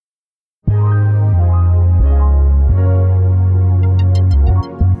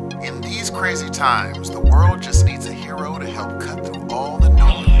Sometimes the world just needs a hero to help cut through all the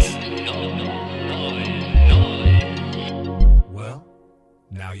noise. Well,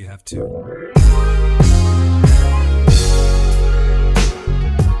 now you have two.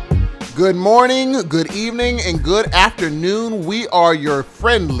 Good morning, good evening, and good afternoon. We are your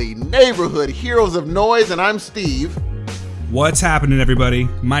friendly neighborhood heroes of noise, and I'm Steve. What's happening, everybody?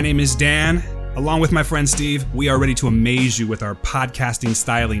 My name is Dan. Along with my friend Steve, we are ready to amaze you with our podcasting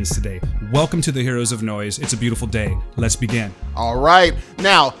stylings today. Welcome to the Heroes of Noise. It's a beautiful day. Let's begin. All right.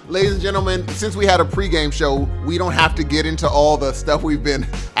 Now, ladies and gentlemen, since we had a pregame show, we don't have to get into all the stuff we've been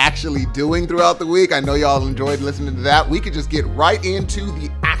actually doing throughout the week. I know y'all enjoyed listening to that. We could just get right into the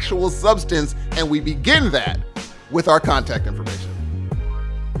actual substance, and we begin that with our contact information.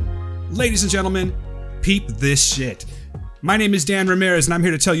 Ladies and gentlemen, peep this shit. My name is Dan Ramirez, and I'm here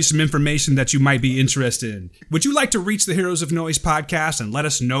to tell you some information that you might be interested in. Would you like to reach the Heroes of Noise podcast and let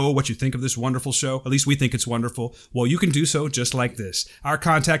us know what you think of this wonderful show? At least we think it's wonderful. Well, you can do so just like this. Our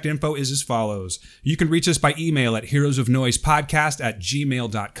contact info is as follows. You can reach us by email at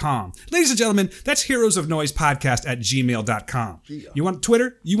heroesofnoisepodcast@gmail.com. Ladies and gentlemen, that's heroesofnoisepodcast@gmail.com. You want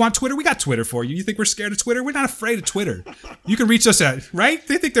Twitter? You want Twitter? We got Twitter for you. You think we're scared of Twitter? We're not afraid of Twitter. You can reach us at, right?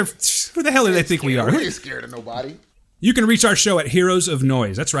 They think they're, who the hell do they think we are? We ain't scared of nobody. You can reach our show at Heroes of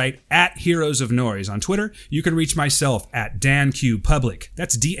Noise. That's right, at Heroes of Noise. On Twitter, you can reach myself at Dan Q Public.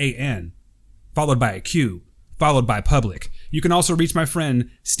 That's D-A-N, followed by a Q, followed by Public. You can also reach my friend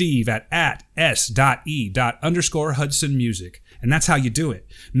Steve at s.e._Hudson Music. And that's how you do it.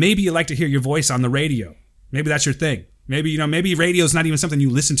 Maybe you like to hear your voice on the radio. Maybe that's your thing. Maybe radio's not even something you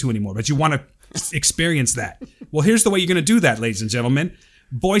listen to anymore, but you want to experience that. Well, here's the way you're going to do that, ladies and gentlemen.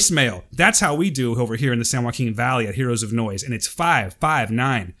 Voicemail. That's how we do over here in the San Joaquin Valley at Heroes of Noise. And it's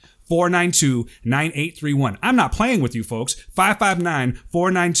 559-492-9831. I'm not playing with you folks.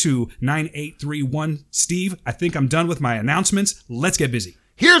 559-492-9831. Steve, I think I'm done with my announcements. Let's get busy.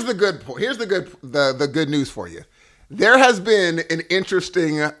 Here's the good point. Here's the good news for you. There has been an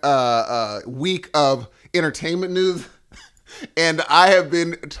interesting week of entertainment news. And I have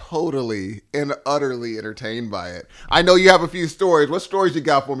been totally and utterly entertained by it. I know you have a few stories. What stories you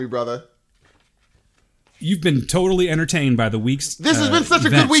got for me, brother? You've been totally entertained by the week's This has been such a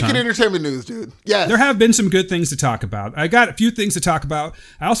good week in entertainment news, dude. Yes. There have been some good things to talk about. I got a few things to talk about.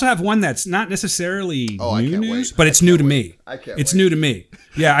 I also have one that's not necessarily new news, but it's new to me. I can't It's wait. New to me.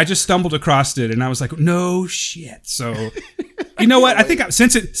 Yeah, I just stumbled across it, and I was like, no shit. So, you know what? I think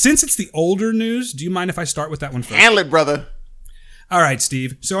since it's the older news, do you mind if I start with that one first? Handle it, brother. All right,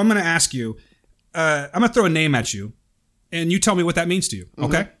 Steve. So I'm going to ask you, I'm going to throw a name at you, and you tell me what that means to you,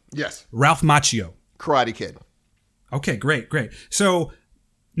 okay? Yes. Ralph Macchio. Karate Kid. Okay, great. So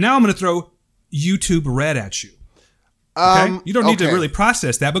now I'm going to throw YouTube Red at you. Okay? You don't need to really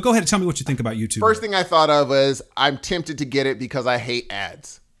process that, but go ahead and tell me what you think about YouTube First Red. thing I thought of was I'm tempted to get it because I hate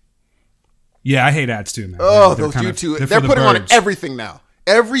ads. Yeah, I hate ads too, man. Oh, They're those kind of- YouTube. they're They're for the putting on birds. everything now.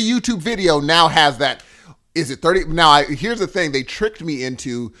 Every YouTube video now has that. Is it 30? Now, here's the thing. They tricked me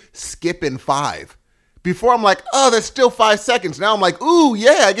into skipping 5. Before I'm like, oh, that's still 5 seconds. Now I'm like, ooh,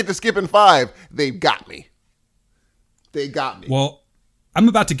 yeah, I get to skip in 5. They got me. Well, I'm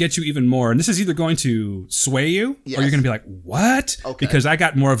about to get you even more, and this is either going to sway you, Yes. or you're going to be like, what? Okay. Because I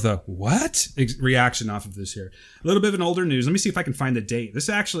got more of the what reaction off of this here. A little bit of an older news. Let me see if I can find the date. This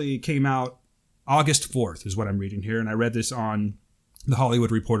actually came out August 4th is what I'm reading here, and I read this on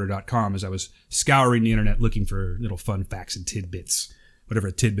thehollywoodreporter.com as I was scouring the internet looking for little fun facts and tidbits, whatever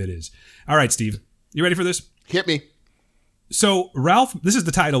a tidbit is. All right, Steve, you ready for this? Hit me. So this is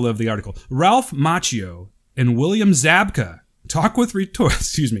the title of the article. Ralph Macchio and William Zabka talk with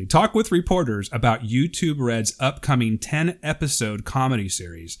reporters about YouTube Red's upcoming 10-episode comedy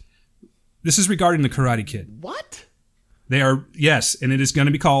series. This is regarding the Karate Kid. What? They are, yes, and it is going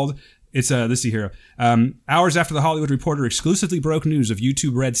to be called, let's see here. Hours after the Hollywood Reporter exclusively broke news of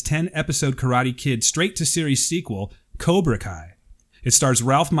YouTube Red's 10-episode Karate Kid straight-to-series sequel, Cobra Kai. It stars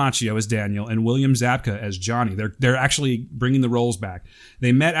Ralph Macchio as Daniel and William Zabka as Johnny. They're actually bringing the roles back.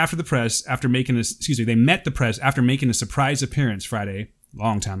 They met the press after making a surprise appearance Friday,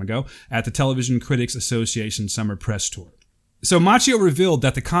 long time ago, at the Television Critics Association Summer Press Tour. So Macchio revealed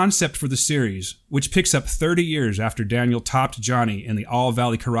that the concept for the series, which picks up 30 years after Daniel topped Johnny in the All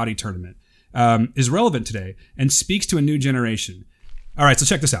Valley Karate Tournament, is relevant today and speaks to a new generation. All right, so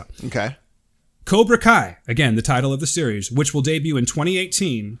check this out. Okay. Cobra Kai, again, the title of the series, which will debut in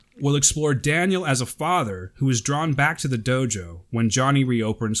 2018, will explore Daniel as a father who is drawn back to the dojo when Johnny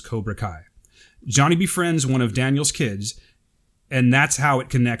reopens Cobra Kai. Johnny befriends one of Daniel's kids, And that's how it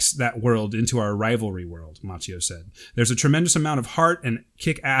connects that world into our rivalry world, Macchio said. There's a tremendous amount of heart and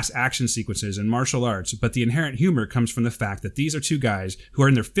kick-ass action sequences in martial arts, but the inherent humor comes from the fact that these are two guys who are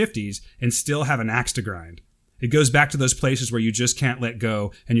in their 50s and still have an axe to grind. It goes back to those places where you just can't let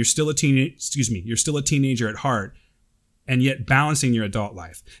go, and you're still a teenager at heart, and yet balancing your adult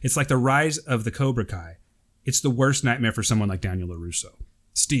life. It's like the rise of the Cobra Kai. It's the worst nightmare for someone like Daniel LaRusso.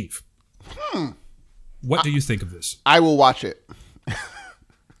 Steve, what do you think of this? I will watch it.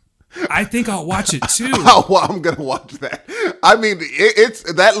 I think I'll watch it too. Oh, well, I'm gonna watch that. I mean, it's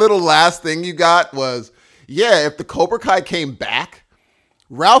that little last thing you got was, yeah, if the Cobra Kai came back,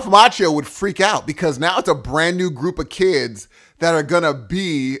 Ralph Macchio would freak out because now it's a brand new group of kids that are gonna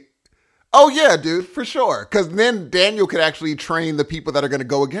be, oh yeah, dude, for sure. Because then Daniel could actually train the people that are gonna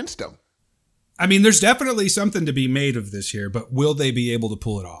go against him. I mean, there's definitely something to be made of this here, but will they be able to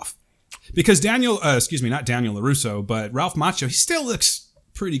pull it off? Because not Daniel LaRusso, but Ralph Macchio, he still looks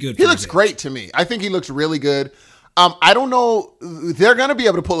pretty good. He looks great to me. I think he looks really good. I don't know. They're going to be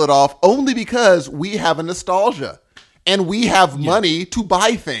able to pull it off only because we have a nostalgia and we have money to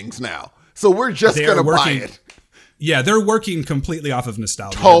buy things now. So we're just going to buy it. Yeah, they're working completely off of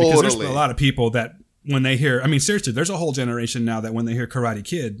nostalgia. Totally. Because there's a lot of people that when they hear, I mean, seriously, there's a whole generation now that when they hear Karate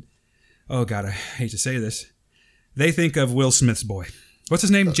Kid, oh God, I hate to say this, they think of Will Smith's boy. What's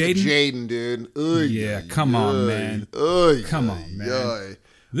his name? Jaden? Jaden, dude. Yeah, come on, man. Come on, man.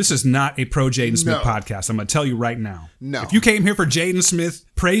 This is not a pro Jaden Smith podcast. I'm going to tell you right now. No. If you came here for Jaden Smith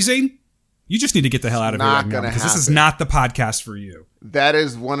praising, you just need to get the hell out of here right now because this is not the podcast for you. That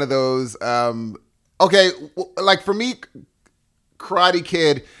is one of those, okay, like for me, Karate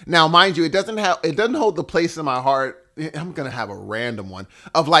Kid, now mind you, it doesn't hold the place in my heart. I'm going to have a random one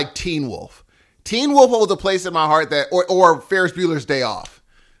of like Teen Wolf. Teen Wolf holds a place in my heart that, or Ferris Bueller's Day Off.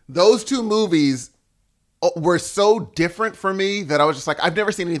 Those two movies were so different for me that I was just like, I've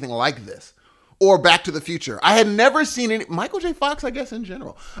never seen anything like this. Or Back to the Future. I had never seen any, Michael J. Fox, I guess, in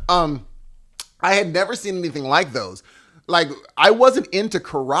general. I had never seen anything like those. Like, I wasn't into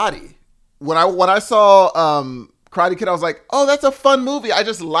karate. When I saw Karate Kid, I was like, oh, that's a fun movie. I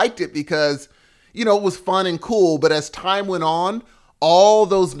just liked it because, you know, it was fun and cool. But as time went on, all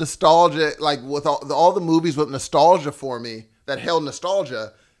those nostalgia, like with all the movies with nostalgia for me that held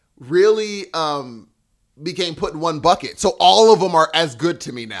nostalgia really became put in one bucket. So all of them are as good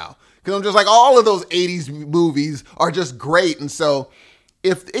to me now. Because I'm just like, all of those 80s movies are just great. And so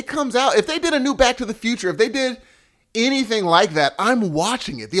if it comes out, if they did a new Back to the Future, if they did anything like that, I'm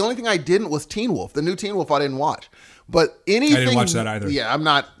watching it. The only thing I didn't was Teen Wolf. The new Teen Wolf I didn't watch. But anything, I didn't watch that either. Yeah, I'm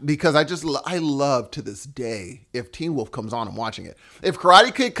not, because I love to this day, if Teen Wolf comes on, I'm watching it. If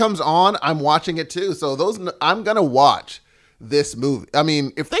Karate Kid comes on, I'm watching it too. So I'm going to watch this movie. I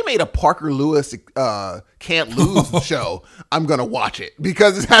mean, if they made a Parker Lewis Can't Lose show, I'm going to watch it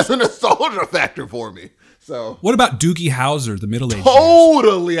because it has a nostalgia factor for me. So what about Doogie Howser, the middle-aged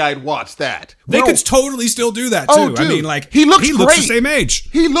Totally, I'd watch that. They could totally still do that too. Oh, dude. I mean, like, he looks the same age.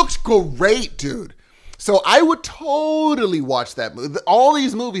 He looks great, dude. So I would totally watch that movie. All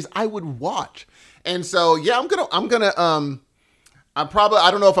these movies I would watch. And so, yeah, I don't know if I'm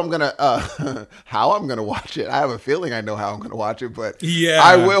going to, how I'm going to watch it. I have a feeling I know how I'm going to watch it, but yeah,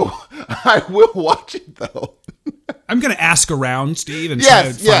 I will watch it though. I'm going to ask around, Steve, and try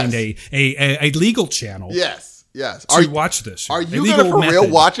to find a legal channel. Yes. To watch this. Are you going to for real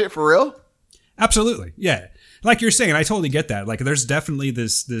watch it for real? Absolutely. Yeah. Like you're saying, I totally get that. Like there's definitely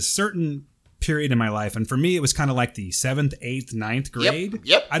this certain period in my life, and for me it was kind of like the 7th, 8th, 9th grade.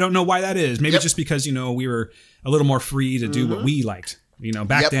 Yep. I don't know why that is. Maybe just because, you know, we were a little more free to do what we liked. You know,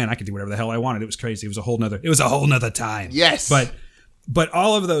 back then I could do whatever the hell I wanted. It was crazy. It was a whole nother time. Yes. But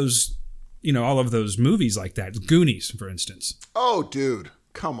all of those, you know, all of those movies like that, Goonies, for instance. Oh, dude,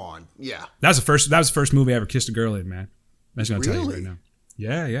 come on. Yeah. That was the first movie I ever kissed a girl in, man. I'm just going to tell you right now.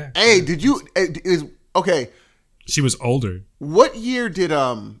 Yeah. Hey, okay. She was older. What year did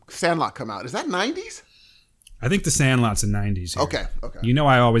Sandlot come out? Is that 90s? I think the Sandlot's in 90s. Here. Okay. You know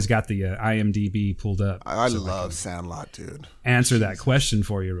I always got the IMDb pulled up. I love Sandlot, dude. Answer that question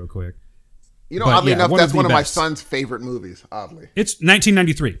for you real quick. You know, oddly enough, that's one of my son's favorite movies, oddly. It's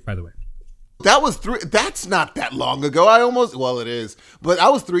 1993, by the way. That's not that long ago. It is. But I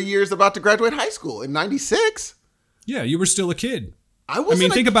was 3 years about to graduate high school in 96. Yeah, you were still a kid. I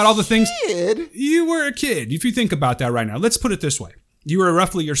mean, think about all the things. Kid. You were a kid. If you think about that right now, let's put it this way. You were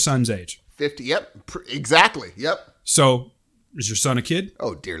roughly your son's age. 50, yep. Exactly, yep. So, is your son a kid?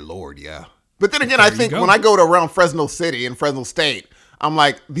 Oh, dear Lord, yeah. But then again, I think when I go to around Fresno City and Fresno State, I'm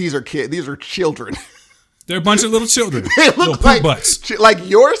like, these are children. They're a bunch of little children. They look like butts. Like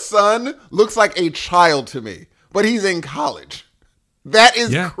your son looks like a child to me, but he's in college. That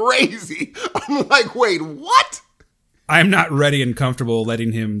is Yeah. crazy. I'm like, wait, what? I'm not ready and comfortable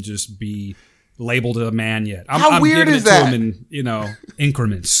letting him just be labeled a man yet. How I'm weird giving is it that? to him in,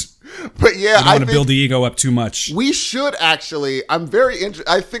 increments. But yeah, I don't I want to think build the ego up too much. we should actually. I'm very interested.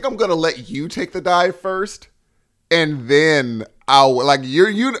 I think I'm going to let you take the dive first, and then I'll like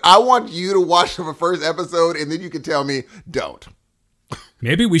you. I want you to watch the first episode, and then you can tell me don't.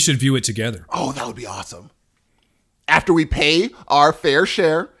 Maybe we should view it together. Oh, that would be awesome. After we pay our fair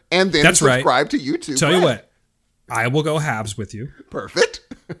share, and then That's right. subscribe to YouTube. Tell you Red. what, I will go halves with you. Perfect.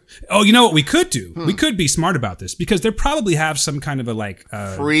 Oh, you know what we could do? We could be smart about this because they probably have some kind of a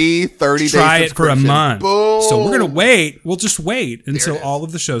Free 30-day try it for a subscription. month. Boom. So we're gonna wait. We'll just wait until it is. all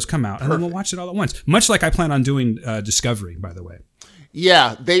of the shows come out, and then we'll watch it all at once. Much like I plan on doing Discovery, by the way.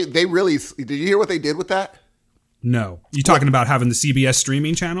 Yeah, they really. Did you hear what they did with that? No, you talking about having the CBS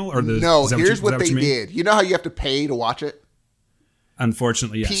streaming channel or the? No, is that here's is what that they you mean? did. You know how you have to pay to watch it?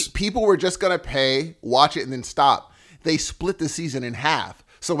 Unfortunately, yes. People were just going to pay, watch it, and then stop. They split the season in half.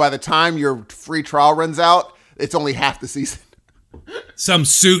 So by the time your free trial runs out, it's only half the season. Some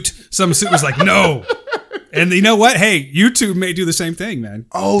suit was like, no. And you know what? Hey, YouTube may do the same thing, man.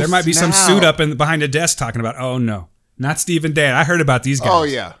 Oh, there might be some snap. suit up behind a desk talking about, oh no, not Steve and Dan. I heard about these guys. Oh,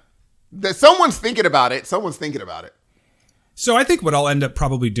 yeah. Someone's thinking about it. So I think what I'll end up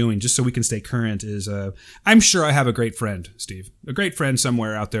probably doing, just so we can stay current, is I'm sure I have a great friend, Steve, a great friend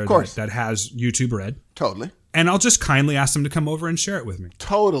somewhere out there that has YouTube Red. Totally. And I'll just kindly ask them to come over and share it with me.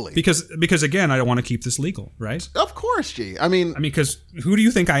 Totally. Because again, I don't want to keep this legal, right? Of course, G. I mean, because who do you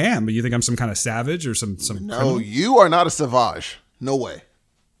think I am? You think I'm some kind of savage or some no, criminal? you are not a savage. No way.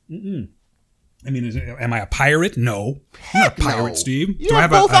 I mean, am I a pirate? No. I'm not a pirate, no. Steve. You Do I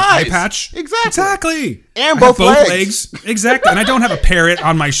have have both an eye eyes. patch? Exactly. And I have both both legs. Exactly. And I don't have a parrot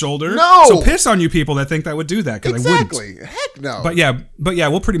on my shoulder. No. So piss on you people that think I would do that, because I wouldn't. Exactly. Heck no. But yeah,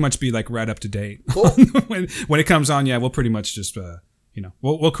 we'll pretty much be like right up to date. Cool. when it comes on, yeah, we'll pretty much just,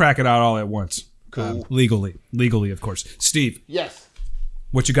 we'll crack it out all at once. Cool. Legally, of course. Steve, Yes.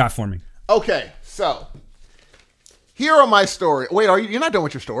 what you got for me? Okay, so here are my stories. Wait, you're not done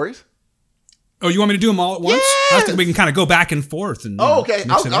with your stories? Oh, you want me to do them all at once? Yes! I think we can kind of go back and forth. And, Oh, okay.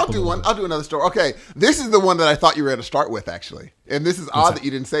 mix it up I'll a do little one. bit. I'll do another story. Okay, this is the one that I thought you were going to start with, actually. And this is odd that you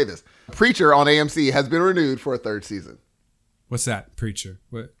didn't say this. Preacher on AMC has been renewed for a third season. What's that, Preacher?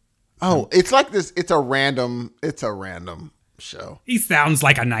 What? Oh, it's like this. It's a random show. He sounds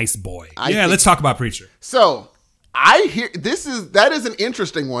like a nice boy. think- Let's talk about Preacher. So I hear that is an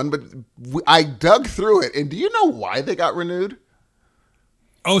interesting one, but I dug through it. And do you know why they got renewed?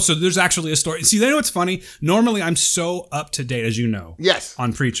 Oh, so there's actually a story. See, you know what's funny? Normally, I'm so up to date, as you know, Yes.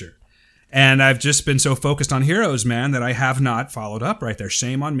 on Preacher. And I've just been so focused on Heroes, man, that I have not followed up right there.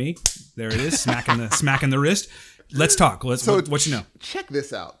 Shame on me. There it is, smacking the wrist. Let's talk. What you know? Check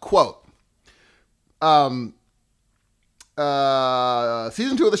this out. Quote.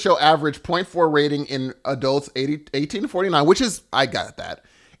 Season 2 of the show averaged 0.4 rating in adults 18 to 49, which is, I got that,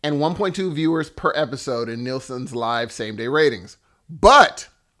 and 1.2 viewers per episode in Nielsen's live same-day ratings. But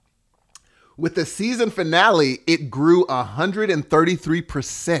with the season finale, it grew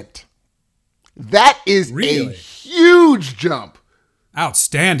 133%. That is a Really? huge jump.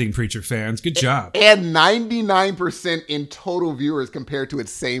 Outstanding, Preacher fans. Good job. And 99% in total viewers compared to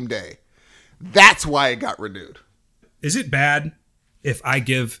its same day. That's why it got renewed. Is it bad if I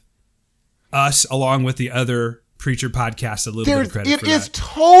give us, along with the other Preacher podcasts, a little bit of credit It for is that?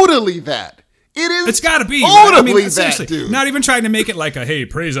 totally that. It is. It's got to be. Right? Totally that, seriously, dude. not even trying to make it like a, hey,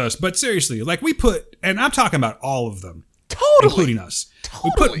 praise us, but seriously, like we put, and I'm talking about all of them, Totally. including us.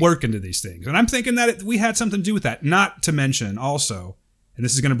 We Totally. put work into these things, and I'm thinking that we had something to do with that. Not to mention also, and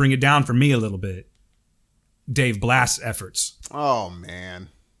this is going to bring it down for me a little bit, Dave Blast's efforts. Oh, man.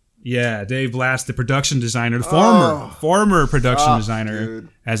 Yeah, Dave Blast, the production designer, the former production designer, dude.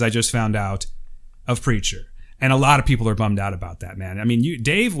 as I just found out, of Preacher. And a lot of people are bummed out about that, man. I mean,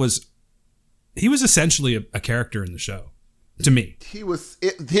 Dave was essentially a character in the show, to me. He was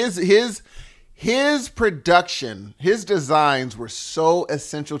his production, his designs were so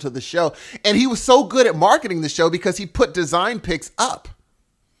essential to the show, and he was so good at marketing the show because he put design picks up.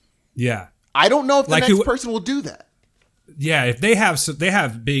 Yeah. I don't know if the Like next who- person will do that. Yeah, if they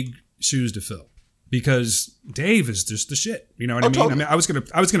have big shoes to fill, because Dave is just the shit. You know what I mean? Totally. I mean, I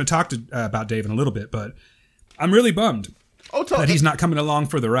was gonna talk about Dave in a little bit, but I'm really bummed Oh, totally. that he's not coming along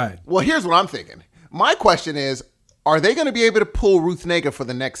for the ride. Well, here's what I'm thinking. My question is, are they going to be able to pull Ruth Negga for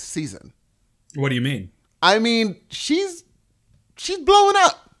the next season? What do you mean? I mean, she's blowing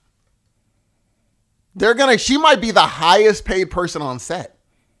up. She might be the highest paid person on set.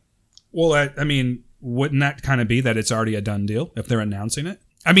 Well, I mean, wouldn't that kind of be that it's already a done deal if they're announcing it?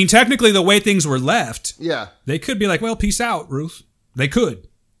 I mean, technically, the way things were left, Yeah. they could be like, well, peace out, Ruth. They could.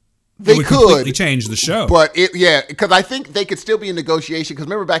 They It would could completely change the show. But because I think they could still be in negotiation. Because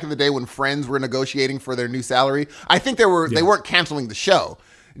remember back in the day when Friends were negotiating for their new salary, I think they weren't canceling the show.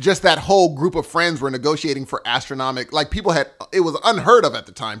 Just that whole group of friends were negotiating for astronomical, like it was unheard of at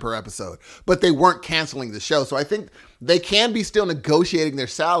the time per episode, but they weren't canceling the show. So I think they can be still negotiating their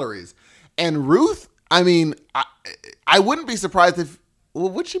salaries. And Ruth, I mean, I wouldn't be surprised if,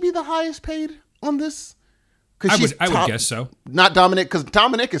 would she be the highest paid on this? I would guess so. Not Dominic, because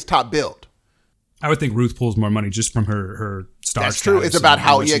Dominic is top billed. I would think Ruth pulls more money just from her star. That's true. It's about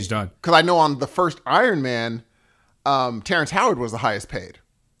how she's done. Because I know on the first Iron Man, Terrence Howard was the highest paid.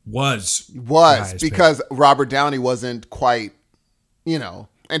 Was because Robert Downey wasn't quite, and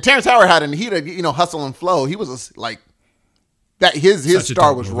Terrence Howard had hustle and flow. He was like that. His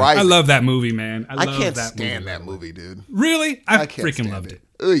star was rising. I love that movie, man. I can't stand that movie, dude. Really? I freaking loved it.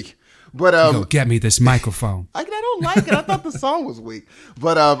 Ugh. But get me this microphone. I don't like it. I thought the song was weak.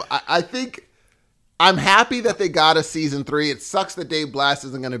 But I think I'm happy that they got a season 3. It sucks that Dave Blass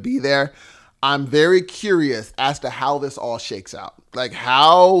isn't going to be there. I'm very curious as to how this all shakes out. Like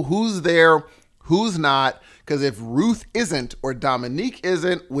who's there, who's not. Because if Ruth isn't or Dominique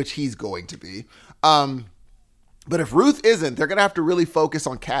isn't, which he's going to be, but if Ruth isn't, they're going to have to really focus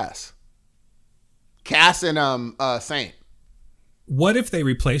on Cass. Cass and Saint. What if they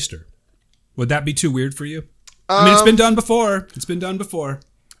replaced her? Would that be too weird for you? I mean, it's been done before.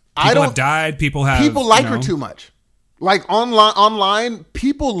 People have died. People like her too much. Like online,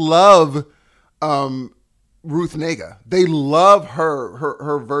 people love Ruth Negga. They love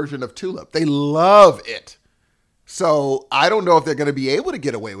her version of Tulip. They love it. So I don't know if they're going to be able to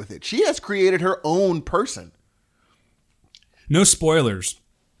get away with it. She has created her own person. No spoilers,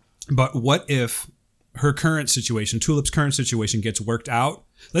 but what if her current situation, Tulip's current situation, gets worked out?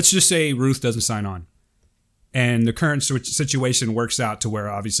 Let's just say Ruth doesn't sign on, and the current situation works out to where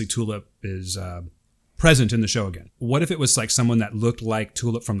obviously Tulip is present in the show again. What if it was like someone that looked like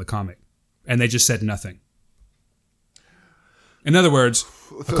Tulip from the comic, and they just said nothing? In other words,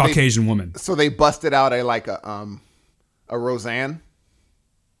 a Caucasian woman. So they busted out a Roseanne,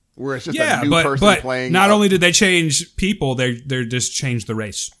 where it's just a new person playing. Not only did they change people, they just changed the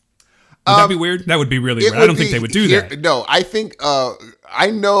race. Would that be weird? That would be really weird. I don't think they would do that. No, I think I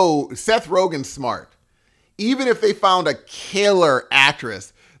know Seth Rogen's smart. Even if they found a killer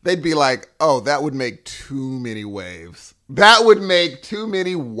actress, they'd be like, "Oh, that would make too many waves. That would make too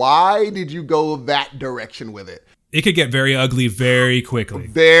many. Why did you go that direction with it?" It could get very ugly very quickly.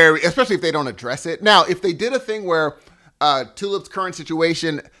 Especially if they don't address it. Now, if they did a thing where Tulip's current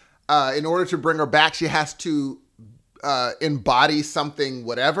situation, in order to bring her back, she has to embody something,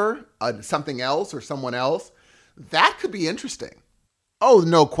 something else or someone else, that could be interesting. Oh,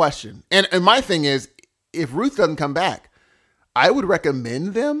 no question. And my thing is, if Ruth doesn't come back, I would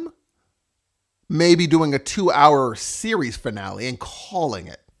recommend them maybe doing a 2-hour series finale and calling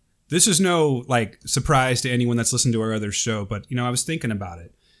it. This is no surprise to anyone that's listened to our other show, but I was thinking about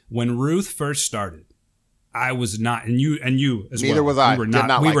it. When Ruth first started, I was not, and you as well. Neither was I.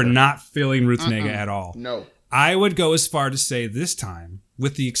 We were not feeling Ruth Negga at all. No. I would go as far to say this time,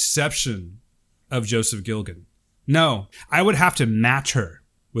 with the exception of Joseph Gilgun. No, I would have to match her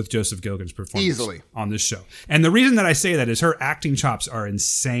with Joseph Gilgun's performance easily on this show. And the reason that I say that is her acting chops are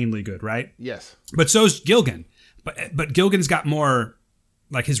insanely good, right? Yes. But so's Gilgun. But Gilgun's got more,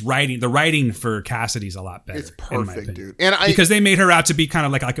 his writing. The writing for Cassidy's a lot better. It's perfect, dude. Because they made her out to be kind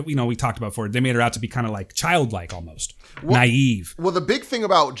of like we talked about before. They made her out to be kind of like childlike almost, naive. Well, the big thing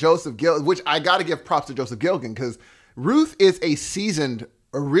about Joseph Gilgun, which I got to give props to Joseph Gilgun, because Ruth is a seasoned,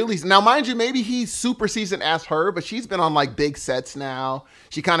 now mind you, maybe he's super seasoned as her, but she's been on big sets now.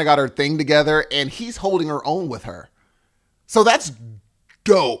 She kind of got her thing together, and he's holding her own with her. So that's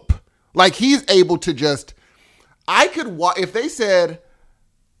dope. He's able to just, if they said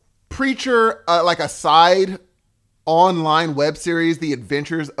Preacher, a side online web series, The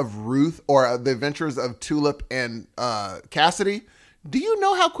Adventures of Ruth, or The Adventures of Tulip and Cassidy, do you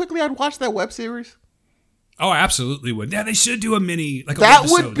know how quickly I'd watch that web series? Oh, I absolutely would. Yeah, they should do a mini, that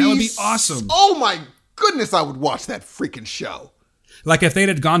would be awesome. Oh my goodness, I would watch that freaking show. If they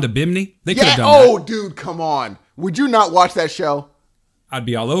had gone to Bimini, they could have done that. Oh, dude, come on. Would you not watch that show? I'd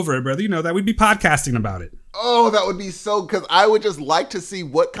be all over it, brother. That we'd be podcasting about it. Oh, that would be so, because I would just like to see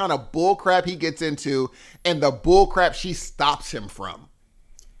what kind of bull crap he gets into and the bull crap she stops him from.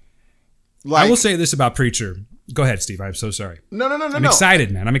 I will say this about Preacher. Go ahead, Steve. I'm so sorry. No. I'm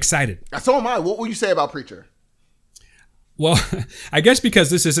excited, man. I'm excited. So am I. What will you say about Preacher? Well, I guess because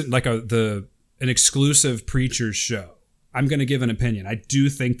this isn't an exclusive Preacher show, I'm going to give an opinion. I do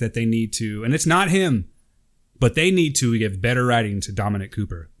think that they need to, and it's not him, but they need to give better writing to Dominic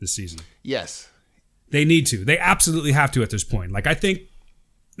Cooper this season. Yes. They need to. They absolutely have to at this point. Like, I think,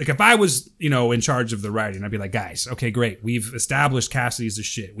 like, if I was, in charge of the writing, I'd be like, guys, okay, great. We've established Cassidy's the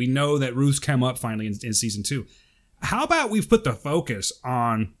shit. We know that Ruth's come up finally in season 2. How about we've put the focus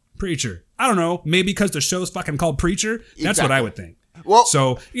on Preacher? I don't know. Maybe because the show's fucking called Preacher? That's Exactly. what I would think. Well,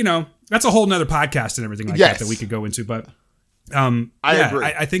 So, that's a whole nother podcast and everything like Yes. that we could go into. But I agree.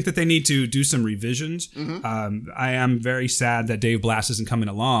 I think that they need to do some revisions. I am very sad that Dave Blass isn't coming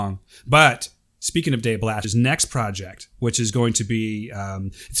along. But speaking of Dave Blass, his next project, which is going to be,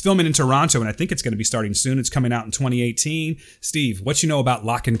 it's filming in Toronto, and I think it's going to be starting soon. It's coming out in 2018. Steve, what you know about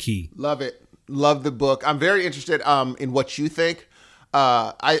Lock and Key? Love it. Love the book. I'm very interested in what you think.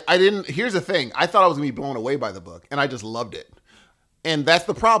 I didn't. Here's the thing. I thought I was gonna be blown away by the book, and I just loved it. And that's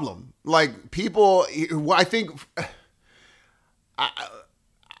the problem. Like, people, I think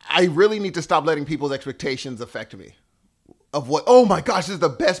I really need to stop letting people's expectations affect me. Of what? Oh my gosh, this is the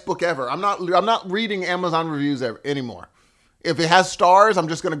best book ever. I'm not reading Amazon reviews anymore. If it has stars, I'm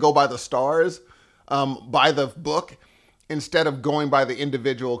just gonna go by the stars, by the book, instead of going by the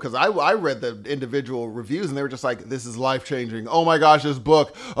individual. Because I read the individual reviews and they were just like, this is life changing. Oh my gosh, this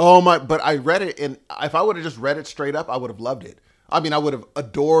book. Oh my! But I read it, and if I would have just read it straight up, I would have loved it. I mean, I would have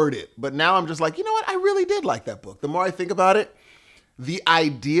adored it. But now I'm just like, you know what? I really did like that book. The more I think about it, the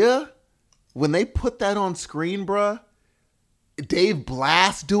idea when they put that on screen, bruh. Dave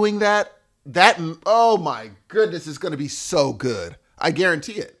Blass doing that, oh my goodness, is going to be so good. I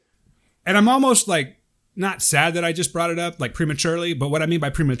guarantee it. And I'm almost like not sad that I just brought it up like prematurely, but what I mean by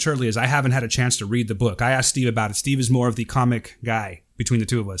prematurely is I haven't had a chance to read the book. I asked Steve about it. Steve is more of the comic guy between the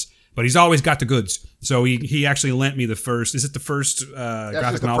two of us, but he's always got the goods. So he actually lent me the first, is it the first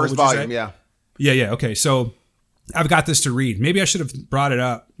graphic novel? First volume, yeah. Yeah, okay. So I've got this to read. Maybe I should have brought it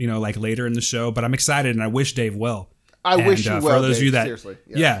up, like later in the show, but I'm excited and I wish Dave well. I wish you well, for those Dave, of you that, seriously.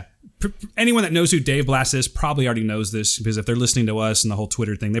 Yeah. Anyone that knows who Dave Blass is probably already knows this, because if they're listening to us and the whole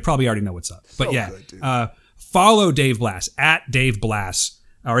Twitter thing, they probably already know what's up. But good, follow Dave Blass at Dave Blass,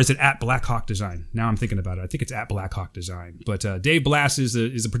 or is it at Blackhawk Design? Now I'm thinking about it. I think it's at Blackhawk Design. But Dave Blass is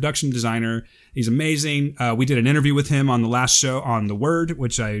a production designer. He's amazing. We did an interview with him on the last show on The Word,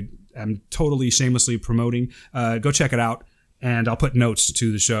 which I am totally shamelessly promoting. Go check it out. And I'll put notes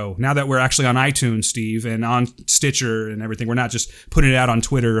to the show. Now that we're actually on iTunes, Steve, and on Stitcher and everything, we're not just putting it out on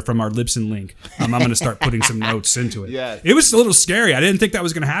Twitter from our Libsyn link. I'm going to start putting some notes into it. Yes. It was a little scary. I didn't think that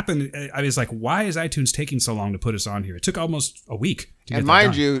was going to happen. I was like, why is iTunes taking so long to put us on here? It took almost a week to get And that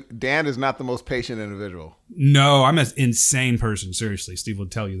mind done. you, Dan is not the most patient individual. No, I'm an insane person. Seriously, Steve will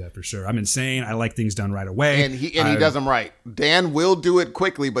tell you that for sure. I'm insane. I like things done right away. And he does them right. Dan will do it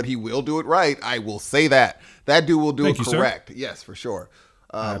quickly, but he will do it right. I will say that. That dude will do it correct. Sir. Yes, for sure.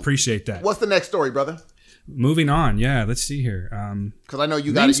 I appreciate that. What's the next story, brother? Moving on. Yeah, let's see here. Because I know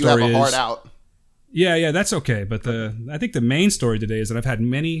you have a heart out. Yeah, that's okay. But I think the main story today is that I've had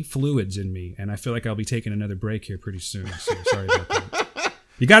many fluids in me, and I feel like I'll be taking another break here pretty soon. So sorry about that.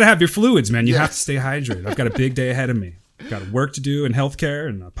 You got to have your fluids, man. You have to stay hydrated. I've got a big day ahead of me. I've got work to do in healthcare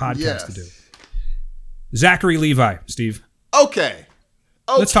and a podcast to do. Zachary Levi, Steve. Okay.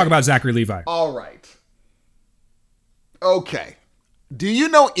 Let's talk about Zachary Levi. All right. Okay. Do you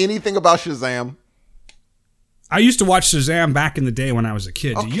know anything about Shazam? I used to watch Shazam back in the day when I was a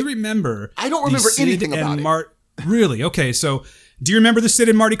kid. Okay. Do you remember? I don't remember anything about it. Really? Okay. So, do you remember the Sid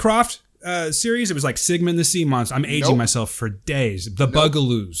and Marty Krofft series? It was like Sigmund the Sea Monster. I'm aging myself for days. The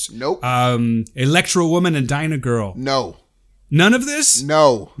Bugaloos. Nope. Electro Woman and Dyna Girl. No. None of this?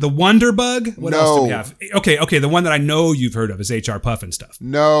 No. The Wonder Bug? What else do we have? Okay. The one that I know you've heard of is HR Puff and stuff.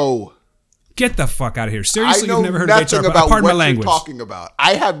 No. Get the fuck out of here. Seriously, you've never heard of HR Puff? About Pardon what my language. You're talking about.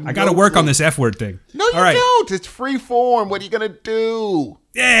 I got to work on this F word thing. No, you don't. It's free form. What are you going to do?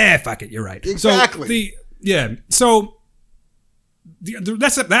 Yeah, fuck it. You're right. Exactly. So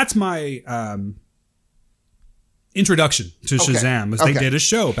that's my introduction to Shazam. Was they did a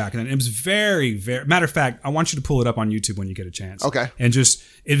show back then. It was very, very... Matter of fact, I want you to pull it up on YouTube when you get a chance. Okay. And it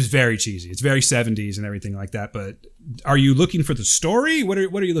was very cheesy. It's very 70s and everything like that. But are you looking for the story? What are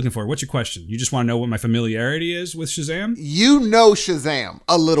you looking for? What's your question? You just want to know what my familiarity is with Shazam? You know Shazam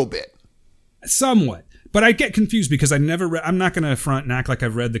a little bit. Somewhat. But I get confused because I'm not going to front and act like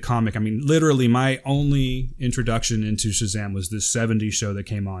I've read the comic. I mean, literally, my only introduction into Shazam was this 70s show that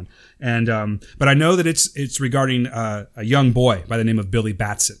came on. And but I know that it's regarding a young boy by the name of Billy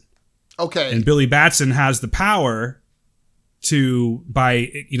Batson. Okay. And Billy Batson has the power to, by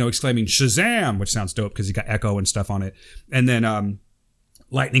exclaiming Shazam, which sounds dope because he got echo and stuff on it. And then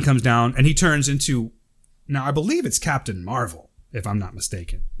lightning comes down, and he turns into, now I believe it's Captain Marvel, if I'm not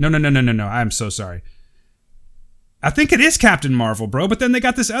mistaken. No. I'm so sorry. I think it is Captain Marvel, bro. But then they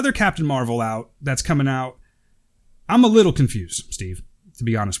got this other Captain Marvel out that's coming out. I'm a little confused, Steve, to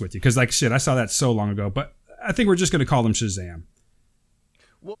be honest with you, because like shit, I saw that so long ago. But I think we're just going to call him Shazam.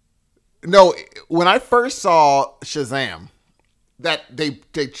 No, when I first saw Shazam, that they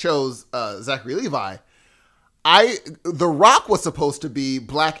chose Zachary Levi, The Rock was supposed to be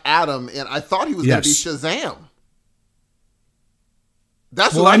Black Adam, and I thought he was going to be Shazam.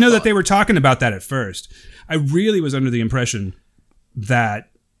 That's well, what I know thought. that they were talking about that at first. I really was under the impression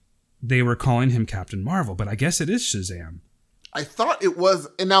that they were calling him Captain Marvel, but I guess it is Shazam. I thought it was,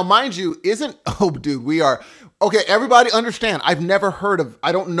 and now mind you, we are, okay, everybody understand, I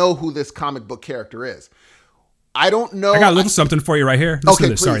don't know who this comic book character is. I don't know. I got a little something for you right here. Listen to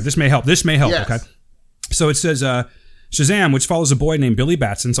this. Please. Sorry, this may help. Yes. Okay. So it says, Shazam, which follows a boy named Billy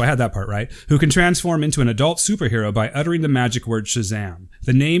Batson, so I had that part right, who can transform into an adult superhero by uttering the magic word Shazam.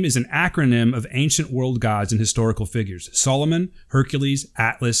 The name is an acronym of ancient world gods and historical figures: Solomon, Hercules,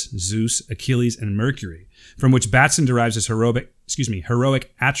 Atlas, Zeus, Achilles, and Mercury, from which Batson derives his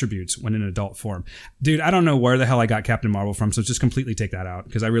heroic attributes when in adult form. Dude, I don't know where the hell I got Captain Marvel from, so just completely take that out,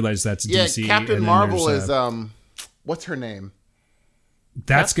 because I realize that's DC. Captain Marvel is, what's her name?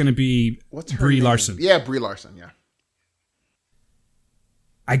 That's going to be Brie Larson. Yeah, Brie Larson, yeah.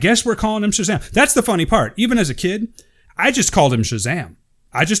 I guess we're calling him Shazam. That's the funny part. Even as a kid, I just called him Shazam.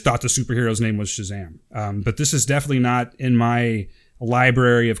 I just thought the superhero's name was Shazam. But this is definitely not in my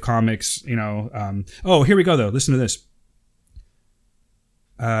library of comics, Oh, here we go, though. Listen to this.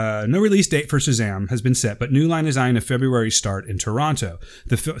 No release date for Shazam has been set, but New Line is eyeing a February start in Toronto.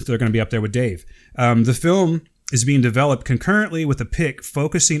 They're going to be up there with Dave. The film is being developed concurrently with a pick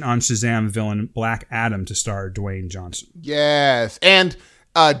focusing on Shazam villain Black Adam to star Dwayne Johnson. Yes, and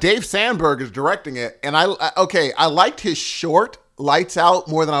Dave Sandberg is directing it, and I liked his short Lights Out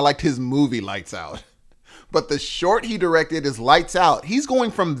more than I liked his movie Lights Out. But the short he directed is Lights Out. He's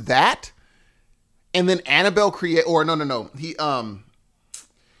going from that, and then Annabelle he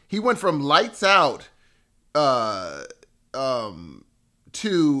went from Lights Out to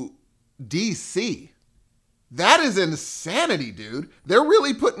DC. That is insanity, dude. They're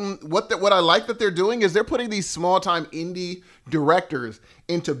really putting what I like that they're doing is they're putting these small time indie directors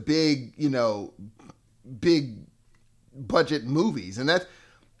into big budget movies. And that's,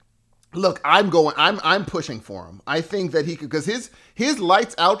 look, I'm pushing for him. I think that he could, because his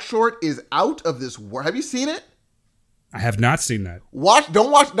Lights Out short is out of this world. Have you seen it? I have not seen that.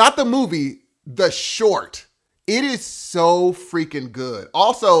 Don't watch, not the movie, the short. It is so freaking good.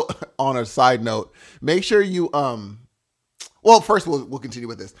 Also, on a side note, make sure you first we'll continue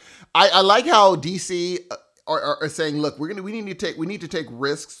with this. I like how DC are saying, look, we need to take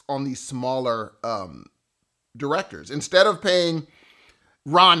risks on these smaller directors. Instead of paying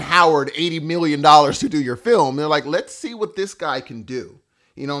Ron Howard $80 million to do your film, they're like, let's see what this guy can do.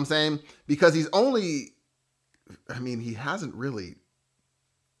 You know what I'm saying? Because he hasn't really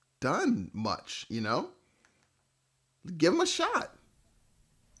done much, Give him a shot.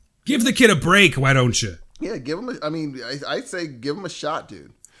 Give the kid a break, why don't you? Yeah, give him I'd say give him a shot,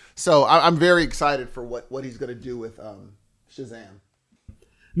 dude. So I'm very excited for what he's going to do with Shazam.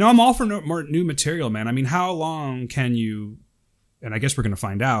 No, I'm all for more new material, man. I mean, how long can you, and I guess we're going to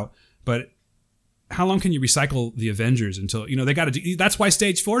find out, but how long can you recycle the Avengers until, they got to do, that's why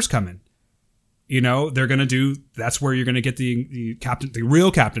Stage 4's coming. They're going to do, that's where you're going to get the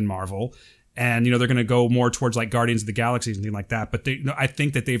real Captain Marvel. And, they're going to go more towards like Guardians of the Galaxy and things like that. But I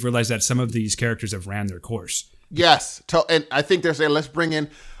think that they've realized that some of these characters have ran their course. Yes. And I think they're saying, let's bring in,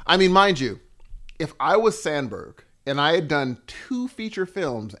 mind you, if I was Sandberg and I had done 2 feature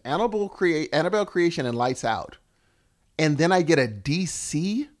films, Annabelle Creation and Lights Out, and then I get a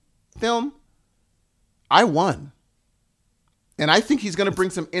DC film, I won. And I think he's going to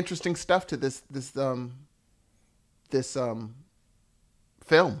bring some interesting stuff to this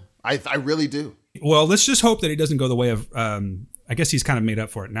film. I really do. Well, let's just hope that he doesn't go the way of, I guess he's kind of made up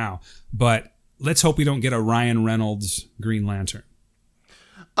for it now, but let's hope we don't get a Ryan Reynolds Green Lantern.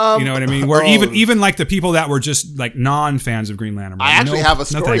 You know what I mean? Where even like the people that were just like non-fans of Green Lantern. I actually have a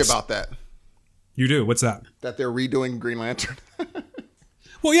story about that. You do? What's that? That they're redoing Green Lantern.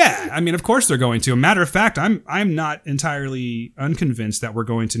 Well, yeah. Of course they're going to. A matter of fact, I'm not entirely unconvinced that we're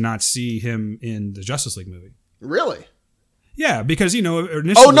going to not see him in the Justice League movie. Really? Yeah, because,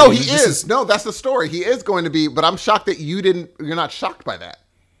 initially... Oh, no, he is. No, that's the story. He is going to be, but I'm shocked that you're not shocked by that.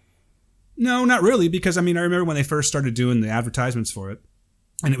 No, not really, because, I remember when they first started doing the advertisements for it,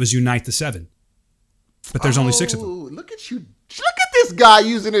 and it was Unite the Seven. but there's only 6 of them. Look at you. Look at this guy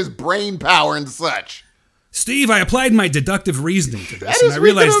using his brain power and such. Steve, I applied my deductive reasoning to this, That and is I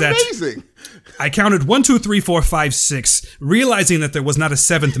realized amazing. that I counted 1, 2, 3, 4, 5, 6, realizing that there was not a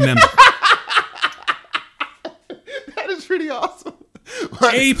 7th member. That is pretty awesome.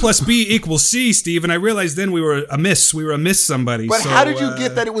 A plus B equals C, Steve, and I realized then we were amiss. We were amiss somebody. But so, how did you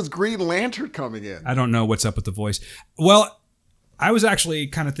get that it was Green Lantern coming in? I don't know what's up with the voice. Well, I was actually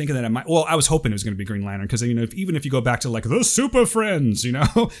kind of thinking that it might. Well, I was hoping it was going to be Green Lantern because even if you go back to like the Super Friends,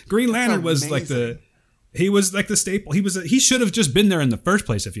 Green Lantern was like he was like the staple. He should have just been there in the first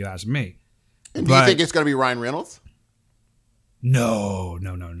place, if you ask me. And do you think it's going to be Ryan Reynolds? No.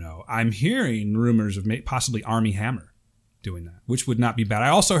 I'm hearing rumors of possibly Armie Hammer doing that, which would not be bad. I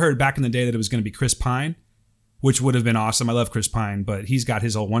also heard back in the day that it was going to be Chris Pine, which would have been awesome. I love Chris Pine, but he's got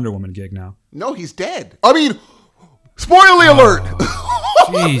his old Wonder Woman gig now. No, he's dead. I mean, spoiler alert.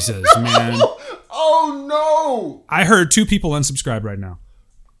 Jesus, man. Oh, no. I heard 2 people unsubscribe right now.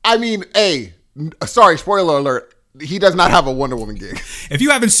 I mean, sorry, spoiler alert. He does not have a Wonder Woman gig. If you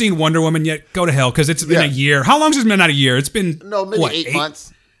haven't seen Wonder Woman yet, go to hell because it's been a year. How long has it been? Not a year. It's been maybe 8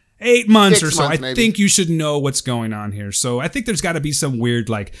 months. 8 months 6 or so. months, I think you should know what's going on here. So I think there's got to be some weird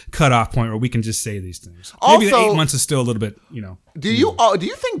like cutoff point where we can just say these things. Maybe the 8 months is still a little bit, Do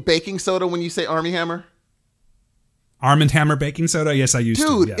you think baking soda when you say Armie Hammer? Arm & Hammer baking soda? Yes, I used to.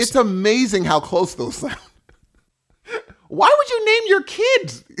 Dude, Yes. it's amazing how close those sound. Why would you name your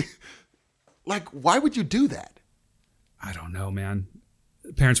kids? Like, why would you do that? I don't know, man.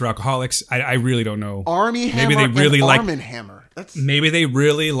 Parents were alcoholics. I really don't know. Armie Hammer maybe they really and liked, Arm & Hammer. Maybe they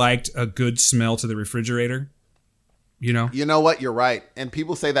really liked a good smell to the refrigerator. You know what? You're right. And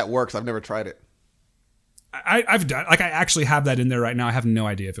people say that works. I've never tried it. I've done, I actually have that in there right now. I have no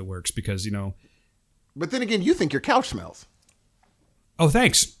idea if it works because, But then again, you think your couch smells. Oh,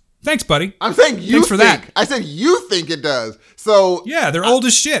 thanks. Thanks, buddy. I'm saying you Thanks for think. that. I said you think it does. So yeah, they're old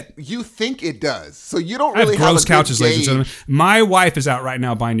as shit. You think it does. So you don't I have really gross a couches, good ladies and gauge. gentlemen. My wife is out right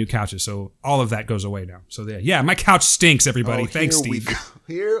now buying new couches, so all of that goes away now. So yeah, my couch stinks, everybody. Thanks, Here we Steve. go.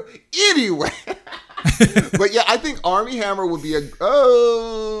 Here, anyway. But yeah, I think Armie Hammer would be you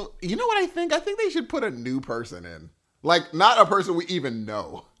know what I think? I think they should put a new person in. Like, not a person we even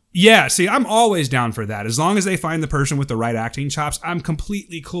know. Yeah, see, I'm always down for that. As long as they find the person with the right acting chops, I'm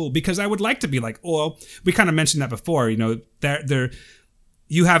completely cool because I would like to be like, well, we kind of mentioned that before, you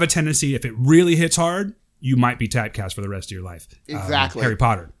have a tendency, if it really hits hard, you might be typecast for the rest of your life. Exactly. Harry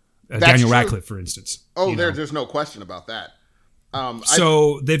Potter. That's Daniel true. Radcliffe, for instance. Oh, there's no question about that.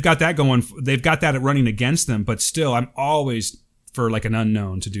 So they've got that going. They've got that running against them, but still, I'm always for like an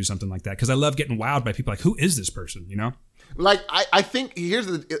unknown to do something like that because I love getting wowed by people like, who is this person, Like, I think here's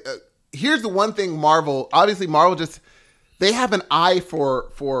the one thing Marvel, obviously Marvel they have an eye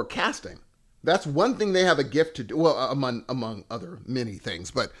for casting. That's one thing they have a gift to do. Well, among other many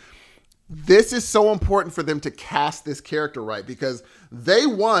things, but this is so important for them to cast this character right because they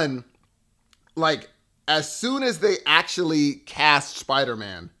won, like, as soon as they actually cast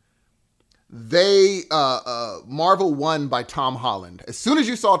Spider-Man, Marvel won by Tom Holland. As soon as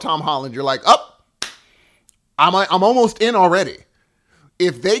you saw Tom Holland, you're like, I'm almost in already.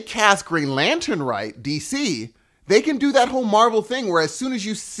 If they cast Green Lantern right, DC, they can do that whole Marvel thing where as soon as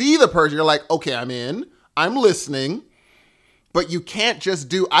you see the person, you're like, okay, I'm in, I'm listening. But you can't just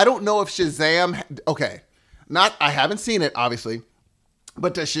do, I don't know if Shazam, I haven't seen it, obviously.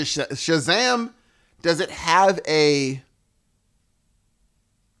 But does Shazam, does it have a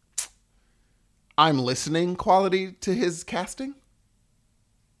I'm listening quality to his casting?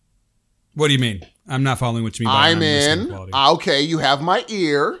 What do you mean? I'm not following what you mean by I'm in. Okay, you have my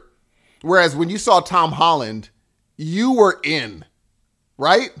ear. Whereas when you saw Tom Holland, you were in,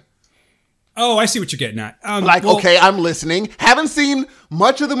 right? Oh, I see what you're getting at. Okay, I'm listening. Haven't seen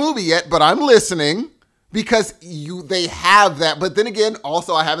much of the movie yet, but I'm listening because they have that. But then again,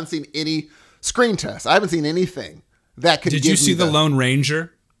 also I haven't seen any screen tests. I haven't seen anything that could. Did you see the Lone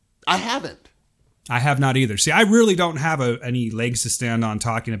Ranger? I haven't. I have not either. See, I really don't have any legs to stand on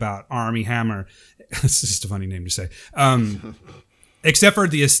talking about Armie Hammer. It's just a funny name to say. Except for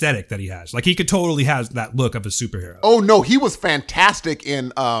the aesthetic that he has. Like, he could totally has that look of a superhero. Oh, no. He was fantastic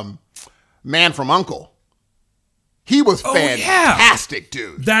in Man from U.N.C.L.E. He was fantastic,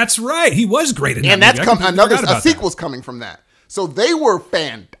 dude. That's right. He was great in that and movie. And a sequel's coming from that. So they were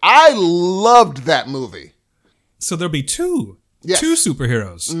I loved that movie. So there'll be two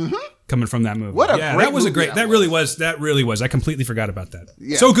superheroes coming from that movie. What a great that was movie a great. that That really was. That really was. I completely forgot about that.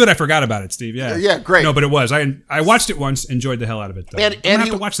 Yeah. So good, I forgot about it, Steve. Yeah, yeah, great. No, but it was. I watched it once, enjoyed the hell out of it. Though. And I have he,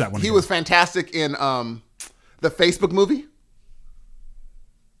 to watch that one. He again. was fantastic in the Facebook movie.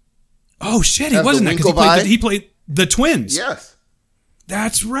 Oh shit, he As the wasn't that because Winklevi? he played the twins. Yes.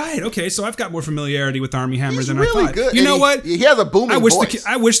 That's right. Okay, so I've got more familiarity with Army Hammer He's than really I thought. good. You And know what? He has a booming voice.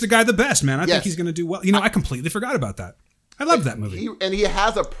 I wish the guy the best, man. I Yes. think he's going to do well. You know, I completely forgot about that. I love that movie. He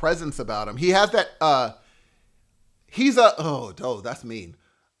has a presence about him. He has that. That's mean.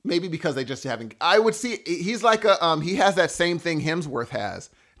 Maybe because they just haven't. I would see he's like he has that same thing Hemsworth has,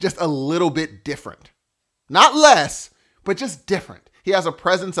 just a little bit different, not less, but just different. He has a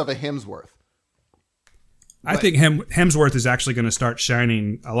presence of a Hemsworth. I think Hemsworth is actually going to start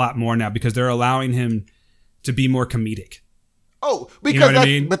shining a lot more now because they're allowing him to be more comedic. Oh, because you know what I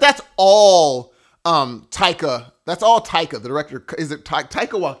mean? But that's all Taika. That's all Taika, the director. Is it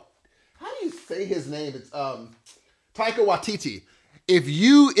Taika? How do you say his name? It's Taika Waititi.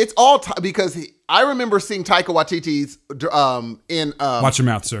 It's all because I remember seeing Taika Waititi's in Watch your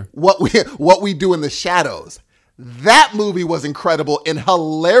mouth, sir. What We Do in the Shadows. That movie was incredible and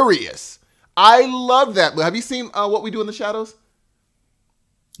hilarious. I love that. Have you seen What We Do in the Shadows?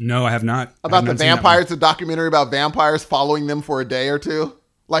 No, I have not. About the vampires, the documentary about vampires following them for a day or two.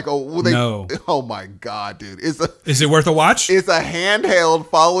 No. Oh my god, dude! Is it worth a watch? It's a handheld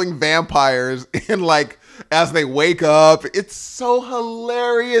following vampires in as they wake up. It's so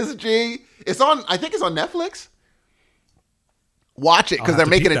hilarious, G. I think it's on Netflix. Watch it because they're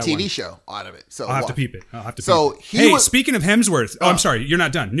making a TV show out of it. So I'll have to peep it. So speaking of Hemsworth, I'm sorry, you're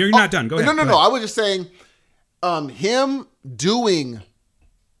not done. You're not done. Go ahead. No. I was just saying, him doing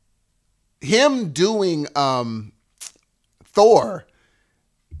Thor.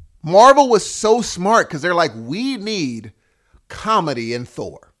 Marvel was so smart because they're like, we need comedy in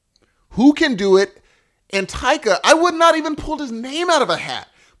Thor. Who can do it? And Taika, I would not even pulled his name out of a hat,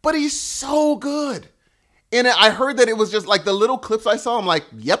 but he's so good. And I heard that it was just like the little clips I saw. I'm like,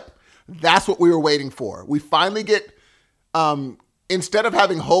 yep, that's what we were waiting for. We finally get, instead of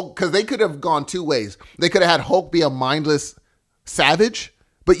having Hulk, because they could have gone two ways. They could have had Hulk be a mindless savage,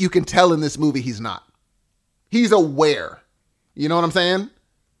 but you can tell in this movie he's not. He's aware. You know what I'm saying?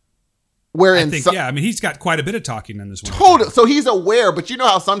 He's got quite a bit of talking in this one. Totally. So he's aware, but you know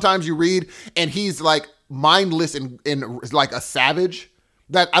how sometimes you read and he's like mindless and like a savage?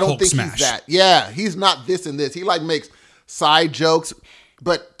 That I don't Hulk think smash. He's that. Yeah, he's not this and this. He makes side jokes.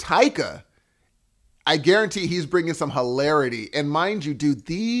 But Taika, I guarantee he's bringing some hilarity. And mind you, dude,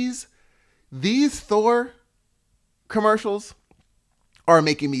 these Thor commercials are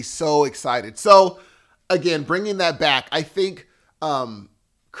making me so excited. So again, bringing that back, I think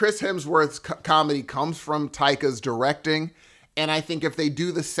Chris Hemsworth's comedy comes from Taika's directing. And I think if they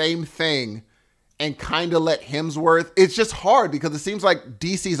do the same thing and kind of let Hemsworth, it's just hard because it seems like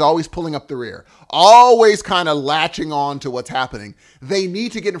DC's always pulling up the rear, always kind of latching on to what's happening. They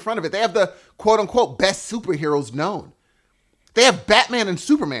need to get in front of it. They have the quote unquote best superheroes known. They have Batman and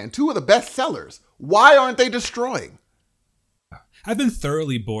Superman, two of the best sellers. Why aren't they destroying? I've been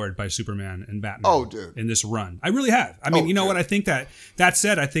thoroughly bored by Superman and Batman in this run. I really have. I mean, what? I think that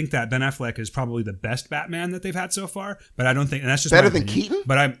said, I think that Ben Affleck is probably the best Batman that they've had so far, but I don't think, and that's just better than Keaton?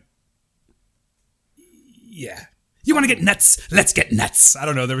 But yeah. You want to get nuts? Let's get nuts. I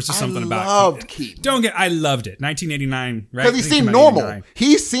don't know. There was just something about loved Keaton. I loved it. 1989, right? Because he seemed normal.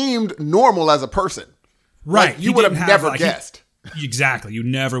 He seemed normal as a person. Right. You would have never guessed. Exactly. You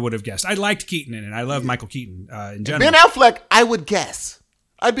never would have guessed. I liked Keaton in it. I love Michael Keaton in general. Ben Affleck, I would guess.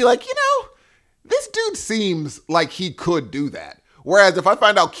 I'd be like, this dude seems like he could do that. Whereas if I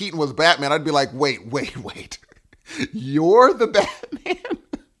find out Keaton was Batman, I'd be like, wait. You're the Batman?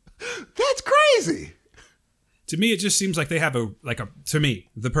 That's crazy. To me, it just seems like they have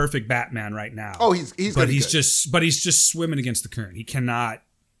the perfect Batman right now. Oh, he's just swimming against the current. He cannot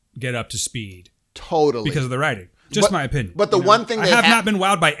get up to speed. Totally. Because of the writing. Just my opinion. But the one thing I have not been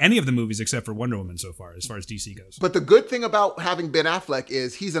wowed by any of the movies except for Wonder Woman so far as DC goes. But the good thing about having Ben Affleck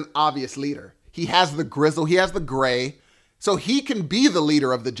is he's an obvious leader. He has the grizzle, he has the gray, so he can be the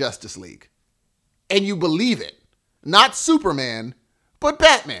leader of the Justice League. And you believe it. Not Superman, but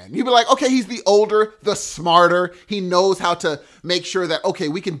Batman. You'd be like, okay, he's the older, the smarter. He knows how to make sure that, okay,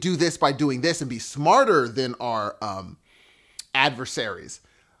 we can do this by doing this and be smarter than our adversaries.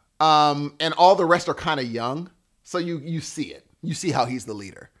 And all the rest are kind of young. So you see it. You see how he's the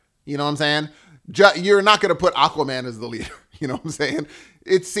leader. You know what I'm saying? You're not going to put Aquaman as the leader. You know what I'm saying?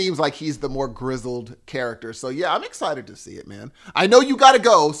 It seems like he's the more grizzled character. So yeah, I'm excited to see it, man. I know you got to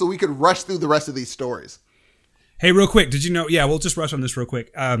go so we could rush through the rest of these stories. Hey, real quick, did you know? Yeah, we'll just rush on this real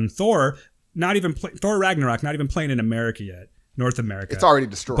quick. Thor Ragnarok, not even playing in America yet, North America. It's already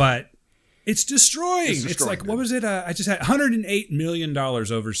destroyed. But it's destroying. It's like, what was it? I just had $108 million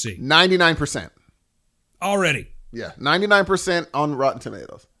overseas. 99%. Already. Yeah, 99% on Rotten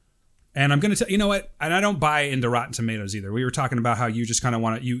Tomatoes. And I'm going to tell you know what, and I don't buy into Rotten Tomatoes either. We were talking about how you just kind of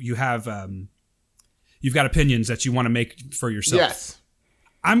want to you have you've got opinions that you want to make for yourself. Yes.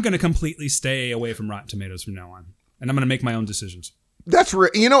 I'm going to completely stay away from Rotten Tomatoes from now on, and I'm going to make my own decisions. That's real.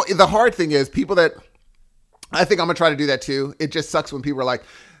 You know, the hard thing is people that I think I'm going to try to do that too. It just sucks when people are like,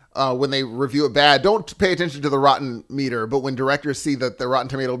 when they review it bad, don't pay attention to the Rotten meter. But when directors see that the Rotten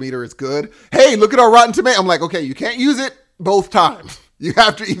Tomato meter is good, hey, look at our Rotten Tomato. I'm like, okay, you can't use it both times. You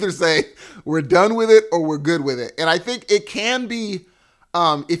have to either say we're done with it or we're good with it. And I think it can be,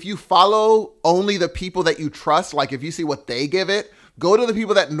 if you follow only the people that you trust, like if you see what they give it, go to the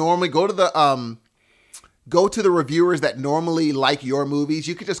people that normally go to the reviewers that normally like your movies.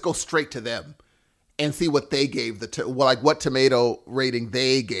 You could just go straight to them and see what they gave what tomato rating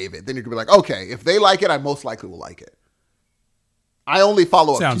they gave it. Then you could be like, okay, if they like it, I most likely will like it. I only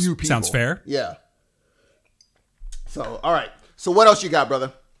follow a few people. Sounds fair. Yeah. So, all right. So what else you got,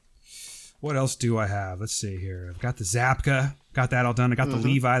 brother? What else do I have? Let's see here. I've got the Zapka. Got that all done. I got the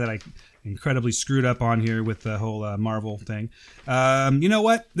Levi that I incredibly screwed up on here with the whole Marvel thing. You know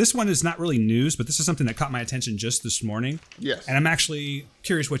what? This one is not really news, but this is something that caught my attention just this morning. Yes. And I'm actually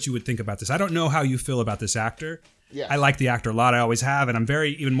curious what you would think about this. I don't know how you feel about this actor. Yeah. I like the actor a lot. I always have. And I'm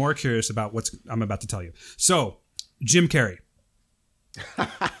even more curious about what I'm about to tell you. So, Jim Carrey.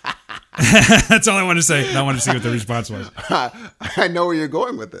 That's all I wanted to say. I wanted to see what the response was. I know where you're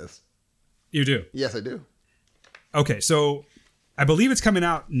going with this. You do? Yes, I do. Okay, so I believe it's coming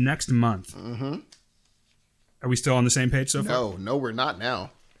out next month. Mm-hmm. Are we still on the same page so far? No, we're not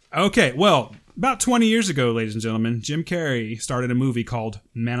now. Okay, well, about 20 years ago, ladies and gentlemen, Jim Carrey started a movie called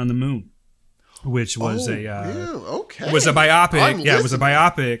Man on the Moon, which was was a biopic. Yeah, it was a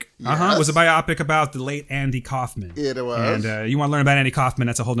biopic. Yes. It was a biopic about the late Andy Kaufman. It was. And you want to learn about Andy Kaufman,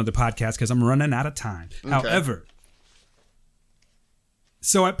 that's a whole nother podcast because I'm running out of time. Okay. However,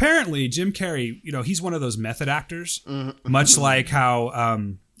 so apparently Jim Carrey, he's one of those method actors, much like how,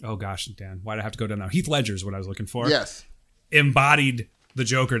 oh gosh, Dan, why'd I have to go down now? Heath Ledger is what I was looking for. Yes. Embodied the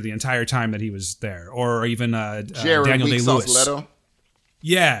Joker the entire time that he was there. Or even Daniel Day-Lewis.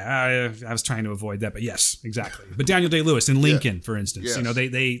 Yeah, I was trying to avoid that, but yes, exactly. But Daniel Day-Lewis in Lincoln, for instance, yes.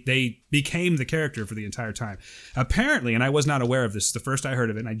 They became the character for the entire time. Apparently, and I was not aware of this, the first I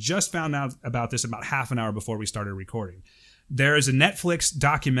heard of it, and I just found out about this about half an hour before we started recording. There is a Netflix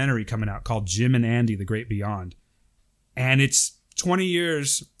documentary coming out called Jim and Andy, The Great Beyond. And it's 20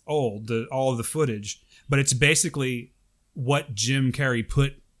 years old, all of the footage, but it's basically what Jim Carrey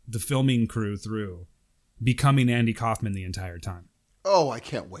put the filming crew through, becoming Andy Kaufman the entire time. Oh, I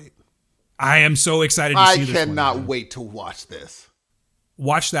can't wait. I am so excited to see this one. I cannot wait to watch this.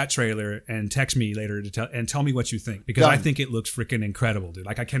 Watch that trailer and text me later and tell me what you think, because I think it looks freaking incredible, dude.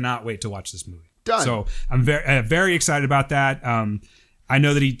 Like, I cannot wait to watch this movie. Done. So I'm very excited about that. I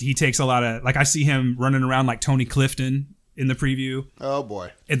know that he takes a lot of, like, I see him running around like Tony Clifton in the preview. Oh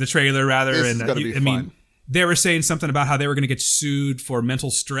boy. In the trailer, rather. This is gonna be fun. mean, they were saying something about how they were going to get sued for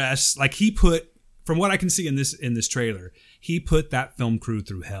mental stress. Like, he put, from what I can see in this trailer, he put that film crew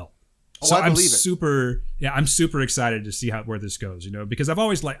through hell. So I believe I'm super excited to see where this goes, because I've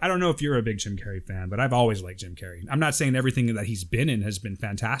always I don't know if you're a big Jim Carrey fan, but I've always liked Jim Carrey. I'm not saying everything that he's been in has been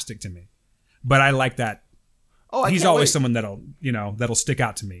fantastic to me, but I like that. Oh, he's always someone that'll stick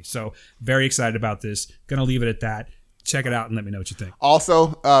out to me. So very excited about this. Gonna leave it at that. Check it out and let me know what you think.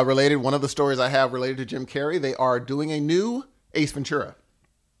 Also, related, one of the stories I have related to Jim Carrey, they are doing a new Ace Ventura.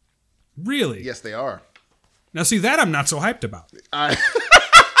 Really? Yes, they are. Now, see, that I'm not so hyped about.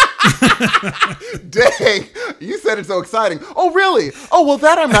 Dang, you said it's so exciting. Oh, really? Oh, well,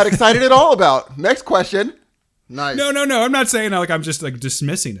 that I'm not excited at all about. Next question. Nice. No. I'm not saying I'm just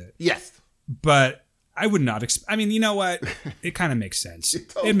dismissing it. Yes. But I would not. I mean, you know what? It kind of makes sense.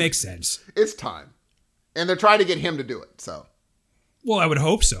 It makes sense. It's time. And they're trying to get him to do it, so. Well, I would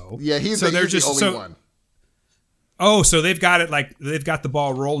hope so. Yeah, he's the only one. Oh, so they've got it, they've got the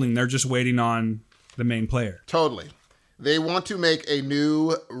ball rolling. They're just waiting on the main player. Totally. They want to make a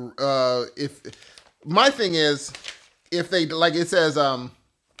new, my thing is, if they, like it says,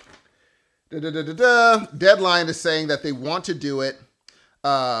 Deadline is saying that they want to do it.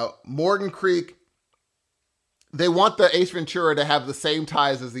 Morgan Creek, they want the Ace Ventura to have the same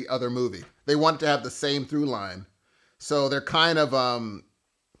ties as the other movie. They want it to have the same through line. So they're kind of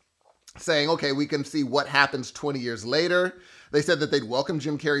saying, okay, we can see what happens 20 years later. They said that they'd welcome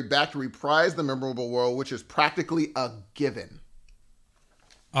Jim Carrey back to reprise the memorable role, which is practically a given.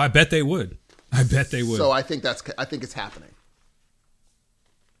 I bet they would. So I think it's happening.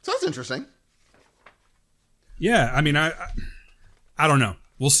 So that's interesting. Yeah, I mean, I don't know.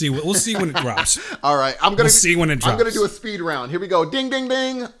 We'll see. We'll see when it drops. All right, We'll see when it drops. I'm gonna do a speed round. Here we go. Ding, ding,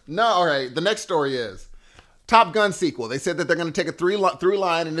 ding. No, all right. The next story is Top Gun sequel. They said that they're gonna take a through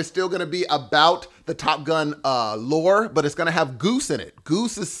line, and it's still gonna be about the Top Gun lore, but it's gonna have Goose in it.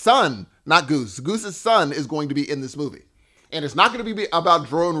 Goose's son, not Goose. Goose's son is going to be in this movie, and it's not gonna be about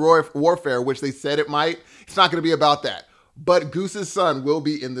drone warfare, which they said it might. It's not gonna be about that, but Goose's son will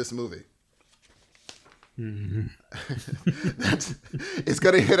be in this movie. Mm-hmm. It's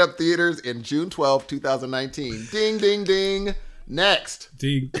going to hit up theaters in June 12, 2019. Ding, ding, ding. Next.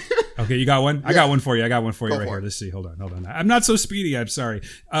 Ding. Okay, you got one? I got one for you. Go right for here. it. Let's see. Hold on. I'm not so speedy. I'm sorry.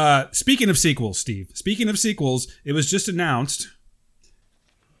 Speaking of sequels, Steve. Speaking of sequels, it was just announced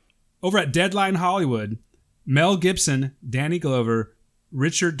over at Deadline Hollywood, Mel Gibson, Danny Glover,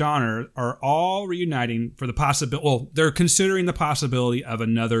 Richard Donner are all reuniting for the possibility. Well, they're considering the possibility of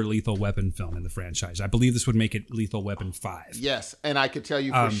another Lethal Weapon film in the franchise. I believe this would make it Lethal Weapon 5. Yes, and I could tell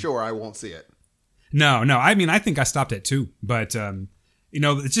you for sure I won't see it. No. I mean, I think I stopped at 2, but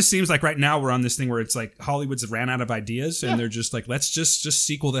it just seems like right now we're on this thing where it's like Hollywood's ran out of ideas, and they're just like, let's just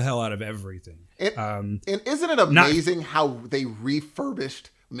sequel the hell out of everything. And isn't it amazing how they refurbished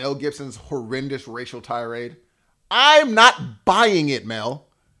Mel Gibson's horrendous racial tirade? I'm not buying it, Mel.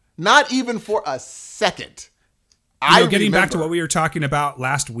 Not even for a second. Getting back to what we were talking about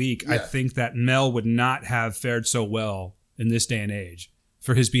last week, I think that Mel would not have fared so well in this day and age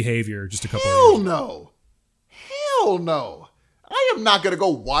for his behavior just a couple of years ago. Hell no. I am not going to go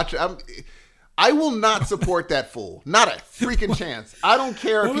watch it. I will not support that fool. Not a freaking chance. I don't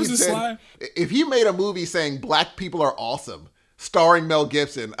care if he made a movie saying black people are awesome, starring Mel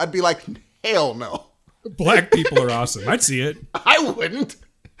Gibson. I'd be like, hell no. Black people are awesome. I'd see it. I wouldn't.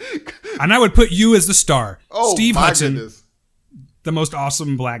 And I would put you as the star. Oh, Steve my Hudson, goodness. the most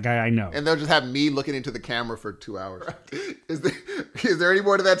awesome black guy I know. And they'll just have me looking into the camera for 2 hours. Is there any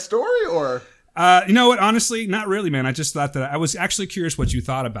more to that story, or? You know what? Honestly, not really, man. I just thought that I was actually curious what you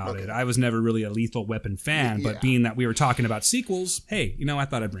thought about it. I was never really a Lethal Weapon fan, but being that we were talking about sequels, hey, I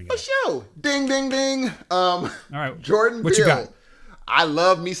thought I'd bring it up. Show. Ding, ding, ding. All right. Jordan what Peele. You got? I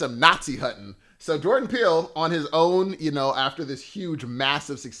love me some Nazi hunting. So Jordan Peele, on his own, after this huge,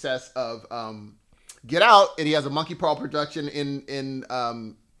 massive success of Get Out, and he has a Monkey Paw production in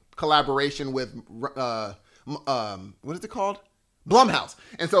collaboration with what is it called? Blumhouse.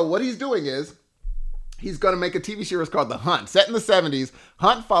 And so what he's doing is he's going to make a TV series called The Hunt. Set in the 70s,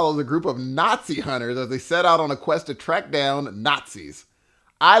 Hunt follows a group of Nazi hunters as they set out on a quest to track down Nazis.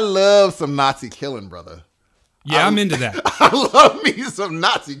 I love some Nazi killing, brother. Yeah, I'm into that. I love me some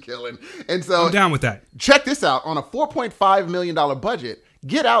Nazi killing. And so I'm down with that. Check this out. On a $4.5 million budget,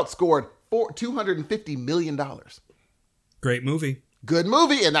 Get Out scored $250 million. Great movie. Good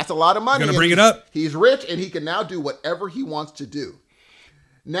movie, and that's a lot of money. Gonna bring it up. He's rich, and he can now do whatever he wants to do.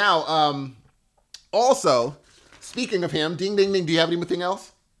 Now, also, speaking of him, ding, ding, ding, do you have anything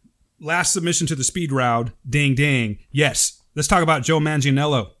else? Last submission to the speed round. Ding, ding. Yes. Let's talk about Joe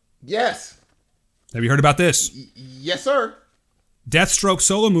Manganiello. Yes. Have you heard about this? Yes, sir. Deathstroke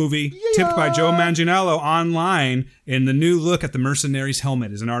solo movie tipped by Joe Manganiello online in the new look at the Mercenaries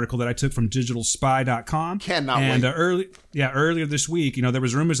helmet is an article that I took from digitalspy.com. Cannot wait. And earlier this week, there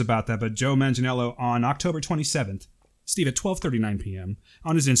was rumors about that, but Joe Manganiello on October 27th, Steve, at 12:39 p.m.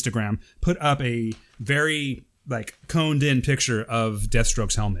 on his Instagram, put up a very coned in picture of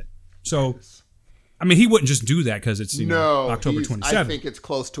Deathstroke's helmet. So, I mean, he wouldn't just do that because it's October 27th. I think it's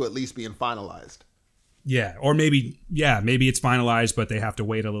close to at least being finalized. Yeah, or maybe it's finalized, but they have to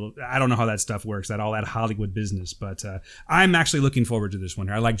wait a little. I don't know how that stuff works, all that Hollywood business. But I'm actually looking forward to this one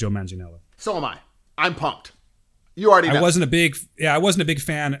here. I like Joe Manganiello. So am I. I'm pumped. You already know. I wasn't a big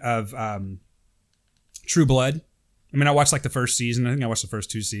fan of True Blood. I mean, I watched the first season. I think I watched the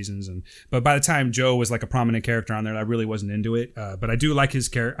first 2 seasons, but by the time Joe was a prominent character on there, I really wasn't into it. But I do like his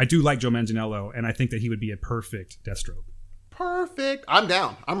character. I do like Joe Manganiello, and I think that he would be a perfect Deathstroke. Perfect. I'm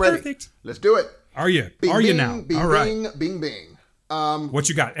down. I'm ready. Perfect. Let's do it. Are you? Bing, Are you bing, now? Bing, all right. Bing, bing, bing. What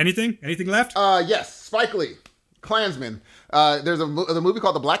you got? Anything? Anything left? Yes. Spike Lee, Klansman. There's a movie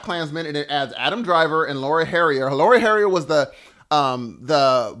called The Black Klansman, and it adds Adam Driver and Laura Harrier. Laura Harrier was the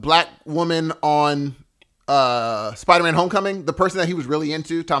black woman on Spider-Man: Homecoming, the person that he was really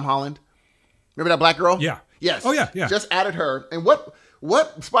into, Tom Holland. Remember that black girl? Yeah. Yes. Oh yeah. Just added her. And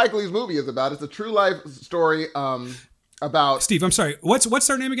what Spike Lee's movie is about? It's a true life story. About Steve, I'm sorry. What's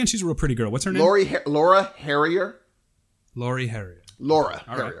her name again? She's a real pretty girl. What's her name? Laura Harrier. Laurie Harrier. Laura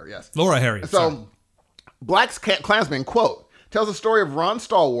All Harrier, right. yes. Laura Harrier. So, Black Klansman, quote, tells the story of Ron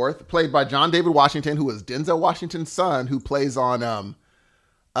Stallworth, played by John David Washington, who is Denzel Washington's son, who plays on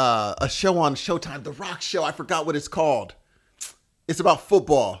a show on Showtime, The Rock Show. I forgot what it's called. It's about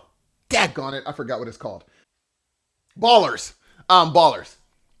football. Daggone it. I forgot what it's called. Ballers. Ballers.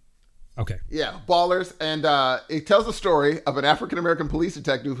 Okay. Yeah, Ballers. And it tells the story of an African-American police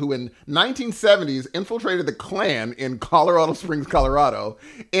detective who in 1970s infiltrated the Klan in Colorado Springs, Colorado,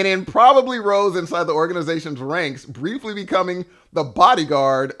 and then probably rose inside the organization's ranks, briefly becoming the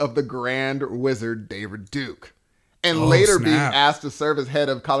bodyguard of the Grand Wizard David Duke, and later being asked to serve as head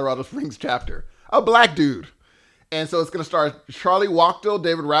of Colorado Springs chapter. A black dude. And so it's going to star Charlie Wachtel,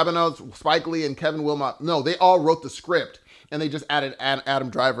 David Rabinow, Spike Lee, and Kevin Wilmot. No, they all wrote the script, and they just added Adam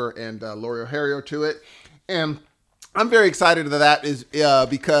Driver and Laurie O'Hara to it. And I'm very excited that that is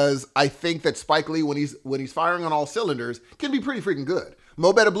because I think that Spike Lee, when he's firing on all cylinders, can be pretty freaking good.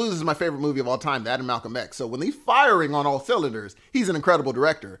 Mo Better Blues is my favorite movie of all time, that and Malcolm X. So when he's firing on all cylinders, he's an incredible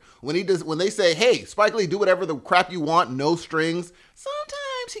director. When they say, hey, Spike Lee, do whatever the crap you want, no strings,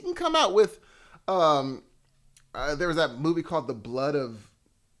 sometimes he can come out with... there was that movie called The Blood of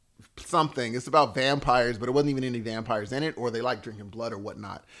something. It's about vampires, but it wasn't even any vampires in it, or they like drinking blood or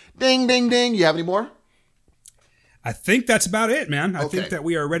whatnot. Ding, ding, ding. You have any more? I think that's about it, man. I think that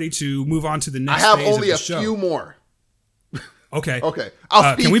we are ready to move on to the next phase of the show. I have only a few more. Okay. Okay.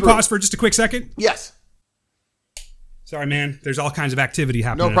 Can we pause for just a quick second? Yes. Sorry, man. There's all kinds of activity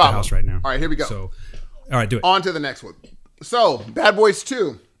happening at the house right now. All right, here we go. So, all right, do it. On to the next one. So, Bad Boys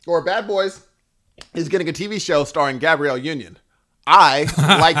 2, or Bad Boys, is getting a TV show starring Gabrielle Union. I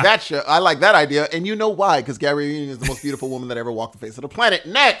like that show. I like that idea, and you know why? Because Gabrielle Union is the most beautiful woman that ever walked the face of the planet.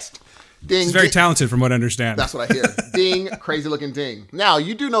 Next, ding. She's very talented, from what I understand. That's what I hear. Ding, crazy looking ding. Now,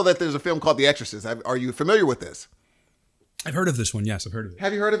 you do know that there's a film called The Exorcist. Are you familiar with this? I've heard of this one. Yes, I've heard of it.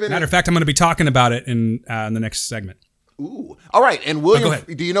 Have you heard of it? Matter of fact, I'm going to be talking about it in the next segment. Ooh, all right. And William,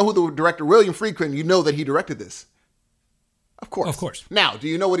 do you know who the director? William Friedkin. You know that he directed this. Of course. Of course. Now, do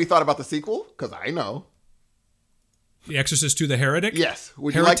you know what he thought about the sequel? Because I know. The Exorcist II: The Heretic? Yes.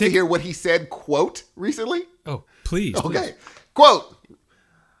 Would you like to hear what he said, quote, recently? Oh, please. Okay. Please. Quote,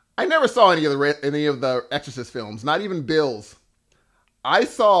 I never saw any of the Exorcist films, not even Bill's. I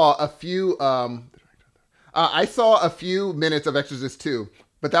saw a few minutes of Exorcist 2,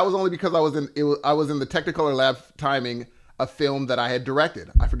 but that was only because I was in the Technicolor lab timing a film that I had directed.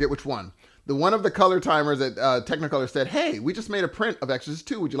 I forget which one. The one of the color timers at Technicolor said, hey, we just made a print of Exorcist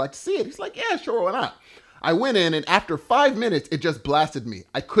 2. Would you like to see it? He's like, yeah, sure, why not? I went in, and after 5 minutes, it just blasted me.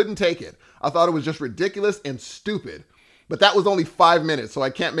 I couldn't take it. I thought it was just ridiculous and stupid. But that was only 5 minutes, so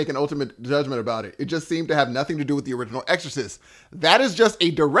I can't make an ultimate judgment about it. It just seemed to have nothing to do with the original Exorcist. That is just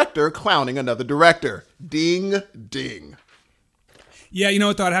a director clowning another director. Ding, ding. Yeah, you know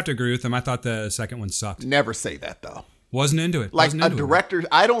what, though? I'd have to agree with him. I thought the second one sucked. Never say that, though. Wasn't into it. Like a director,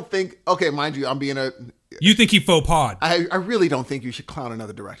 I don't think, okay, mind you, I'm being a... You think he faux pas? I really don't think you should clown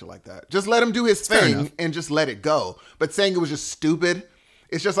another director like that. Just let him do his thing and just let it go. But saying it was just stupid,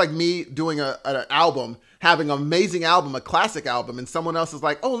 it's just like me doing an album, having an amazing album, a classic album, and someone else is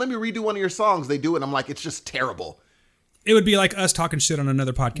like, oh, let me redo one of your songs. They do it, and I'm like, it's just terrible. It would be like us talking shit on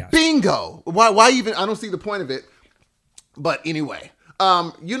another podcast. Bingo! Why even? I don't see the point of it. But anyway,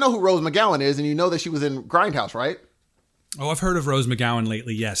 you know who Rose McGowan is, and you know that she was in Grindhouse, right? Oh, I've heard of Rose McGowan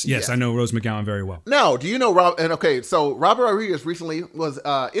lately. Yes, yeah. I know Rose McGowan very well. Now, do you know so Robert Rodriguez recently was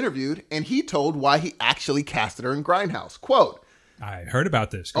interviewed, and he told why he actually casted her in Grindhouse. Quote, I heard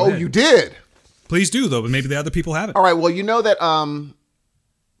about this. Go ahead. You did? Please do, though, but maybe the other people haven't. All right, well, you know that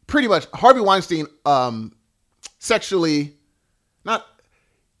pretty much Harvey Weinstein sexually,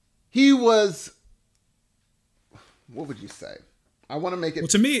 he was, what would you say? I want to make it. Well,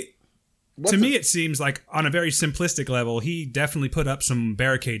 to me, it seems like on a very simplistic level, he definitely put up some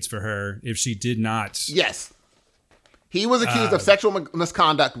barricades for her if she did not. Yes. He was accused of sexual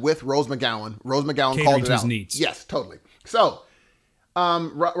misconduct with Rose McGowan. Rose McGowan called it out. Needs. Yes, totally. So,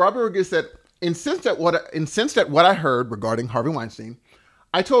 Robert Rodriguez said, incensed at what I heard regarding Harvey Weinstein,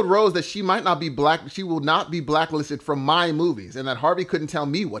 I told Rose that she will not be blacklisted from my movies, and that Harvey couldn't tell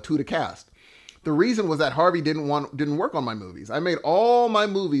me who to cast. The reason was that Harvey didn't work on my movies. I made all my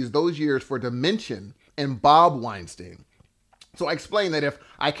movies those years for Dimension and Bob Weinstein. So I explained that if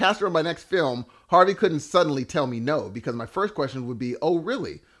I cast her in my next film, Harvey couldn't suddenly tell me no, because my first question would be, oh,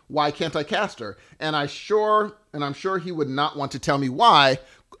 really? Why can't I cast her? And I'm sure he would not want to tell me why,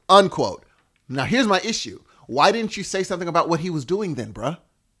 unquote. Now, here's my issue. Why didn't you say something about what he was doing then, bruh?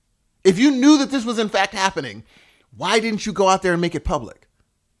 If you knew that this was in fact happening, why didn't you go out there and make it public?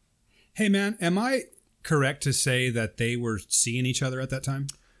 Hey, man, am I correct to say that they were seeing each other at that time?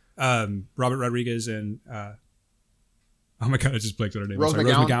 Robert Rodriguez and, oh my God, I just blanked on her name. Rose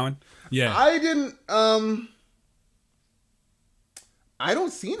McGowan? Yeah. I didn't, I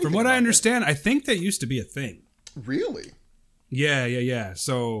don't see anything. From what I understand, I think that used to be a thing. Really? Yeah.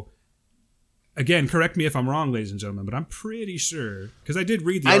 So, again, correct me if I'm wrong, ladies and gentlemen, but I'm pretty sure because I did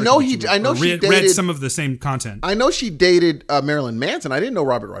read the. I know she read dated some of the same content. I know she dated Marilyn Manson. I didn't know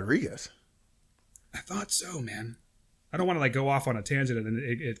Robert Rodriguez. I thought so, man. I don't want to go off on a tangent and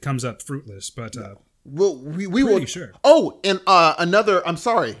it comes up fruitless, but well, we pretty will. Sure. Oh, and another. I'm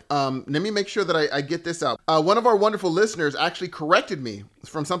sorry. Let me make sure that I get this out. One of our wonderful listeners actually corrected me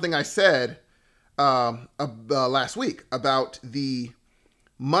from something I said last week about the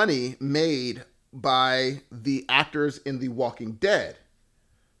money made by the actors in The Walking Dead.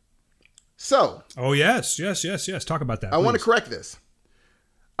 So. Oh yes. Talk about that. I want to correct this.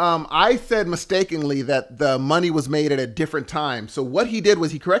 I said mistakenly that the money was made at a different time. So what he did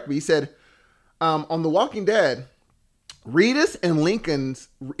was he corrected me. He said, on The Walking Dead, Rita's and Lincoln's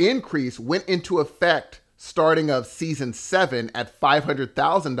increase went into effect starting of season 7 at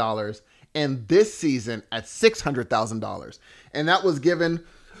 $500,000 and this season at $600,000. And that was given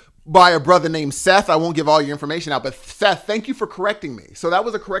by a brother named Seth. I won't give all your information out, but Seth, thank you for correcting me. So that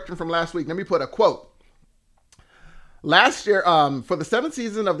was a correction from last week. Let me put a quote. Last year, for the 7th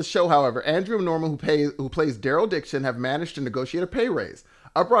season of the show, however, Andrew Norman, who plays Daryl Dixon, have managed to negotiate a pay raise.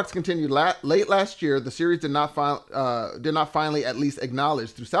 Uprocks continued late last year. The series did not finally at least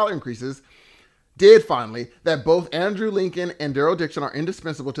acknowledge through salary increases. Did finally that both Andrew Lincoln and Daryl Dixon are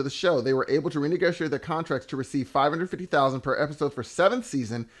indispensable to the show. They were able to renegotiate their contracts to receive $550,000 per episode for 7th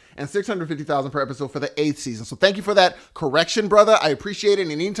season and $650,000 per episode for the 8th season. So thank you for that correction, brother. I appreciate it.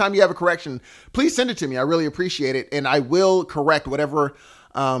 And anytime you have a correction, please send it to me. I really appreciate it. And I will correct whatever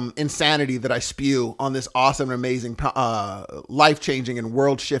insanity that I spew on this awesome and amazing, life-changing and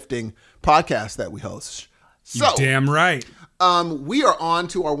world-shifting podcast that we host. So, you're damn right. We are on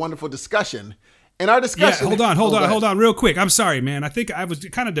to our wonderful discussion. In our discussion, hold on, real quick. I'm sorry, man. I think I was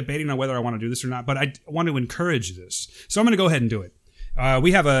kind of debating on whether I want to do this or not, but I want to encourage this, so I'm going to go ahead and do it.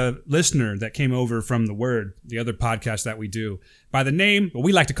 We have a listener that came over from The Word, the other podcast that we do, by the name, but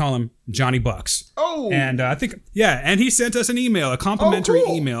we like to call him Johnny Bucks. Oh, and I think, and he sent us an email, a complimentary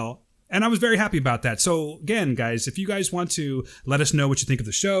email. And I was very happy about that. So again, guys, if you guys want to let us know what you think of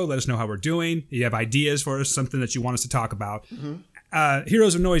the show, let us know how we're doing. You have ideas for us, something that you want us to talk about.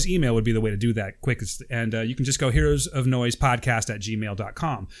 Heroes of Noise email would be the way to do that quickest. And you can just go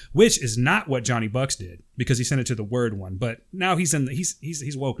heroesofnoisepodcast@gmail.com, which is not what Johnny Bucks did because he sent it to the Word one. But now he's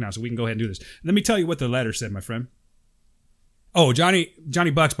woke now, so we can go ahead and do this. Let me tell you what the letter said, my friend. Oh, Johnny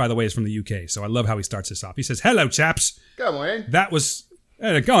Bucks, by the way, is from the UK. So I love how he starts this off. He says, "Hello, chaps. Come on. That was...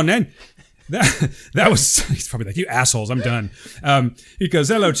 go on, then. That was... He's probably like, you assholes, I'm done. He goes,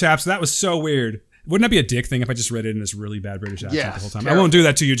 hello, chaps. That was so weird. Wouldn't that be a dick thing if I just read it in this really bad British accent the whole time? Terrible. I won't do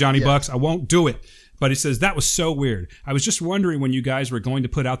that to you, Johnny Bucks. I won't do it. But he says, that was so weird. I was just wondering when you guys were going to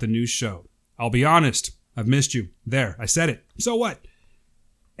put out the new show. I'll be honest. I've missed you. There, I said it. So what?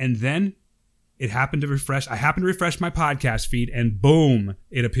 And then I happened to refresh my podcast feed and boom,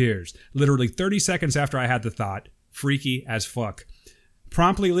 it appears. Literally 30 seconds after I had the thought, freaky as fuck.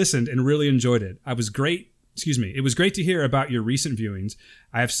 Promptly listened and really enjoyed it. It was great to hear about your recent viewings.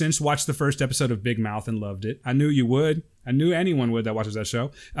 I have since watched the first episode of Big Mouth and loved it. I knew you would. I knew anyone would that watches that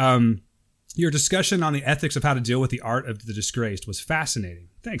show. Your discussion on the ethics of how to deal with the art of the disgraced was fascinating.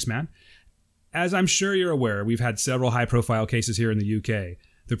 Thanks, man. As I'm sure you're aware, we've had several high-profile cases here in the UK.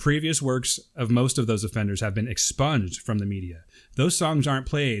 The previous works of most of those offenders have been expunged from the media. Those songs aren't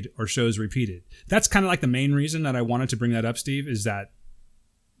played or shows repeated. That's kind of like the main reason that I wanted to bring that up, Steve, is that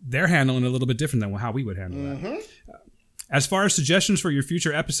they're handling it a little bit different than how we would handle that. As far as suggestions for your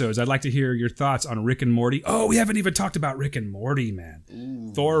future episodes, I'd like to hear your thoughts on Rick and Morty. Oh, we haven't even talked about Rick and Morty, man.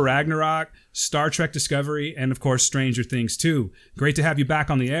 Ooh. Thor Ragnarok, Star Trek Discovery, and of course, Stranger Things 2. Great to have you back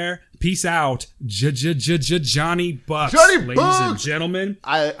on the air. Peace out, Johnny Bucks. Ladies and gentlemen.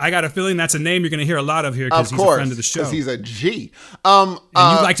 I got a feeling that's a name you're going to hear a lot of here because he's a friend of the show. Because he's a G. And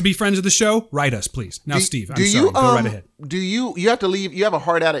you'd like to be friends of the show? Write us, please. Now, Steve, I'm sorry. Go right ahead. Do you have to leave? You have a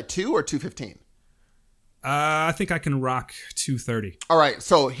hard out at 2 or 2:15? I think I can rock 2:30. All right,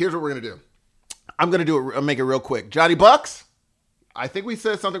 so here's what we're gonna do. I'm gonna make it real quick. Johnny Bucks, I think we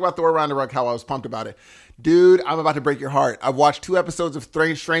said something about Thor Ragnarok, how I was pumped about it. Dude, I'm about to break your heart. I've watched 2 episodes of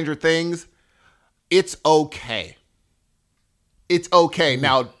Stranger Things. It's okay. It's okay.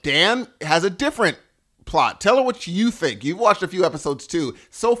 Now, Dan has a different plot. Tell her what you think. You've watched a few episodes too.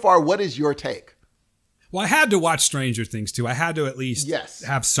 So far, what is your take? Well, I had to watch Stranger Things too. I had to at least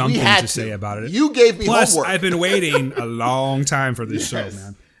have something to say about it. You gave me Plus, homework. I've been waiting a long time for this show,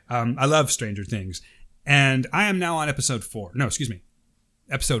 man. I love Stranger Things. And I am now on episode 5.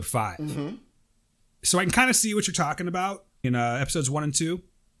 Mm-hmm. So I can kind of see what you're talking about in episodes 1 and 2.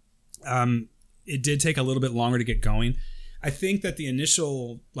 It did take a little bit longer to get going. I think that the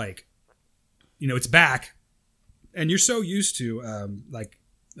initial, like, it's back, and you're so used to, like,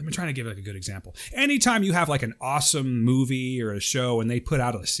 I'm trying to give like a good example. Anytime you have like an awesome movie or a show and they put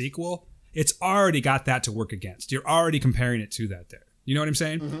out a sequel, it's already got that to work against. You're already comparing it to that there. You know what I'm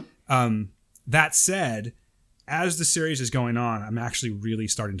saying? Mm-hmm. That said, as the series is going on, I'm actually really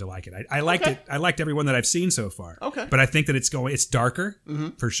starting to like it. I liked it. I liked everyone that I've seen so far. Okay. But I think that it's darker,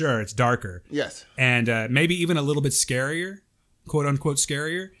 for sure. It's darker. Yes. And maybe even a little bit scarier, quote unquote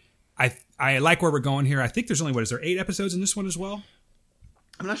scarier. I like where we're going here. I think there's only, is there 8 episodes in this one as well?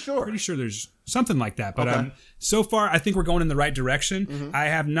 I'm not sure. Pretty sure there's something like that. But so far, I think we're going in the right direction. Mm-hmm. I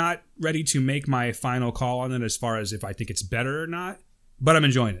have not ready to make my final call on it as far as if I think it's better or not. But I'm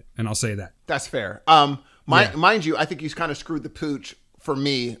enjoying it, and I'll say that. That's fair. Mind you, I think you kind of screwed the pooch for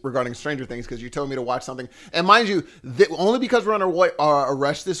me regarding Stranger Things because you told me to watch something. And mind you, only because we're on a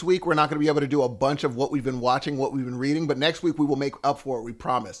rush this week, we're not going to be able to do a bunch of what we've been watching, what we've been reading. But next week, we will make up for it, we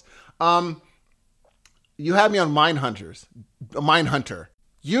promise. You had me on Mindhunter.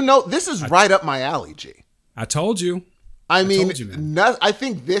 This is right up my alley, G. I told you. I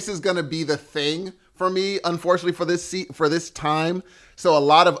think this is going to be the thing for me, unfortunately, for this time. So a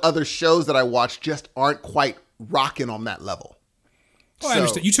lot of other shows that I watch just aren't quite rocking on that level. I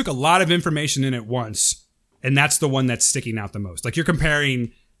understand. You took a lot of information in at once, and that's the one that's sticking out the most. Like you're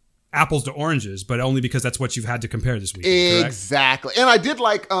comparing apples to oranges, but only because that's what you've had to compare this week. Exactly. And I did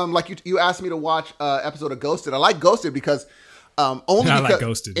like you asked me to watch episode of Ghosted. I like Ghosted because like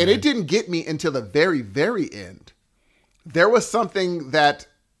Ghosted, and it didn't get me until the very, very end. There was something that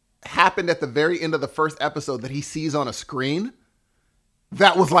happened at the very end of the first episode that he sees on a screen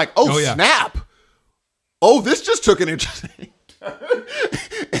that was like, snap. Oh, this just took an interesting turn.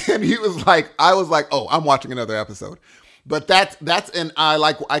 And I was like, oh, I'm watching another episode. But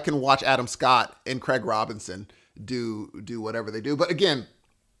I can watch Adam Scott and Craig Robinson do whatever they do. But again,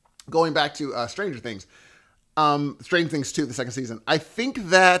 going back to Stranger Things, Stranger Things 2, the second season. I think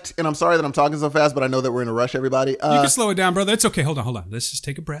that, and I'm sorry that I'm talking so fast, but I know that we're in a rush, everybody. You can slow it down, brother. It's okay. Hold on. Let's just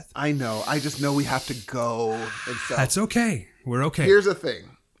take a breath. I know. I just know we have to go. And so, that's okay. We're okay. Here's the thing.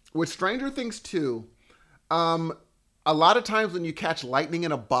 With Stranger Things 2, a lot of times when you catch lightning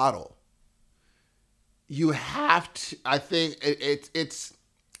in a bottle, you have to, I think it's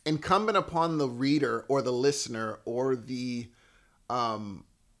incumbent upon the reader or the listener or the,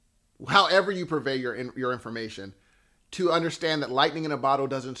 however you purvey your information, to understand that lightning in a bottle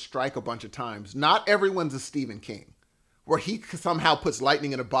doesn't strike a bunch of times. Not everyone's a Stephen King, where he somehow puts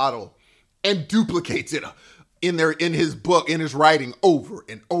lightning in a bottle and duplicates it in his book, in his writing, over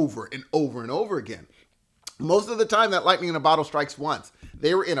and over and over and over again. Most of the time, that lightning in a bottle strikes once.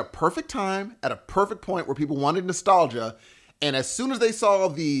 They were in a perfect time, at a perfect point where people wanted nostalgia, and as soon as they saw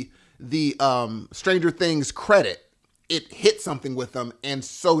the Stranger Things credit, it hit something with them, and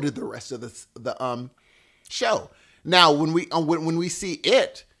so did the rest of the show. Now, when we see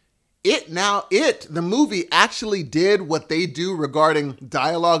the movie actually did what they do regarding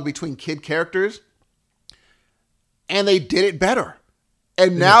dialogue between kid characters, and they did it better.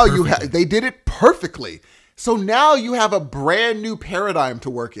 And now they did it perfectly. So now you have a brand new paradigm to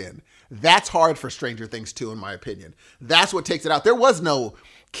work in. That's hard for Stranger Things 2, in my opinion. That's what takes it out. There was no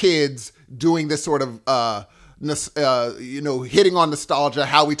kids doing this sort of hitting on nostalgia,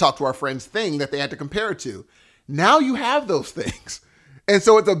 how we talk to our friends thing that they had to compare it to. Now you have those things. And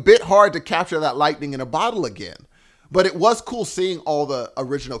so it's a bit hard to capture that lightning in a bottle again. But it was cool seeing all the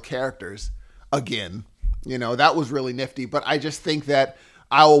original characters again. That was really nifty. But I just think that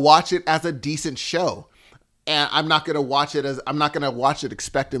I will watch it as a decent show. And I'm not going to watch it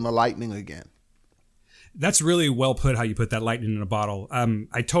expecting the lightning again. That's really well put, how you put that lightning in a bottle.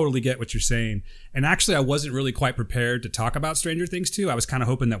 I totally get what you're saying. And actually, I wasn't really quite prepared to talk about Stranger Things 2. I was kind of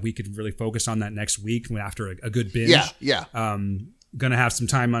hoping that we could really focus on that next week after a good binge. Yeah. Going to have some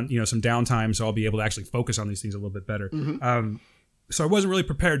time on, some downtime, so I'll be able to actually focus on these things a little bit better. Mm-hmm. So I wasn't really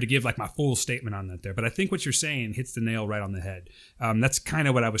prepared to give like my full statement on that there. But I think what you're saying hits the nail right on the head. That's kind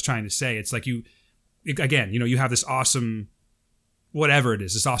of what I was trying to say. It's like you have this awesome, whatever it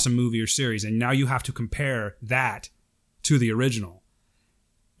is, this awesome movie or series, and now you have to compare that to the original.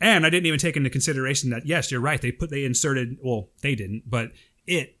 And I didn't even take into consideration that, yes, you're right, they inserted, well, they didn't, but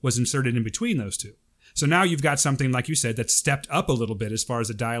it was inserted in between those two. So now you've got something, like you said, that's stepped up a little bit as far as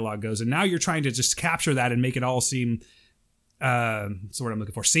the dialogue goes, and now you're trying to just capture that and make it all seem, that's what I'm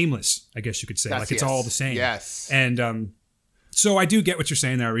looking for, seamless, I guess you could say. It's all the same. Yes. And, so I do get what you're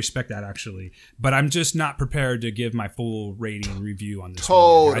saying there. I respect that, actually, but I'm just not prepared to give my full rating and review on this.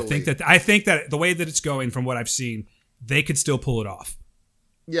 Totally. I think that the way that it's going, from what I've seen, they could still pull it off.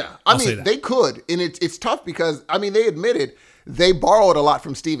 Yeah, I'll say that. they could, and it's tough because they admitted they borrowed a lot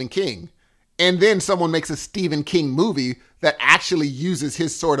from Stephen King, and then someone makes a Stephen King movie that actually uses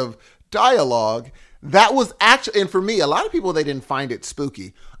his sort of dialogue. That was actually, and for me, a lot of people, they didn't find it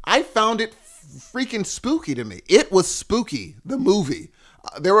spooky. I found it freaking spooky to me. It was spooky, the movie.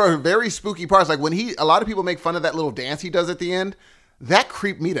 There were very spooky parts, like when a lot of people make fun of that little dance he does at the end. That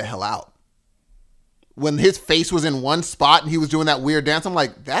creeped me the hell out. When his face was in one spot and he was doing that weird dance, I'm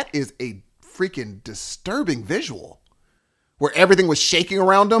like, that is a freaking disturbing visual. Where everything was shaking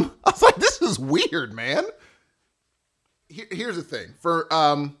around him. I was like, this is weird, man. Here's the thing.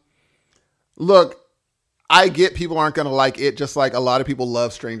 Look, I get people aren't going to like it, just like a lot of people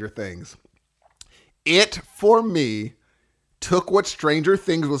love Stranger Things. It, for me, took what Stranger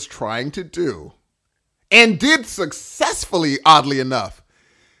Things was trying to do and did successfully, oddly enough.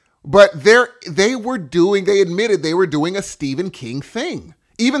 But they admitted they were doing a Stephen King thing.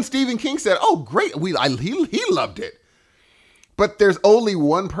 Even Stephen King said, oh, great, he loved it. But there's only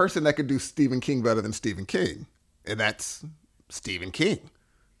one person that could do Stephen King better than Stephen King, and that's Stephen King.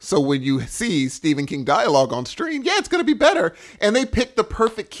 So when you see Stephen King dialogue on screen, yeah, it's going to be better. And they picked the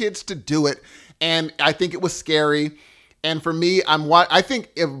perfect kids to do it, and I think it was scary. And for me, I think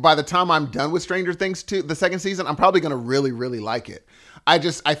if by the time I'm done with Stranger Things 2, the second season, I'm probably going to really, really like it. I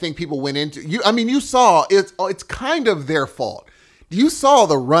think people went into you saw it's kind of their fault. You saw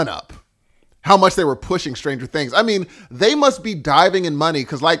the run up, how much they were pushing Stranger Things. They must be diving in money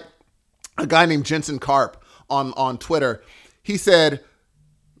because, like a guy named Jensen Karp on Twitter, he said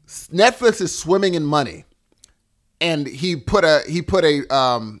Netflix is swimming in money, and he put a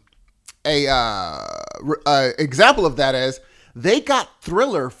example of that as they got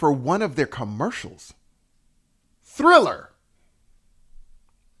Thriller for one of their commercials. Thriller.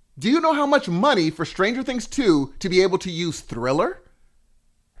 Do you know how much money for Stranger Things 2 to be able to use Thriller?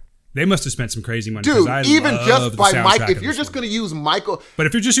 They must have spent some crazy money. Dude, even just by Mike, if you're just going to use Michael. But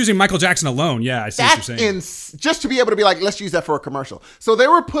if you're just using Michael Jackson alone, yeah, I see what you're saying. Just to be able to be like, let's use that for a commercial. So they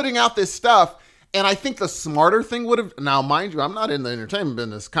were putting out this stuff, and I think the smarter thing would have, now mind you, I'm not in the entertainment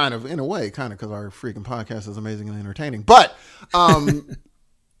business, kind of, in a way, kind of, because our freaking podcast is amazing and entertaining. But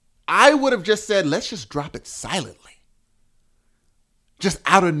I would have just said, let's just drop it silently. Just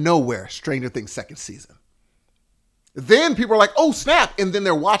out of nowhere, Stranger Things second season. Then people are like, oh, snap. And then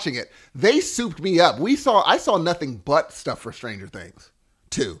they're watching it. They souped me up. I saw nothing but stuff for Stranger Things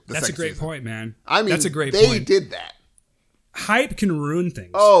 2. That's a great point, man. That's a great point. They did that. Hype can ruin things.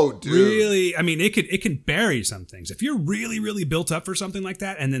 Oh, dude. Really, it can bury some things. If you're really, really built up for something like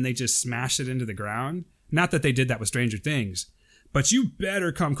that and then they just smash it into the ground, not that they did that with Stranger Things, but you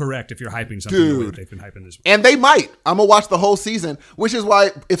better come correct if you're hyping something the way that they've been hyping this. And they might. I'm going to watch the whole season, which is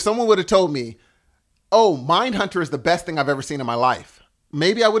why if someone would have told me, oh, Mindhunter is the best thing I've ever seen in my life,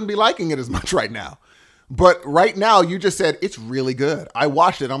 maybe I wouldn't be liking it as much right now. But right now, you just said, it's really good. I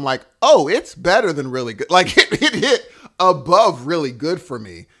watched it. I'm like, oh, it's better than really good. Like, it hit above really good for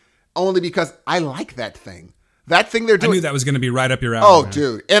me, only because I like that thing. That thing they're doing. I knew that was going to be right up your alley. Oh, man.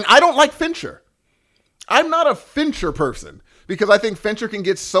 Dude. And I don't like Fincher. I'm not a Fincher person. Because I think Fincher can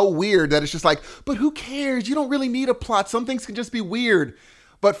get so weird that it's just like, but who cares? You don't really need a plot. Some things can just be weird.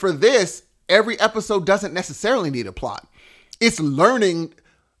 But for this, every episode doesn't necessarily need a plot. It's learning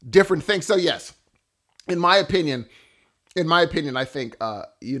different things. So yes, in my opinion, I think,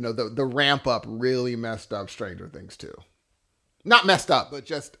 the ramp up really messed up Stranger Things 2. Not messed up, but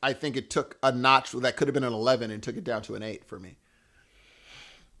just, I think it took a notch that could have been an 11 and took it down to an 8 for me.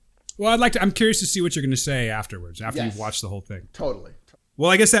 Well, I'm curious to see what you're going to say afterwards, after you've watched the whole thing. Totally.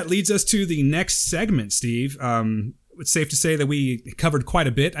 Well, I guess that leads us to the next segment, Steve. It's safe to say that we covered quite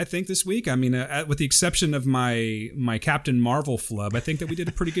a bit, I think, this week. With the exception of my Captain Marvel flub, I think that we did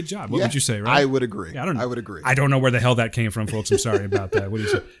a pretty good job. What would you say, right? I would agree. Yeah, I would agree. I don't know where the hell that came from, folks. I'm sorry about that. What do you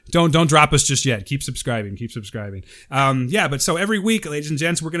say? Don't drop us just yet. Keep subscribing. But so every week, ladies and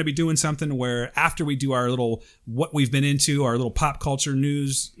gents, we're going to be doing something where after we do our little what we've been into, our little pop culture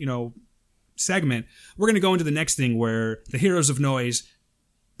news, segment, we're going to go into the next thing where the heroes of noise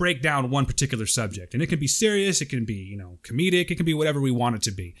break down one particular subject. And it can be serious, it can be, comedic, it can be whatever we want it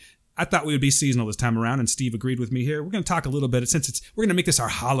to be. I thought we would be seasonal this time around, and Steve agreed with me here. We're going to talk a little bit, we're going to make this our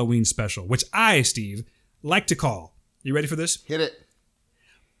Halloween special, which I, Steve, like to call. You ready for this? Hit it.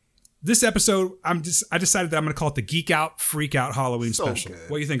 This episode, I decided that I'm going to call it the Geek Out, Freak Out Halloween special. Good.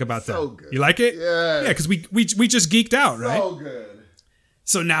 What do you think about that? So good. You like it? Yeah. Yeah, because we just geeked out, right? So good.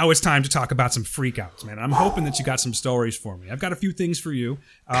 So now it's time to talk about some freakouts, man. I'm hoping that you got some stories for me. I've got a few things for you.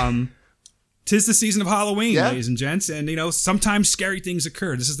 'Tis the season of Halloween, ladies and gents, and sometimes scary things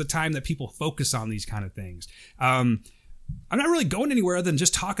occur. This is the time that people focus on these kind of things. I'm not really going anywhere other than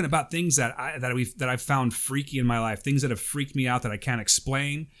just talking about things that I've found freaky in my life, things that have freaked me out that I can't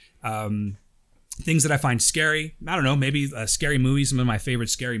explain, things that I find scary. I don't know, maybe scary movies. Some of my favorite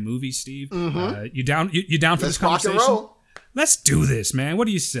scary movies. Steve, you down for this conversation? Rock and roll. Let's do this, man. What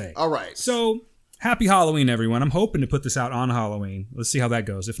do you say? All right. So, happy Halloween, everyone. I'm hoping to put this out on Halloween. Let's see how that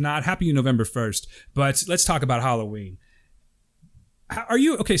goes. If not, happy November 1st. But let's talk about Halloween. Are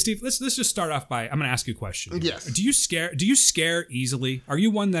you okay, Steve? Let's just start off by I'm going to ask you a question. Yes. Do you scare easily? Are you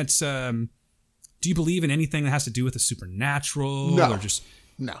one that's do you believe in anything that has to do with the supernatural No. or just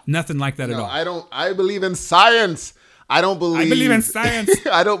No. nothing like that at all? I don't. I believe in science. I believe in science.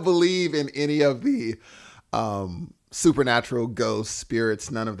 I don't believe in any of the supernatural ghosts,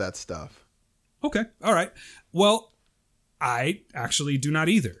 spirits, none of that stuff. Okay. All right. Well, I actually do not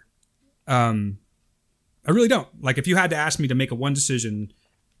either. I really don't. Like, if you had to ask me to make one decision,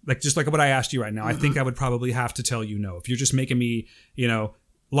 like just like what I asked you right now, I think I would probably have to tell you no. If you're just making me,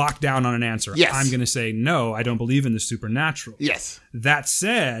 lock down on an answer, yes. I'm going to say no, I don't believe in the supernatural. Yes. That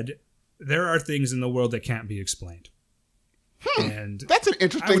said, there are things in the world that can't be explained. And that's an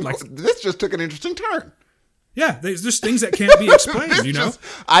interesting. This just took an interesting turn. Yeah, there's just things that can't be explained.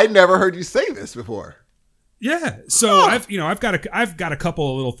 I never heard you say this before. Yeah, so I've got a couple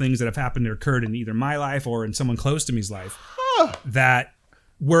of little things that have happened or occurred in either my life or in someone close to me's life that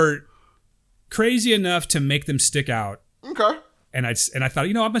were crazy enough to make them stick out. Okay. And I thought,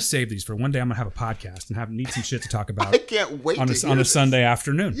 I'm gonna save these for one day. I'm gonna have a podcast and need some shit to talk about. I can't wait on a Sunday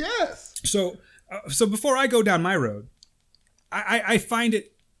afternoon. Yes. So before I go down my road, I find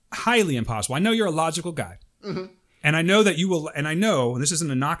it highly impossible. I know you're a logical guy. Mm-hmm. And I know that you will, and I know, and this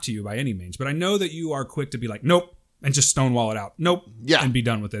isn't a knock to you by any means, but I know that you are quick to be like, nope, and just stonewall it out. Nope. Yeah. And be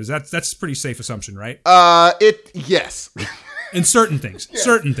done with it. That's a pretty safe assumption, right? Yes. In certain things. Yes.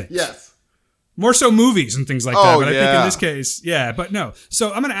 Certain things. Yes. More so movies and things like that. But yeah. I think in this case, yeah, but no.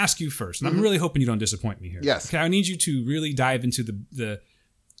 So I'm going to ask you first, and I'm really hoping you don't disappoint me here. Yes. Okay, I need you to really dive into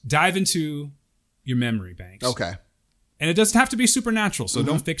dive into your memory banks. Okay. And it doesn't have to be supernatural, so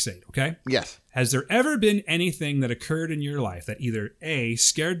don't fixate, okay? Yes. Has there ever been anything that occurred in your life that either A,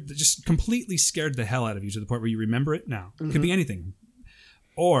 just completely scared the hell out of you to the point where you remember it now? It could be anything.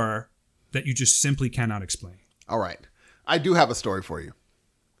 Or that you just simply cannot explain. All right. I do have a story for you.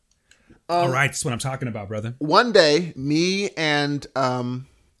 All right, that's what I'm talking about, brother. One day, me and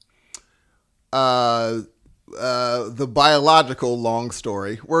the biological long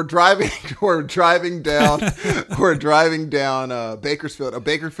story. We're driving down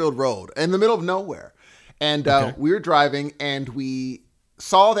Bakersfield Road in the middle of nowhere. And we were driving and we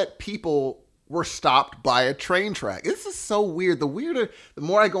saw that people were stopped by a train track. This is so weird. The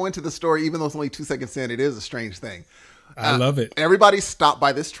more I go into the story, even though it's only 2 seconds in, it is a strange thing. I love it. Everybody stopped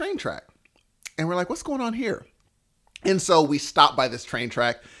by this train track. And we're like, what's going on here? And so we stop by this train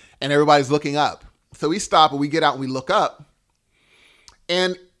track and everybody's looking up. So we stop and we get out and we look up.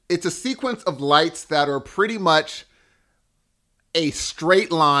 And it's a sequence of lights that are pretty much a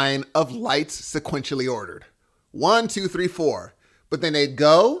straight line of lights sequentially ordered. 1, 2, 3, 4. But then they'd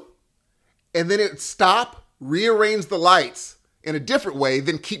go and then it'd stop, rearrange the lights in a different way,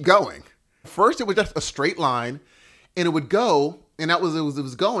 then keep going. First, it was just a straight line and it would go. And it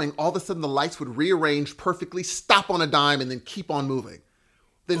was going, all of a sudden the lights would rearrange perfectly, stop on a dime, and then keep on moving.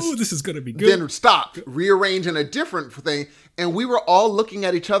 Oh, this is going to be good. Then stop, rearrange in a different thing. And we were all looking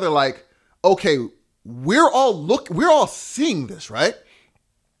at each other like, okay, we're all seeing this, right?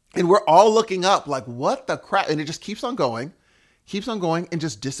 And we're all looking up like, what the crap? And it just keeps on going, and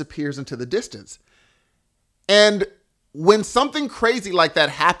just disappears into the distance. And when something crazy like that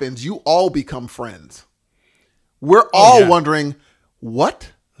happens, you all become friends. We're all wondering,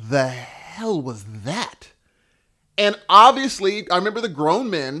 what the hell was that? And obviously, I remember the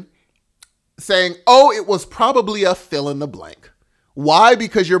grown men saying, it was probably a fill in the blank. Why?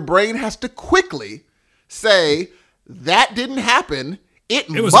 Because your brain has to quickly say, that didn't happen. It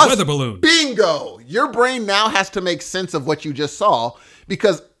was a weather balloon. Bingo. Your brain now has to make sense of what you just saw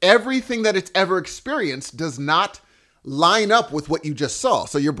because everything that it's ever experienced does not line up with what you just saw.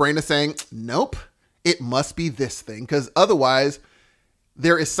 So your brain is saying, nope. It must be this thing because otherwise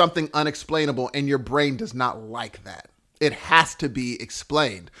there is something unexplainable and your brain does not like that. It has to be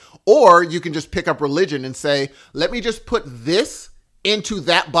explained. Or you can just pick up religion and say, let me just put this into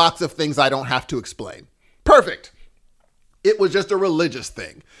that box of things I don't have to explain. Perfect. It was just a religious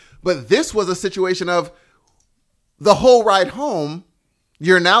thing. But this was a situation of the whole ride home.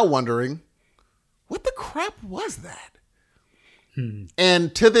 You're now wondering, what the crap was that?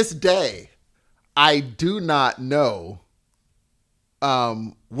 And to this day, I do not know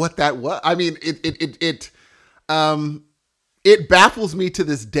what that was. I mean, It baffles me to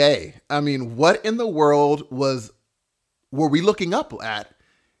this day. I mean, what in the world were we looking up at?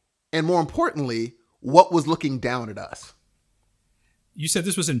 And more importantly, what was looking down at us? You said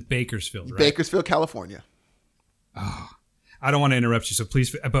this was in Bakersfield, right? Bakersfield, California. Oh, I don't want to interrupt you, so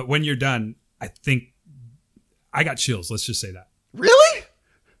please. But when you're done, I think I got chills. Let's just say that. Really?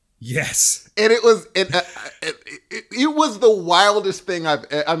 Yes. And it was it was the wildest thing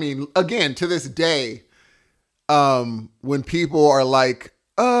I mean, again, to this day, when people are like,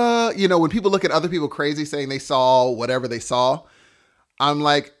 when people look at other people crazy saying they saw whatever they saw, I'm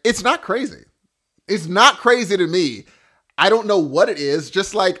like, it's not crazy. It's not crazy to me. I don't know what it is.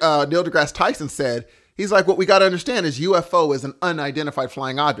 Just like Neil deGrasse Tyson said, he's like, what we got to understand is UFO is an unidentified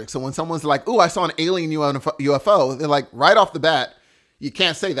flying object. So when someone's like, oh, I saw an alien UFO, they're like, right off the bat, you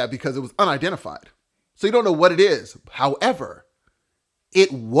can't say that because it was unidentified. So you don't know what it is. However,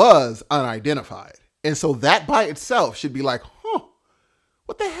 it was unidentified. And so that by itself should be like,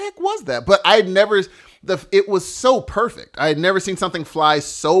 what the heck was that? But it was so perfect. I had never seen something fly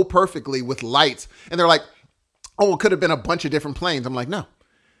so perfectly with lights. And they're like, oh, it could have been a bunch of different planes. I'm like,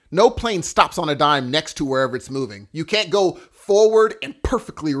 no plane stops on a dime next to wherever it's moving. You can't go forward and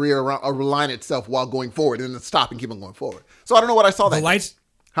perfectly realign itself while going forward and then stop and keep on going forward. So I don't know what I saw. The lights,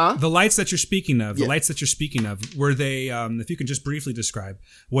 The lights that you're speaking of, were they, if you can just briefly describe,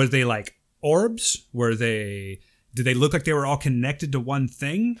 were they like orbs? Did they look like they were all connected to one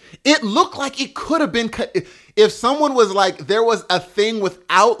thing? It looked like it could have been, if someone was like, there was a thing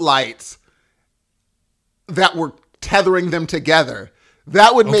without lights that were tethering them together.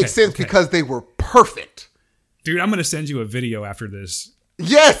 That would make sense because they were perfect. Dude, I'm going to send you a video after this.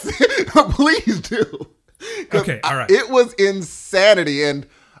 Yes, please do. Okay, all right. It was insanity. And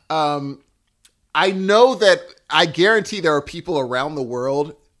I know that I guarantee there are people around the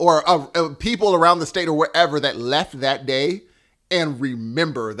world or people around the state or wherever that left that day and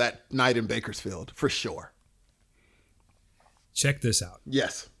remember that night in Bakersfield for sure. Check this out.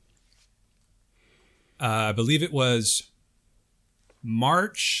 Yes. I believe it was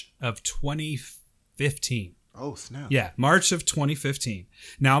March of 2015. Oh, snap. Yeah, March of 2015.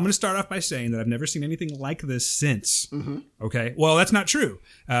 Now, I'm going to start off by saying that I've never seen anything like this since. Mm-hmm. Okay? Well, that's not true.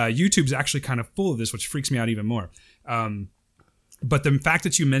 YouTube's actually kind of full of this, which freaks me out even more. But the fact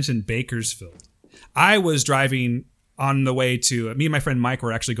that you mentioned Bakersfield, I was driving on the way to, me and my friend Mike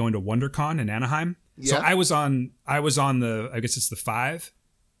were actually going to WonderCon in Anaheim. Yeah. So I was on the, I guess it's the 5,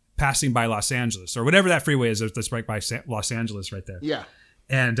 passing by Los Angeles or whatever that freeway is that's right by Los Angeles right there. Yeah.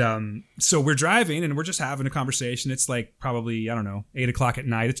 And so we're driving and we're just having a conversation. It's like probably, 8 o'clock at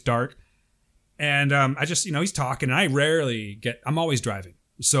night. It's dark. And I just, he's talking and I'm always driving.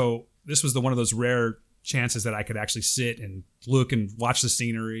 So this was one of those rare chances that I could actually sit and look and watch the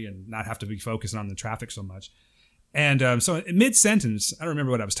scenery and not have to be focusing on the traffic so much. And so in mid-sentence, I don't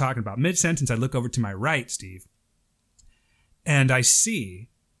remember what I was talking about. Mid-sentence, I look over to my right, Steve, and I see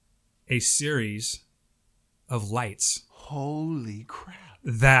a series of lights. Holy crap.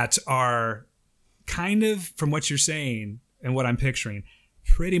 That are kind of, from what you're saying and what I'm picturing,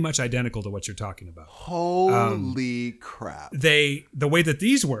 pretty much identical to what you're talking about. Holy crap. The way that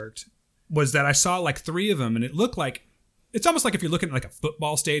these worked was that I saw like 3 of them, and it looked like, it's almost like if you're looking at like a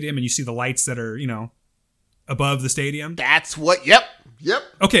football stadium and you see the lights that are, above the stadium. That's what, yep.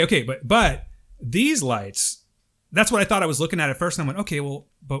 Okay, but these lights, that's what I thought I was looking at first, and I went, okay, well,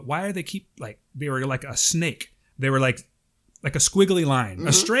 but why are they were like a snake. They were like a squiggly line, mm-hmm.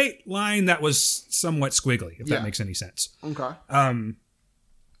 A straight line that was somewhat squiggly, if that makes any sense. Okay.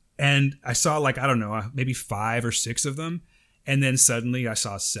 And I saw maybe 5 or 6 of them. And then suddenly I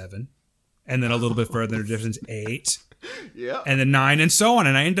saw 7. And then a little bit further distance, 8. Yeah. And then 9 and so on.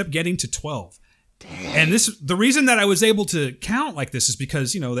 And I ended up getting to 12. Dang. And the reason that I was able to count like this is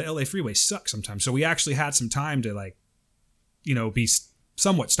because, the LA freeway sucks sometimes. So we actually had some time to be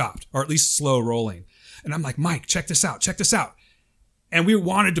somewhat stopped or at least slow rolling. And I'm like, Mike, check this out. And we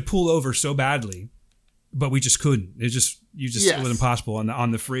wanted to pull over so badly, but we just couldn't. It was impossible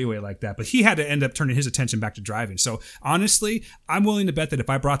on the freeway like that. But he had to end up turning his attention back to driving. So honestly, I'm willing to bet that if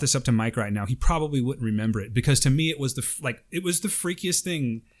I brought this up to Mike right now, he probably wouldn't remember it because to me, it was the freakiest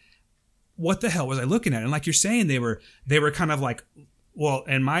thing. What the hell was I looking at? And like you're saying, they were kind of like, well,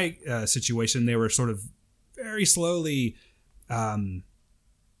 in my situation, they were sort of very slowly,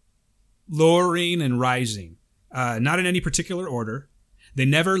 lowering and rising, not in any particular order. They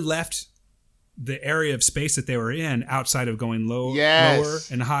never left the area of space that they were in outside of going lower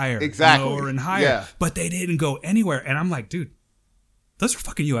and higher. Exactly. Lower and higher. Yeah. But they didn't go anywhere. And I'm like, dude, those are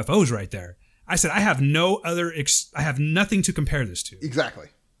fucking UFOs right there. I said, I have nothing to compare this to. Exactly.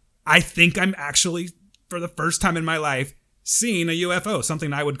 I think I'm actually, for the first time in my life, seen a UFO,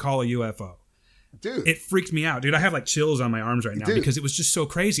 something I would call a UFO. Dude. It freaked me out, dude. I have like chills on my arms right now because it was just so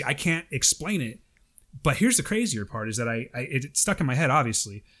crazy. I can't explain it. But here's the crazier part is that it stuck in my head,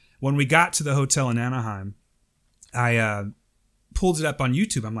 obviously. When we got to the hotel in Anaheim, I pulled it up on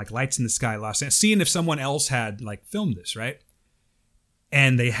YouTube. I'm like, Lights in the Sky, Los Angeles, seeing if someone else had like filmed this, right?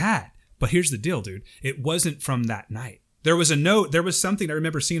 And they had. But here's the deal, dude. It wasn't from that night. There was a note. There was something I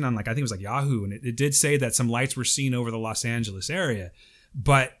remember seeing on, like, I think it was like Yahoo, and it did say that some lights were seen over the Los Angeles area.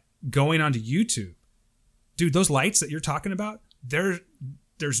 But going onto YouTube, dude, those lights that you're talking about, there's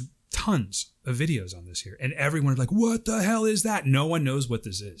tons of videos on this here, and everyone's like, what the hell is that? No one knows what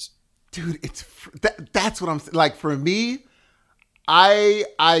this is. Dude, that's what I'm like. For me,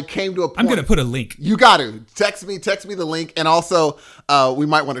 I came to a point. I'm gonna put a link. You got to text me the link, and also we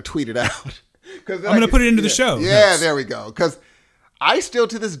might want to tweet it out. I'm gonna put it into the show. Yeah, there we go. Because I still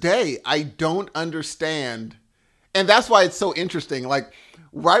to this day I don't understand, and that's why it's so interesting. Like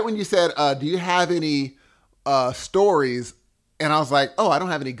right when you said, "Do you have any stories?" And I was like, oh, I don't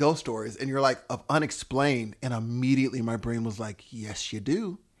have any ghost stories. And you're like, of unexplained. And immediately my brain was like, yes, you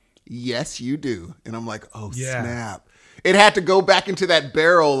do. Yes, you do. And I'm like, oh, snap. It had to go back into that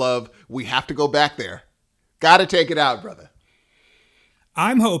barrel of, we have to go back there. Got to take it out, brother.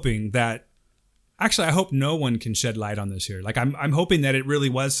 I'm hoping that, actually, I hope no one can shed light on this here. Like, I'm hoping that it really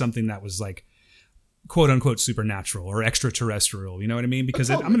was something that was like, quote unquote, supernatural or extraterrestrial. You know what I mean?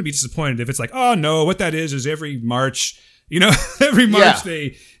 Because I'm going to be disappointed if it's like, oh, no, what that is every March... You know, every March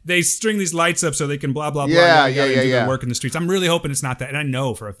they string these lights up so they can blah, blah, blah. And do their work in the streets. I'm really hoping it's not that. And I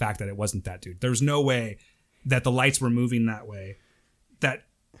know for a fact that it wasn't that, dude. There's no way that the lights were moving that way, that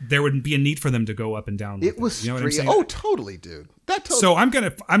there would be a need for them to go up and down. It was, you know what I'm saying? Oh, totally, dude. So I'm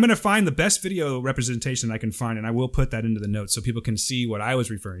gonna find the best video representation I can find, and I will put that into the notes so people can see what I was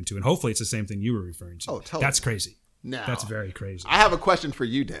referring to. And hopefully it's the same thing you were referring to. Oh, totally. That's crazy. Now, that's very crazy. I have a question for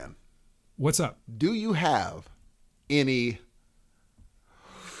you, Dan. What's up? Do you have any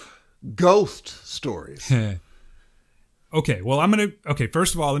ghost stories? Okay, well,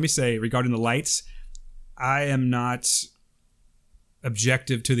 first of all, let me say regarding the lights, I am not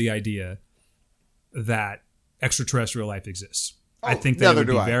objective to the idea that extraterrestrial life exists. I think that it would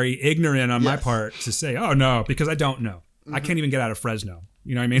be very ignorant on my part to say, oh, no, because I don't know. I can't even get out of Fresno.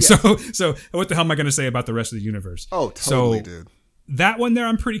 You know what I mean? Yeah. So what the hell am I going to say about the rest of the universe? Oh, totally, dude. That one there,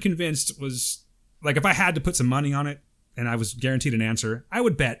 I'm pretty convinced was, like, if I had to put some money on it, and I was guaranteed an answer, I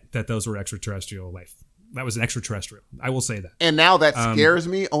would bet that those were extraterrestrial life. That was an extraterrestrial. I will say that. And now that scares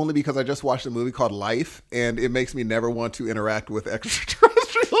me only because I just watched a movie called Life, and it makes me never want to interact with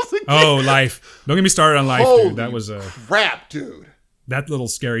extraterrestrials again. Oh, Life. Don't get me started on Life, dude. That was a... crap, dude. That little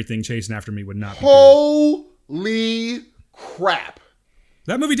scary thing chasing after me would not be Holy crap.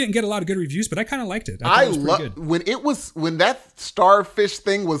 That movie didn't get a lot of good reviews, but I kind of liked it. I love when that starfish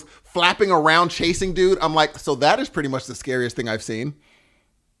thing was flapping around chasing dude. I'm like, so that is pretty much the scariest thing I've seen.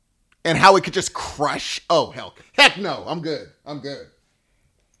 And how it could just crush. Oh, heck no. I'm good.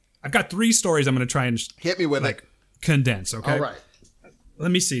 I've got 3 stories I'm going to try and hit me with it. Condense, okay? All right. Let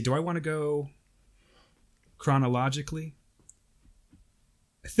me see. Do I want to go chronologically?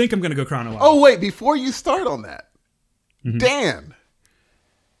 I think I'm going to go chronologically. Oh, wait. Before you start on that, Dan,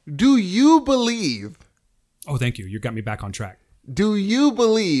 do you believe... Oh, thank you. You got me back on track. Do you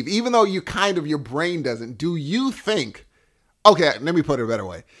believe, even though your brain doesn't, do you think... Okay, let me put it a better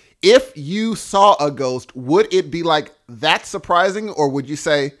way. If you saw a ghost, would it be like that surprising? Or would you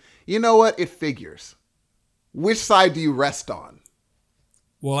say, you know what, it figures? Which side do you rest on?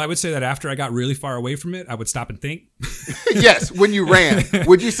 Well, I would say that after I got really far away from it, I would stop and think. Yes, when you ran.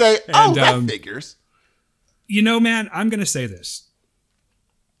 Would you say, that figures? You know, man, I'm going to say this.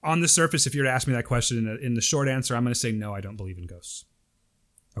 On the surface, if you were to ask me that question, in the short answer, I'm going to say, no, I don't believe in ghosts.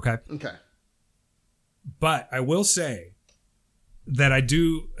 Okay? Okay. But I will say that I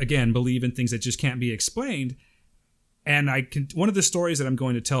do, again, believe in things that just can't be explained. And one of the stories that I'm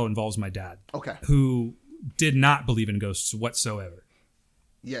going to tell involves my dad. Okay. Who did not believe in ghosts whatsoever.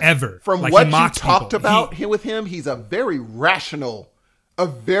 Yes. Ever. From what you talked about with him, he's a very rational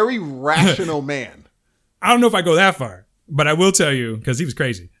man. I don't know if I go that far. But I will tell you, because he was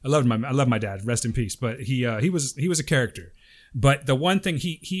crazy. I love my dad. Rest in peace. But he was a character. But the one thing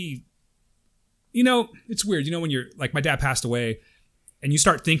he you know, it's weird. You know, when you're like, my dad passed away, and you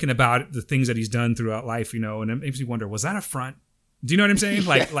start thinking about the things that he's done throughout life. You know, and it makes you wonder, was that a front? Do you know what I'm saying?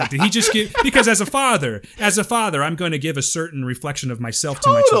 Like did he just give? Because as a father, I'm going to give a certain reflection of myself to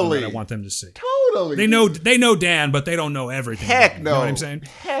my children that I want them to see. Totally. They know Dan, but they don't know everything. Heck no. You know what I'm saying?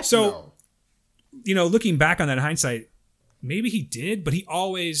 Heck so, no. You know, looking back on that in hindsight. Maybe he did, but he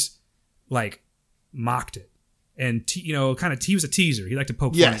always, like, mocked it. and he was a teaser. He liked to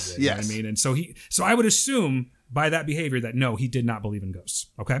poke fun at it. You know what I mean? And so I would assume by that behavior that no, he did not believe in ghosts.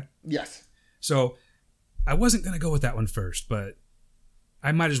 Okay. Yes. So I wasn't going to go with that one first, but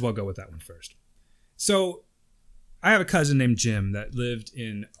I might as well go with that one first. So I have a cousin named Jim that lived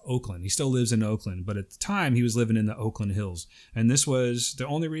in Oakland. He still lives in Oakland, but at the time he was living in the Oakland Hills. And this was the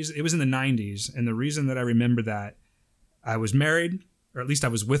only reason, it was in the 90s. And the reason that I remember that, I was married, or at least I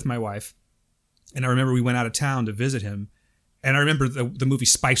was with my wife. And I remember we went out of town to visit him. And I remember the movie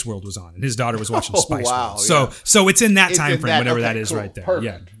Spice World was on, and his daughter was watching Spice World. So it's in that time frame, whatever that is cool. Right there.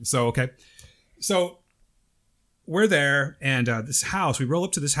 Perfect. Yeah. So, okay. So we're there, and this house, we roll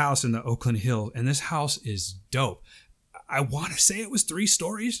up to this house in the Oakland Hill, and this house is dope. I want to say it was 3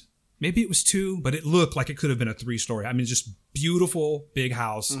 stories. Maybe it was 2, but it looked like it could have been a 3-story. I mean, just beautiful, big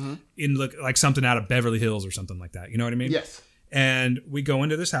house in look like something out of Beverly Hills or something like that. You know what I mean? Yes. And we go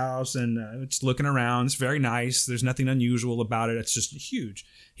into this house, and it's looking around. It's very nice. There's nothing unusual about it. It's just huge.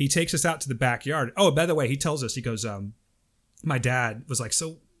 He takes us out to the backyard. Oh, by the way, he tells us, he goes, my dad was like,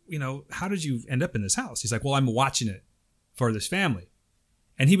 so, how did you end up in this house? He's like, well, I'm watching it for this family.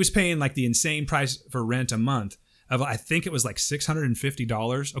 And he was paying like the insane price for rent a month of, I think it was like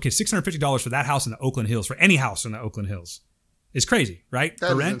 $650. Okay, $650 for that house in the Oakland Hills, for any house in the Oakland Hills, is crazy, right?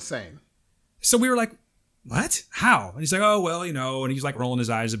 That is insane. So we were like, what? How? And he's like, oh, well, and he's like rolling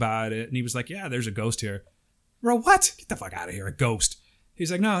his eyes about it. And he was like, yeah, there's a ghost here. Bro, what? Get the fuck out of here, a ghost.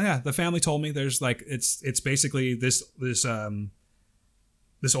 He's like, no, yeah, the family told me there's like, it's basically this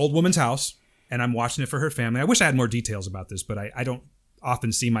old woman's house, and I'm watching it for her family. I wish I had more details about this, but I don't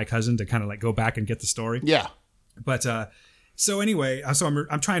often see my cousin to kind of like go back and get the story. Yeah. But so anyway,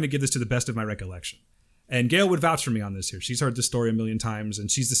 I'm trying to give this to the best of my recollection. And Gail would vouch for me on this here. She's heard this story a million times,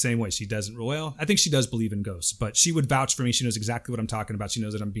 and she's the same way. She doesn't, well, I think she does believe in ghosts, but she would vouch for me. She knows exactly what I'm talking about. She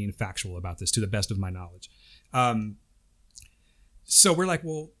knows that I'm being factual about this to the best of my knowledge. So we're like,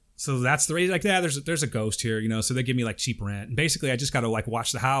 well, so that's the reason, like, yeah, there's a ghost here, so they give me like cheap rent. And basically I just got to like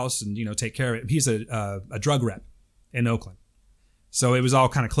watch the house and, take care of it. He's a drug rep in Oakland. So it was all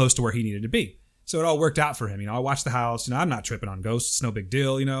kind of close to where he needed to be. So it all worked out for him. I watched the house. I'm not tripping on ghosts. It's no big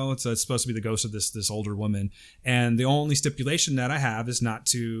deal. It's supposed to be the ghost of this older woman. And the only stipulation that I have is not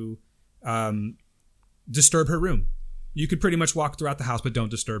to disturb her room. You could pretty much walk throughout the house, but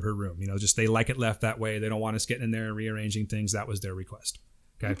don't disturb her room. Just they like it left that way. They don't want us getting in there and rearranging things. That was their request.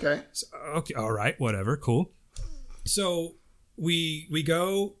 Okay. So, okay. All right. Whatever. Cool. So we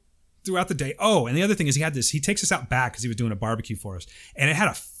go throughout the day. Oh, and the other thing is he takes us out back because he was doing a barbecue for us, and it had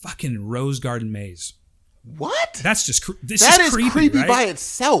a fucking rose garden maze. What? That's just that is creepy right? by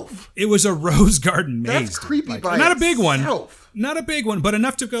itself. It was a rose garden maze. That's creepy by not itself. A big one. Not a big one, but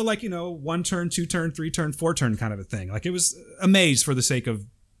enough to go like 1 turn, 2 turn, 3 turn, 4 turn kind of a thing. Like it was a maze for the sake of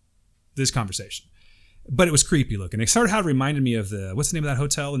this conversation, but it was creepy looking. It sort of reminded me of what's the name of that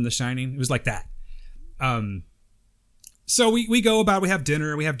hotel in The Shining? It was like that. So we go about, we have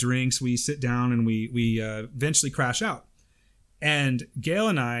dinner, we have drinks, we sit down, and we eventually crash out. And Gail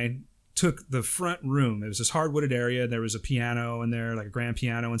and I took the front room. It was this hardwooded area. There was a piano in there, like a grand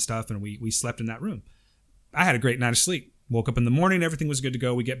piano and stuff, and we slept in that room. I had a great night of sleep. Woke up in the morning, everything was good to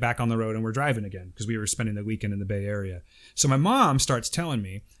go. We get back on the road and we're driving again because we were spending the weekend in the Bay Area. So my mom starts telling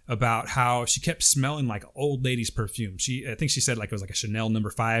me about how she kept smelling like old lady's perfume. I think she said like it was like a Chanel No.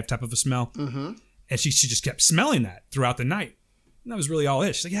 5 type of a smell. Mm-hmm. And she just kept smelling that throughout the night. And that was really all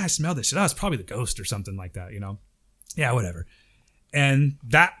it. She's like, yeah, I smelled this. She said, oh, it's probably the ghost or something like that, Yeah, whatever. And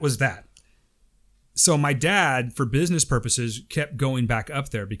that was that. So my dad, for business purposes, kept going back up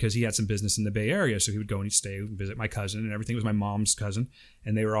there because he had some business in the Bay Area. So he would go and he'd stay and visit my cousin, and everything was my mom's cousin,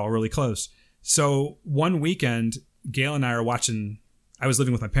 and they were all really close. So one weekend, Gail and I are watching. I was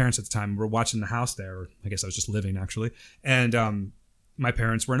living with my parents at the time. We're watching the house there. Or I guess I was just living, actually. And my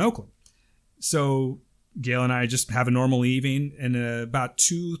parents were in Oakland. So Gail and I just have a normal evening, and about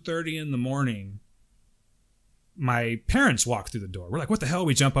 2:30 in the morning, my parents walk through the door. We're like, what the hell?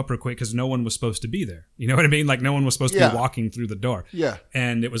 We jump up real quick because no one was supposed to be there. You know what I mean? Like no one was supposed to be walking through the door. Yeah.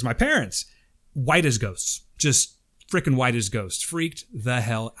 And it was my parents. White as ghosts. Just freaking white as ghosts. Freaked the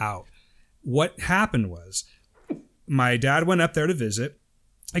hell out. What happened was my dad went up there to visit.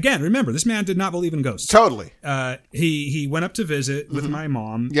 Again, remember, this man did not believe in ghosts. Totally. He went up to visit with my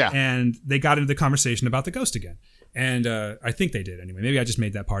mom. Yeah. And they got into the conversation about the ghost again. And I think they did anyway. Maybe I just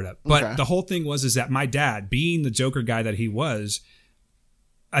made that part up. But the whole thing was that my dad, being the Joker guy that he was,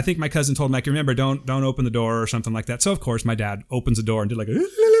 I think my cousin told him, like, remember, don't open the door or something like that. So, of course, my dad opens the door and did like,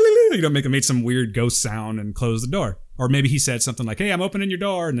 made some weird ghost sound and closed the door. Or maybe he said something like, hey, I'm opening your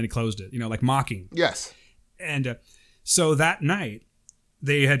door. And then he closed it, like mocking. Yes. And so that night,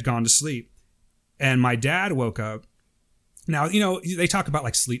 they had gone to sleep. And my dad woke up. Now, they talk about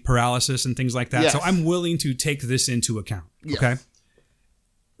like sleep paralysis and things like that. Yes. So I'm willing to take this into account. Yes. Okay.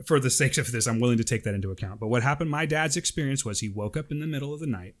 For the sake of this, I'm willing to take that into account. But what happened, my dad's experience was he woke up in the middle of the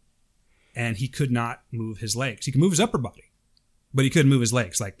night and he could not move his legs. He could move his upper body, but he couldn't move his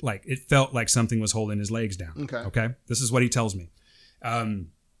legs. Like it felt like something was holding his legs down. Okay. This is what he tells me. And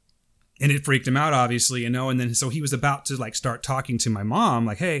it freaked him out, obviously, and then so he was about to like start talking to my mom,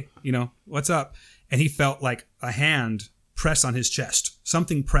 like, hey, what's up? And he felt like a hand press on his chest,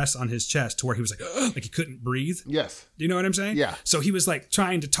 something press on his chest to where he was like, ugh, like he couldn't breathe. Yes. Do you know what I'm saying? Yeah. So he was like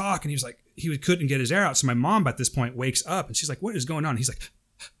trying to talk and he was like, couldn't get his air out. So my mom at this point wakes up and she's like, what is going on? He's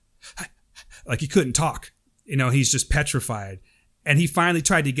like he couldn't talk. He's just petrified. And he finally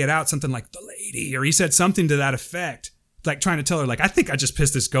tried to get out something like the lady, or he said something to that effect, like trying to tell her, like, I think I just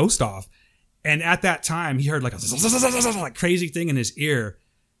pissed this ghost off. And at that time he heard like a like crazy thing in his ear.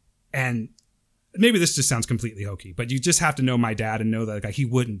 And maybe this just sounds completely hokey, but you just have to know my dad and know that like, he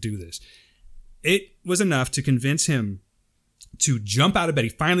wouldn't do this. It was enough to convince him to jump out of bed. He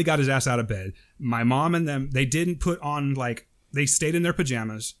finally got his ass out of bed. My mom and them, they didn't put on they stayed in their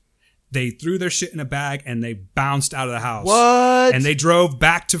pajamas. They threw their shit in a bag and they bounced out of the house. What? And they drove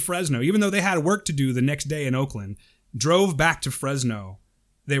back to Fresno, even though they had work to do the next day in Oakland. Drove back to Fresno.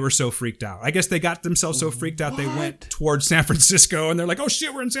 They were so freaked out. I guess they got themselves so freaked out they went towards San Francisco and they're like, oh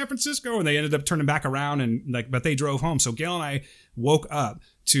shit, we're in San Francisco. And they ended up turning back around but they drove home. So Gail and I woke up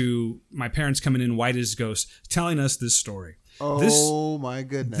to my parents coming in white as ghosts telling us this story. Oh my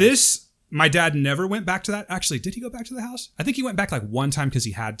goodness. My dad never went back to that. Actually, did he go back to the house? I think he went back like one time because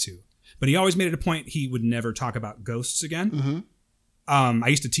he had to. But he always made it a point he would never talk about ghosts again. Mm-hmm. I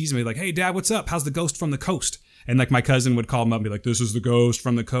used to tease him like, hey, Dad, what's up? How's the ghost from the coast? And like my cousin would call him up and be like, this is the ghost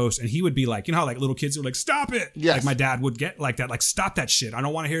from the coast. And he would be like, how like little kids are like, stop it. Yes. Like my dad would get like that, like, stop that shit. I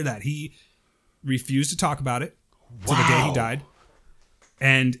don't want to hear that. He refused to talk about it till the day he died.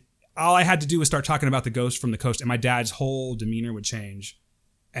 And all I had to do was start talking about the ghost from the coast and my dad's whole demeanor would change.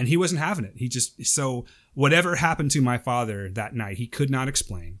 And he wasn't having it. So whatever happened to my father that night, he could not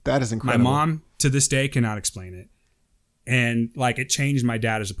explain. That is incredible. My mom to this day cannot explain it. And like it changed my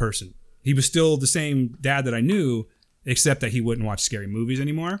dad as a person. He was still the same dad that I knew, except that he wouldn't watch scary movies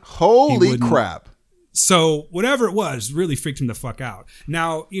anymore. Holy crap. So whatever it was really freaked him the fuck out.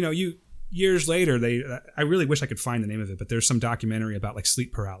 Now, years later, I really wish I could find the name of it, but there's some documentary about like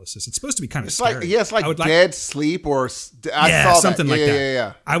sleep paralysis. It's supposed to be kind of scary. It's like dead sleep or I saw something that. like that.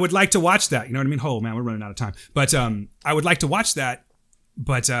 Yeah. I would like to watch that. You know what I mean? Oh man, we're running out of time. But I would like to watch that.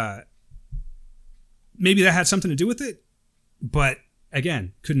 But maybe that had something to do with it. But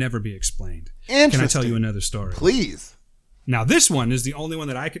again, could never be explained. Can I tell you another story? Please. Now this one is the only one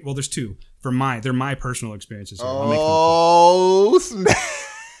that I could. Well, there's two. They're my personal experiences. Here. Oh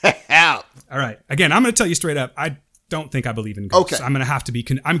snap! All right. Again, I'm going to tell you straight up. I don't think I believe in ghosts. Okay. I'm going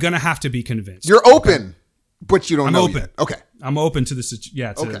to have to be convinced. You're open, but you don't know open. yet. Okay. I'm open to this.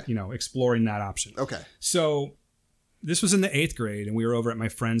 Yeah. Exploring that option. Okay. So this was in the 8th grade and we were over at my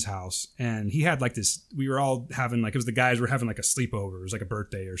friend's house and he had like this, we were all having like, it was the guys were having like a sleepover. It was like a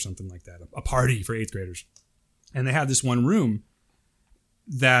birthday or something like that, a party for 8th graders. And they had this one room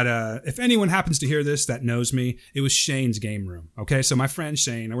that if anyone happens to hear this that knows me, it was Shane's game room. Okay. So my friend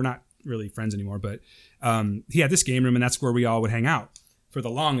Shane, we're not really friends anymore, but he had this game room and that's where we all would hang out for the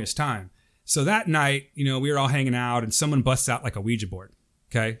longest time. So that night, we were all hanging out and someone busts out like a Ouija board.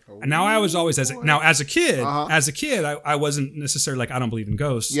 Okay. And now I was always as a kid, I wasn't necessarily like, I don't believe in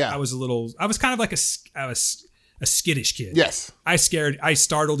ghosts. Yeah. I was kind of like a skittish kid. Yes. I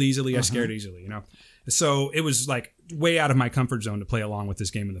startled easily. I scared easily, So it was like way out of my comfort zone to play along with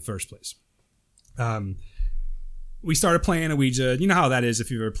this game in the first place. We started playing a Ouija. You know how that is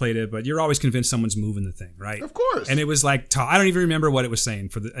if you've ever played it, but you're always convinced someone's moving the thing, right? Of course. And it was like, I don't even remember what it was saying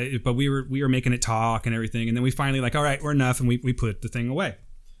but we were making it talk and everything. And then we finally like, all right, we're enough. And we put the thing away.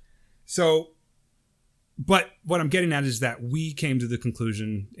 So, but what I'm getting at is that we came to the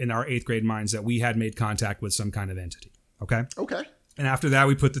conclusion in our 8th grade minds that we had made contact with some kind of entity. Okay. Okay. And after that,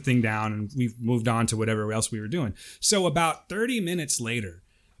 we put the thing down and we moved on to whatever else we were doing. So about 30 minutes later,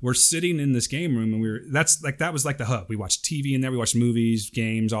 we're sitting in this game room and that was like the hub. We watched TV in there. We watched movies,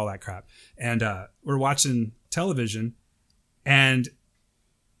 games, all that crap. And we're watching television. And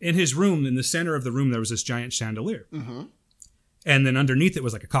in his room, in the center of the room, there was this giant chandelier. Mm-hmm. And then underneath it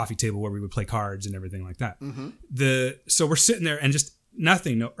was like a coffee table where we would play cards and everything like that. Mm-hmm. So we're sitting there and just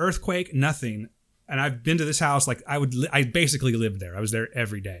nothing, no earthquake, nothing. And I've been to this house, like I basically lived there. I was there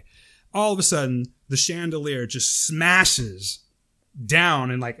every day. All of a sudden, the chandelier just smashes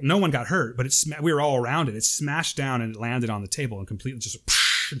down and like no one got hurt, but we were all around it. It smashed down and it landed on the table and completely just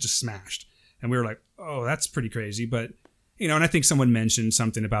smashed. And we were like, oh, that's pretty crazy. But, and I think someone mentioned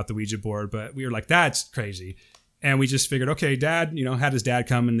something about the Ouija board, but we were like, that's crazy. And we just figured, okay, Dad, had his dad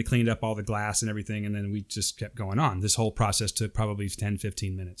come and they cleaned up all the glass and everything. And then we just kept going on. This whole process took probably 10,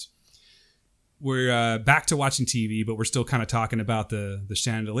 15 minutes. We're back to watching TV, but we're still kind of talking about the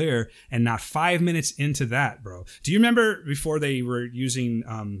chandelier. And not 5 minutes into that, bro. Do you remember before they were using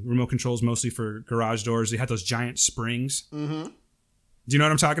remote controls mostly for garage doors, they had those giant springs? Mm-hmm. Do you know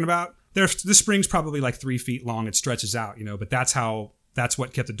what I'm talking about? The spring's probably like 3 feet long. It stretches out, but that's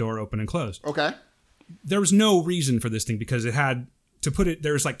what kept the door open and closed. Okay. There was no reason for this thing because it had to put it,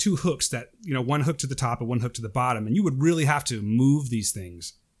 there's like two hooks that, one hook to the top and one hook to the bottom. And you would really have to move these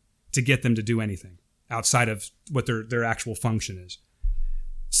things to get them to do anything outside of what their actual function is.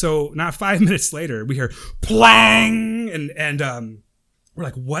 So not 5 minutes later, we hear plang and we're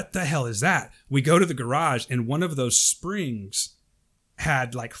like, what the hell is that? We go to the garage and one of those springs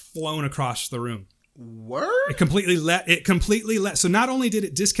had like flown across the room. Word? It completely let. So not only did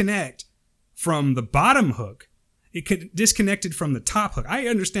it disconnect from the bottom hook, it disconnected from the top hook. I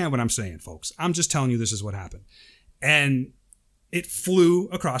understand what I'm saying, folks. I'm just telling you this is what happened. And it flew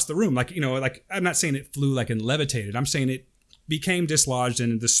across the room. Like, I'm not saying it flew like and levitated. I'm saying it became dislodged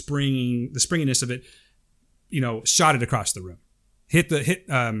and the springiness of it, shot it across the room. Hit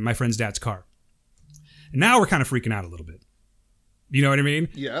my friend's dad's car. And now we're kind of freaking out a little bit. You know what I mean?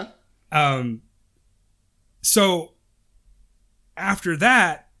 Yeah. So after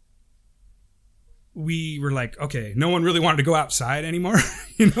that, we were like, okay, no one really wanted to go outside anymore.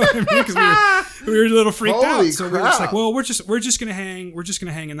 You know what I mean? Because we were a little freaked out. So we were just like, well, we're just gonna hang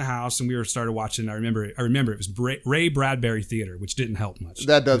in the house. And we started watching. I remember it was Ray Bradbury Theater, which didn't help much.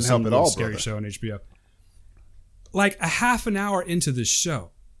 That doesn't help at all, scary brother. show on HBO. Like a half an hour into this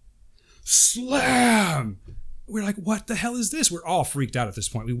show, slam. We're like, what the hell is this? We're all freaked out at this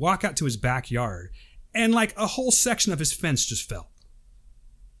point. We walk out to his backyard, and like a whole section of his fence just fell.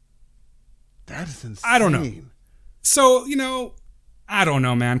 That is insane. I don't know. So, I don't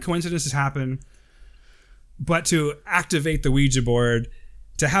know, man. Coincidences happen. But to activate the Ouija board,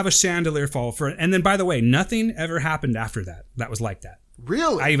 to have a chandelier fall and then, by the way, nothing ever happened after that. That was like that.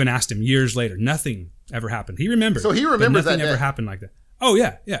 Really? I even asked him years later. Nothing ever happened. He remembered. So he remembers that. Nothing ever happened like that. Oh,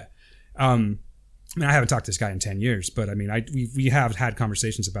 yeah, yeah. I haven't talked to this guy in 10 years, but we have had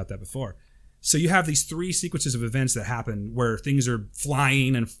conversations about that before. So you have these 3 sequences of events that happen where things are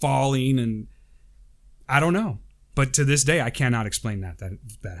flying and falling, and I don't know. But to this day, I cannot explain that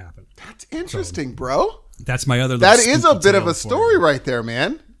happened. That's interesting, bro. That's my other. That is a bit of a story right there,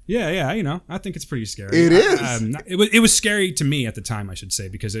 man. Yeah. I think it's pretty scary. It is. It was scary to me at the time, I should say,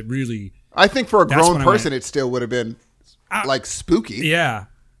 because it really. I think for a grown person, it still would have been like spooky. Yeah.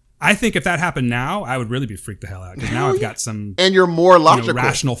 I think if that happened now, I would really be freaked the hell out. Because now I've got some... And you're more logical.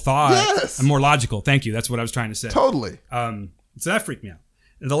 Rational thought. Yes. I'm more logical. Thank you. That's what I was trying to say. Totally. So that freaked me out.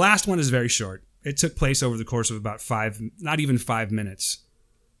 The last one is very short. It took place over the course of about not even 5 minutes.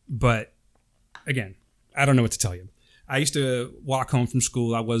 But again, I don't know what to tell you. I used to walk home from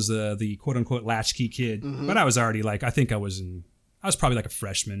school. I was the quote unquote latchkey kid, but I was already I was probably like a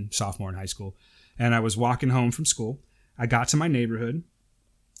freshman, sophomore in high school. And I was walking home from school. I got to my neighborhood.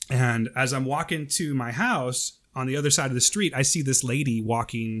 And as I'm walking to my house on the other side of the street, I see this lady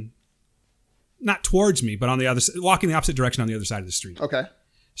walking, not towards me, but on the other, walking the opposite direction on the other side of the street. Okay.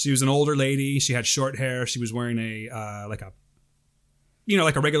 She was an older lady. She had short hair. She was wearing a like a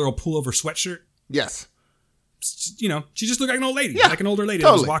regular old pullover sweatshirt. Yes. She just looked like an old lady, yeah, like an older lady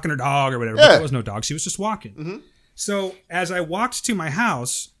totally. that was walking her dog or whatever. Yeah. But there was no dog. She was just walking. Mm-hmm. So as I walked to my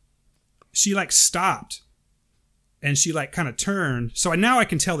house, she stopped. And she kind of turned. So now I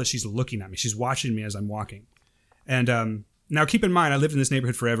can tell that she's looking at me. She's watching me as I'm walking. And now keep in mind, I lived in this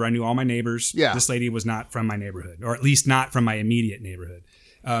neighborhood forever. I knew all my neighbors. Yeah. This lady was not from my neighborhood, or at least not from my immediate neighborhood.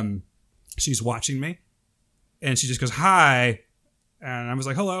 She's watching me. And she just goes, hi. And I was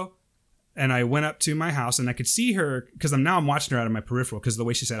like, hello. And I went up to my house and I could see her because I'm watching her out of my peripheral because of the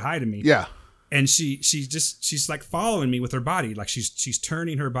way she said hi to me. Yeah. And she's like following me with her body. Like she's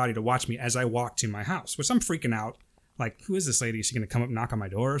turning her body to watch me as I walk to my house, which I'm freaking out. Like, who is this lady? Is she going to come up, knock on my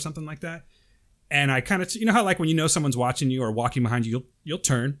door or something like that? And I kind of, how when someone's watching you or walking behind you, you'll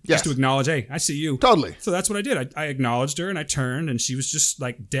turn just to acknowledge, hey, I see you. Totally. So that's what I did. I acknowledged her and I turned and she was just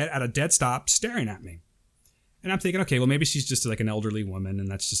at a dead stop staring at me. And I'm thinking, okay, well, maybe she's just an elderly woman and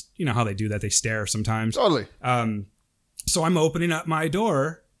that's just, how they do that. They stare sometimes. Totally. So I'm opening up my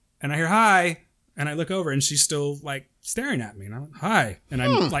door and I hear, hi. And I look over and she's still staring at me. And I'm like, hi. And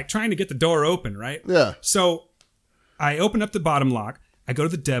I'm trying to get the door open, right? Yeah. So I open up the bottom lock. I go to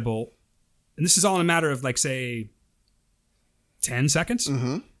the deadbolt. And this is all in a matter of say 10 seconds.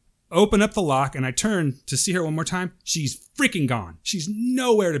 Mm-hmm. open up the lock, and I turn to see her one more time. She's freaking gone. She's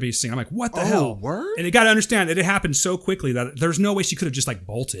nowhere to be seen. I'm like, what the hell? Word? And you got to understand that it happened so quickly that there's no way she could have just like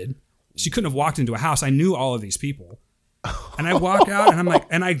bolted. She couldn't have walked into a house. I knew all of these people. And I walk out and I'm like,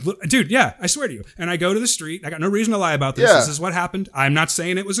 dude, yeah, I swear to you. And I go to the street. I got no reason to lie about this. Yeah. This is what happened. I'm not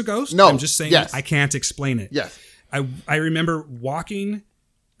saying it was a ghost. No. I'm just saying I can't explain it. Yes. I remember walking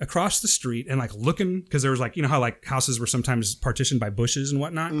across the street and like looking, because there was like, you know how like houses were sometimes partitioned by bushes and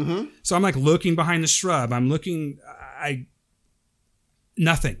whatnot. Mm-hmm. So I'm like looking behind the shrub. I'm looking,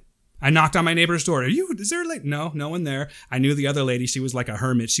 nothing. I knocked on my neighbor's door. Is there like, no one there. I knew the other lady. She was like a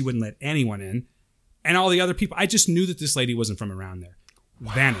hermit. She wouldn't let anyone in. And all the other people, I just knew that this lady wasn't from around there.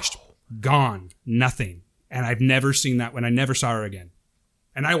 Wow. Vanished. Gone. Nothing. And I've never seen that when I never saw her again.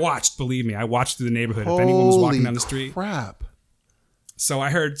 And I watched, believe me, I watched through the neighborhood. If anyone was walking down the street. Crap. So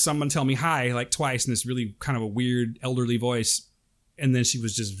I heard someone tell me hi like twice in this really kind of a weird elderly voice. And then she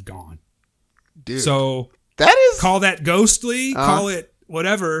was just gone. Dude. So that is... call that ghostly, call it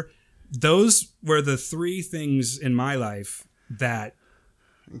whatever. Those were the three things in my life that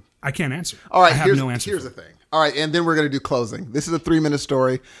I can't answer. All right, I have no answer. Here's the thing. All right, and then we're going to do closing. This is a 3-minute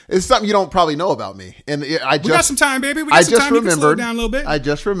story. It's something you don't probably know about me. And we got some time, baby. We got some time. You can slow it down a little bit. I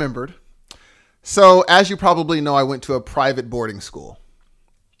just remembered. So, as you probably know, I went to a private boarding school.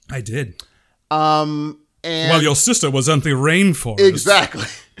 I did. And well, your sister was on the rainforest. Exactly.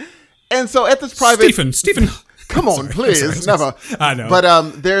 And so at this private... Stephen. Come on, please. Never. I know. But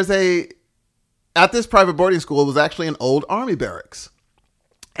at this private boarding school, it was actually an old army barracks.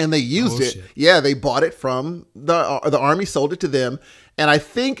 And they used it. Shit. Yeah, they bought it from the Army, sold it to them. And I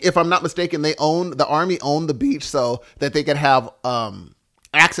think, if I'm not mistaken, the Army owned the beach so that they could have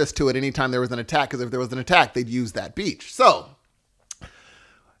access to it anytime there was an attack. Because if there was an attack, they'd use that beach. So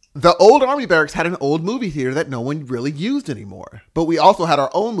the old Army barracks had an old movie theater that no one really used anymore. But we also had our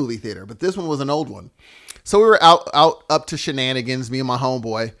own movie theater. But this one was an old one. So we were out up to shenanigans, me and my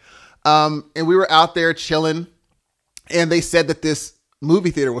homeboy. And we were out there chilling. And they said that this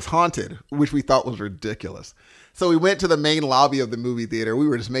movie theater was haunted, which we thought was ridiculous. So we went to the main lobby of the movie theater. We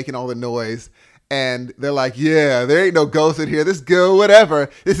were just making all the noise. And they're like, yeah, there ain't no ghost in here. This is good,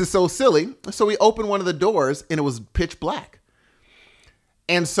 whatever. This is so silly. So we opened one of the doors and it was pitch black.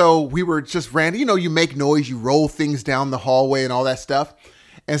 And so we were just random. You know, you make noise, you roll things down the hallway and all that stuff.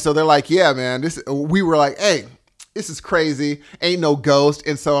 And so they're like, yeah, man. We were like, hey, this is crazy. Ain't no ghost.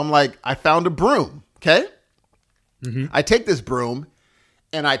 And so I'm like, I found a broom. Okay. Mm-hmm. I take this broom.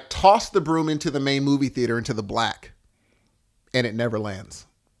 And I toss the broom into the main movie theater, into the black. And it never lands.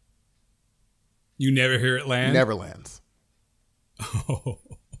 You never hear it land? Never lands. Oh.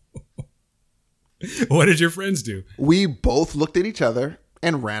 What did your friends do? We both looked at each other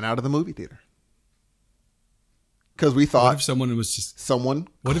and ran out of the movie theater. Because we thought... What if someone was just...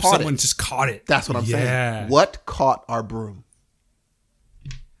 What if someone just caught it? That's what I'm saying. What caught our broom?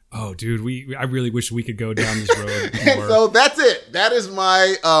 Oh, dude, I really wish we could go down this road more. And so that's it. That is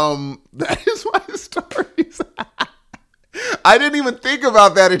my stories. I didn't even think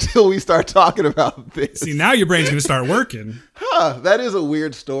about that until we start talking about this. See, now your brain's going to start working. That is a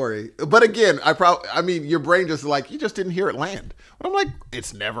weird story. But again, your brain just like, you just didn't hear it land. But I'm like,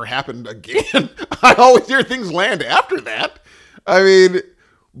 it's never happened again. I always hear things land after that. I mean...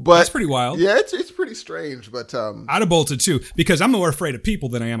 But that's pretty wild. Yeah, it's pretty strange. But I'd have bolted too, because I'm more afraid of people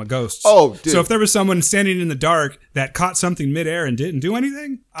than I am of ghosts. Oh, dude. So if there was someone standing in the dark that caught something midair and didn't do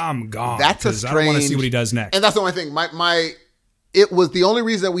anything, I'm gone. That's a strange. I don't want to see what he does next. And that's the only thing. It was the only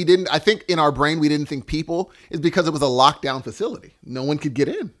reason that we didn't. I think in our brain we didn't think people is because it was a lockdown facility. No one could get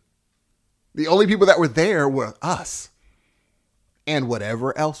in. The only people that were there were us, and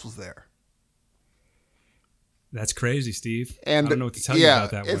whatever else was there. That's crazy, Steve. And I don't know what to tell you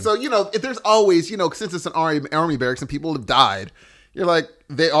about that one. And so, there's always, since it's an army barracks and people have died, you're like,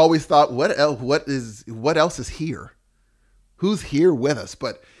 they always thought, what else is here? Who's here with us?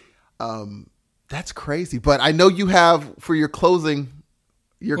 But that's crazy. But I know you have, for your closing...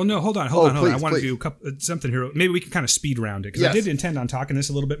 Well, no, hold on. Please, I want to do something here. Maybe we can kind of speed round it, because I did intend on talking this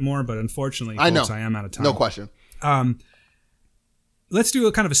a little bit more, but unfortunately, folks, I am out of time. No question. Let's do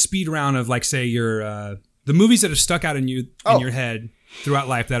a kind of a speed round of, like, say, your... the movies that have stuck out in your head throughout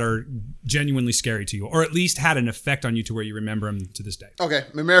life that are genuinely scary to you, or at least had an effect on you to where you remember them to this day. Okay,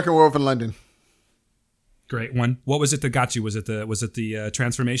 American Werewolf in London. Great one. What was it that got you? Was it the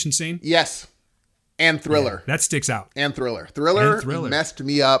transformation scene? Yes, and Thriller. Yeah, that sticks out. And Thriller. Thriller messed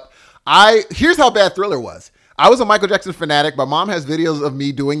me up. Here's how bad Thriller was. I was a Michael Jackson fanatic. My mom has videos of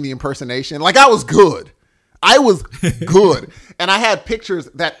me doing the impersonation. Like, I was good. And I had pictures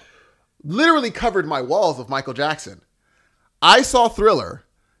that literally covered my walls of Michael Jackson. I saw Thriller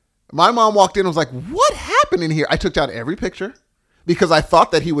My mom walked in and was like, what happened in here? I took down every picture because I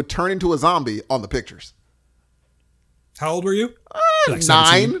thought that he would turn into a zombie on the pictures. How old were you? Like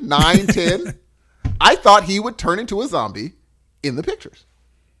 9, 10. I thought he would turn into a zombie in the pictures.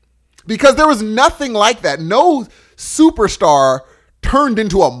 Because there was nothing like that. No superstar turned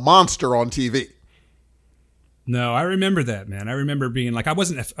into a monster on TV. No, I remember that, man. I remember being like, I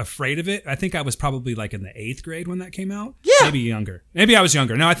wasn't afraid of it. I think I was probably like in the 8th grade when that came out. Yeah. Maybe younger. Maybe I was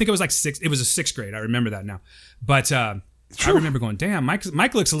younger. No, I think it was like 6th. It was a 6th grade. I remember that now. But I remember going, damn,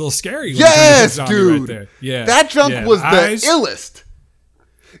 Mike looks a little scary. Yes, Right dude. there. Yeah. That junk was the illest.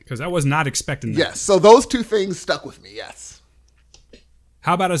 Because I was not expecting that. Yes. So those two things stuck with me. Yes.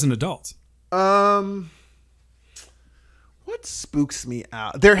 How about as an adult? What spooks me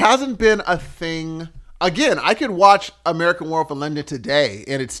out? There hasn't been a thing. Again, I could watch American Werewolf in London today,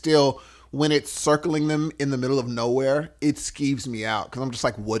 and it's still, when it's circling them in the middle of nowhere, it skeeves me out because I'm just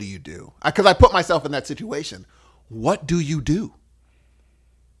like, what do you do? Because I put myself in that situation. What do you do?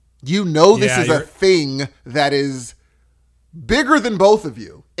 You know this is a thing that is bigger than both of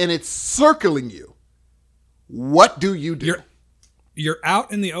you, and it's circling you. What do you do? You're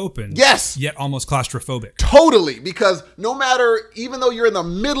out in the open. Yes. Yet almost claustrophobic. Totally. Because no matter, even though you're in the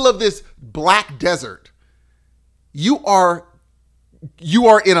middle of this black desert, you are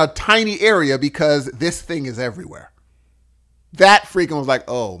in a tiny area because this thing is everywhere. That freaking was like,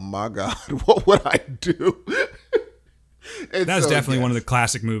 oh my God, what would I do? That's definitely one of the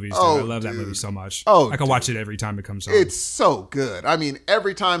classic movies. Dude. I love that movie so much. I can watch it every time it comes on. It's so good. I mean,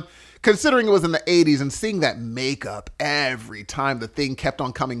 every time, considering it was in the 80s and seeing that makeup every time the thing kept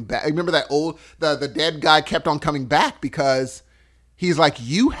on coming back. I remember that the dead guy kept on coming back because he's like,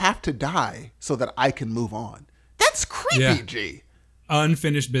 you have to die so that I can move on. That's creepy, G.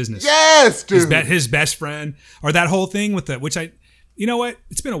 Unfinished business. Yes, dude. His best friend, or that whole thing with you know what?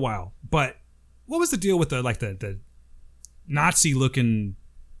 It's been a while, but what was the deal with the Nazi looking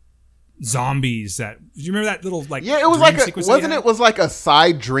zombies that, do you remember that little like, yeah, it was like it was like a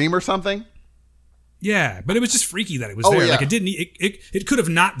side dream or something? Yeah, but it was just freaky that it was there. Yeah. Like it could have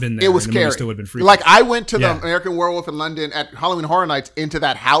not been there. It was scary. It still would have been freaky. Like I went to the American Werewolf in London at Halloween Horror Nights into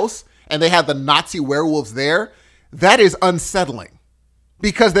that house and they had the Nazi werewolves there. That is unsettling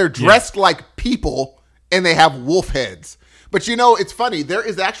because they're dressed like people and they have wolf heads. But you know, it's funny. There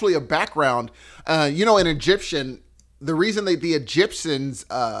is actually a background, in Egyptian, the reason the Egyptians,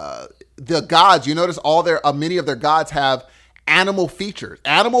 the gods, you notice many of their gods have animal features,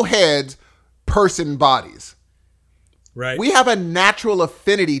 animal heads, person bodies. Right. We have a natural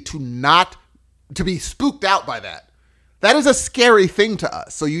affinity to be spooked out by that. That is a scary thing to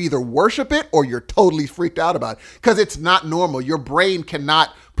us. So you either worship it or you're totally freaked out about it because it's not normal. Your brain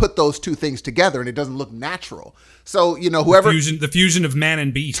cannot put those two things together and it doesn't look natural. So, whoever... The fusion of man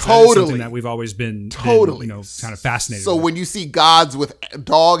and beast. Totally. That is something that we've always been kind of fascinated So with. when you see gods with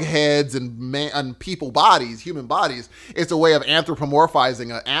dog heads and people bodies, human bodies, it's a way of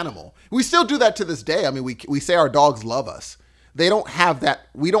anthropomorphizing an animal. We still do that to this day. I mean, we say our dogs love us. They don't have that.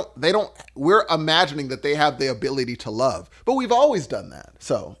 We're imagining that they have the ability to love, but we've always done that.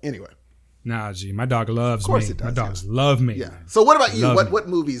 So anyway. Nah, G, my dog loves me. Of course it does. My dogs love me. Yeah. So what about you? What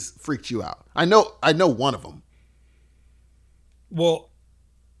movies freaked you out? I know one of them. Well,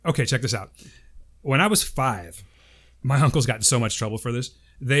 okay, check this out. When I was 5, my uncles got in so much trouble for this.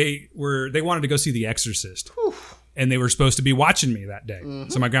 They wanted to go see The Exorcist. Whew. And they were supposed to be watching me that day. Mm-hmm.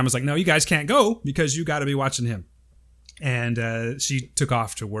 So my grandma's like, no, you guys can't go because you got to be watching him. And she took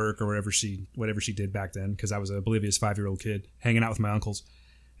off to work or whatever she did back then because I was an oblivious 5-year-old kid hanging out with my uncles.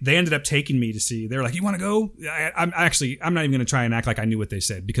 They ended up taking me to see. They were like, "You want to go?" I'm not even going to try and act like I knew what they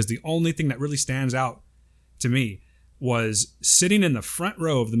said because the only thing that really stands out to me was sitting in the front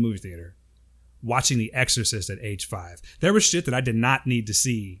row of the movie theater watching The Exorcist at age 5. There was shit that I did not need to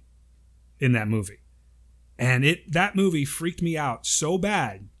see in that movie, and that movie freaked me out so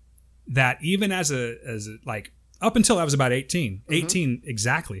bad that even as a up until I was about 18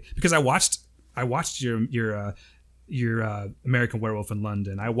 exactly, because I watched your American Werewolf in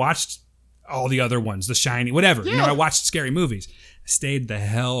London. I watched all the other ones, The Shining, whatever. Yeah. I watched scary movies. I stayed the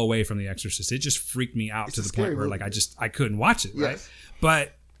hell away from The Exorcist. It just freaked me out to the point where I couldn't watch it. Yes. Right.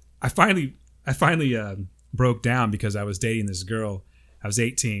 But I finally broke down because I was dating this girl. I was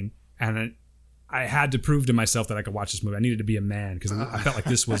 18 and I had to prove to myself that I could watch this movie. I needed to be a man because I felt like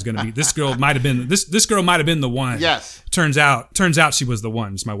this was going to be, this girl might have been the one. Yes. Turns out she was the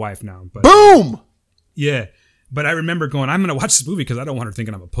one. It's my wife now. But, boom. Yeah. But I remember going, I'm going to watch this movie because I don't want her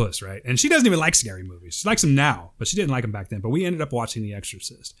thinking I'm a puss, right? And she doesn't even like scary movies. She likes them now, but she didn't like them back then. But we ended up watching The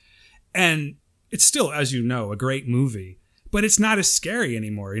Exorcist. And it's still, as you know, a great movie. but it's not as scary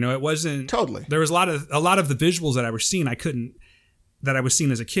anymore. You know, it wasn't Totally. There was a lot of the visuals that I was seeing. That I was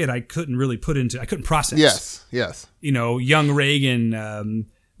seeing as a kid. I couldn't really I couldn't process. Yes. You know, young Reagan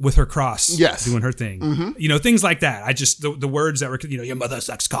with her cross, doing her thing. Mm-hmm. You know, things like that. I just the words that were, you know, your mother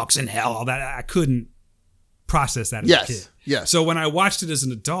sucks cocks in hell. All that I couldn't process that as a kid. Yes. So when I watched it as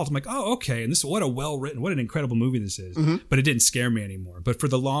an adult, I'm like, oh, okay. And what an incredible movie this is. Mm-hmm. But it didn't scare me anymore. But for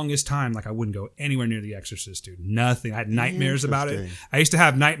the longest time, like I wouldn't go anywhere near The Exorcist, dude. Nothing. I had nightmares about it. I used to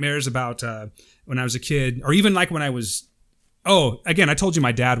have nightmares about when I was a kid, or even like when I was. Oh, again, I told you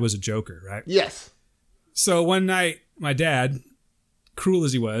my dad was a joker, right? Yes. So one night, my dad, cruel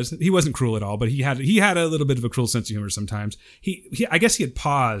as he wasn't cruel at all, but he had a little bit of a cruel sense of humor sometimes. He I guess he had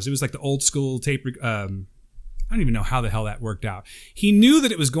paused. It was like the old school tape. I don't even know how the hell that worked out. He knew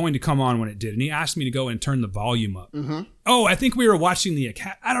that it was going to come on when it did, and he asked me to go and turn the volume up. Mm-hmm. Oh, I think we were watching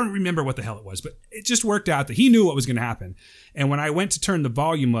I don't remember what the hell it was, but it just worked out that he knew what was going to happen. And when I went to turn the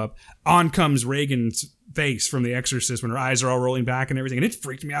volume up, on comes Reagan's face from The Exorcist when her eyes are all rolling back and everything, and it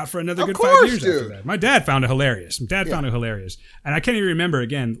freaked me out for another good 5 years after that. My dad found it hilarious. Found it hilarious, and I can't even remember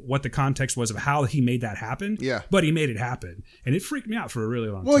again what the context was of how he made that happen. Yeah, but he made it happen, and it freaked me out for a really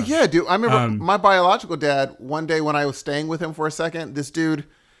long time. Well, yeah, dude. I remember my biological dad. One day when I was staying with him for a second, this dude,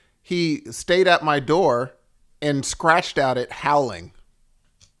 he stayed at my door and scratched at it, howling.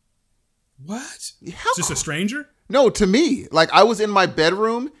 What? Just a stranger? No, to me. Like I was in my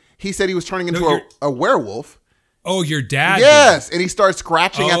bedroom. He said he was turning into a werewolf. Oh, your dad? Yes. And he started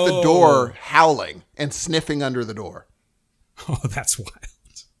scratching at the door, howling and sniffing under the door. Oh, that's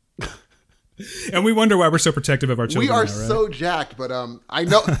wild. And we wonder why we're so protective of our children. We are now, right? so jacked, but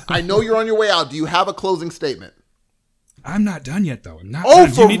I know you're on your way out. Do you have a closing statement? I'm not done yet, though. I'm not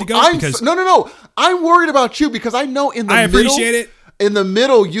done. Do you need to go? No. I'm worried about you because I know in the middle. I appreciate it. In the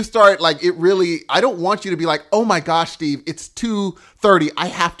middle, you start like it really. I don't want you to be like, oh my gosh, Steve, it's 2:30. I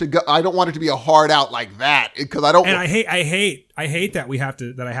have to go. I don't want it to be a hard out like that because I don't. And I hate that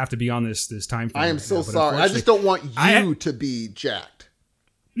I have to be on this time frame. I am so sorry. I just don't want you to be jacked.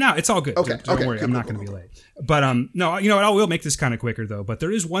 No, it's all good. Okay, don't worry. I'm not going to be late. But no, you know what? I will make this kind of quicker though. But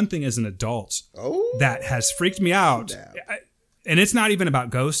there is one thing as an adult that has freaked me out. And it's not even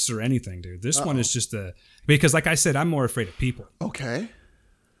about ghosts or anything, dude. This one is just because like I said, I'm more afraid of people. Okay.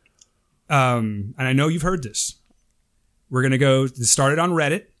 And I know you've heard this. We're going to go, it started on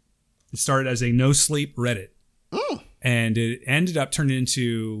Reddit. It started as a no sleep Reddit. And it ended up turning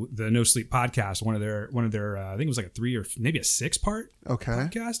into the No Sleep podcast, one of their I think it was like a 3 or maybe a 6-part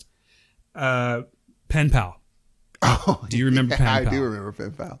podcast. Pen Pal. Oh, do you remember Pen Pal? I do remember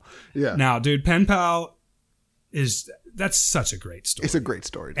Pen Pal. Yeah. Now, dude, Pen Pal that's such a great story. It's a great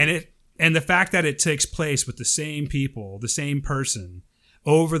story. And the fact that it takes place with the same people, the same person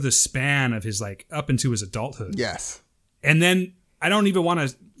over the span of his like up into his adulthood. Yes. And then I don't even want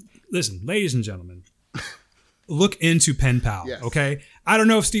to listen, ladies and gentlemen, look into Pen Pal. Yes. Okay. I don't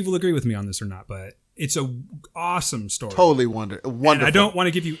know if Steve will agree with me on this or not, but it's a awesome story. Totally wonderful. And I don't want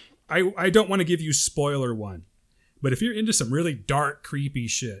to give you, I don't want to give you spoiler one, but if you're into some really dark, creepy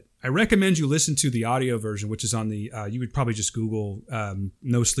shit, I recommend you listen to the audio version, which is on the, you would probably just Google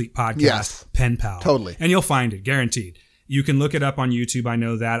No Sleep Podcast, Pen Pal. Totally. And you'll find it, guaranteed. You can look it up on YouTube. I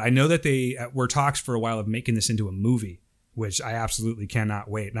know that. I know that they were talks for a while of making this into a movie, which I absolutely cannot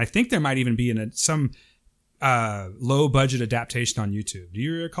wait. And I think there might even be some low-budget adaptation on YouTube. Do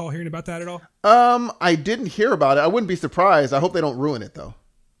you recall hearing about that at all? I didn't hear about it. I wouldn't be surprised. I hope they don't ruin it, though.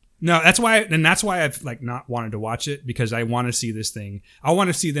 No, that's why I've like not wanted to watch it because I want to see this thing. I want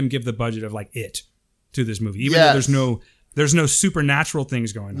to see them give the budget of like It to this movie, even though there's no supernatural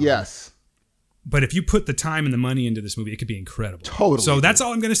things going on. Yes, but if you put the time and the money into this movie, it could be incredible. Totally. So that's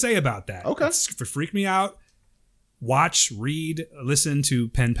all I'm going to say about that. Okay. For Freak Me Out, watch, read, listen to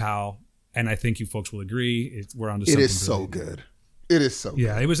Pen Pal, and I think you folks will agree. We're on to something. It is so good. It is so good.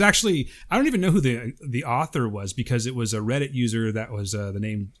 Yeah, it was actually, I don't even know who the author was because it was a Reddit user that was the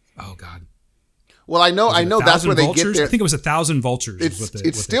name. Oh God. Well, I know that's where vultures? they get their. I think it was 1,000 Vultures.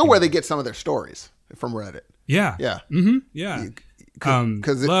 It's still where they get some of their stories from Reddit. Yeah. Yeah. Mm-hmm. Yeah.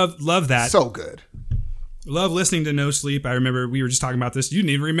 Because love that. So good. Love listening to No Sleep. I remember we were just talking about this. You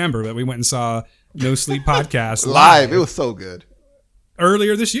didn't even remember, but we went and saw No Sleep podcast live. It was so good.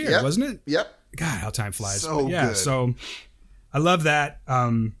 Earlier this year, wasn't it? Yep. God, how time flies. So good. So I love that.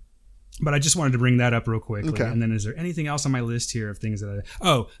 But I just wanted to bring that up real quickly. Okay. And then is there anything else on my list here of things that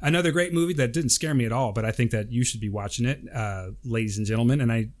another great movie that didn't scare me at all, but I think that you should be watching it, ladies and gentlemen.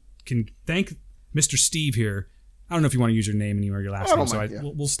 And I can thank Mr. Steve here. I don't know if you want to use your name anymore, your last name,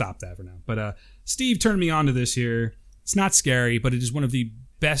 so we'll stop that for now. But Steve turned me on to this here. It's not scary, but it is one of the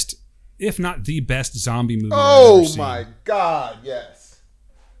best if not the best zombie movie I've ever Oh seen. my God, yes.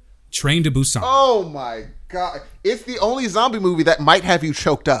 Train to Busan. Oh my God. It's the only zombie movie that might have you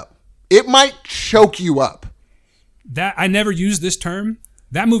choked up. It might choke you up. That I never used this term.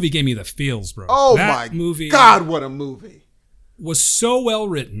 That movie gave me the feels, bro. Oh that my movie God, what a movie. was so well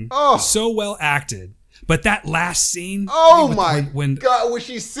written, Oh. so well acted. But that last scene, Oh with- my when God, when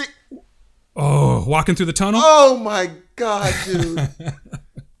she's sick. walking through the tunnel. Oh my God, dude.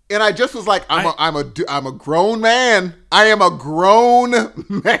 And I just was like, I'm a grown man. I am a grown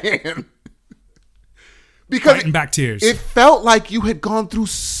man. Because Fighting back tears. it felt like you had gone through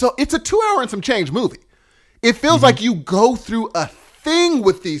it's a 2 hour and some change movie. It feels like you go through a thing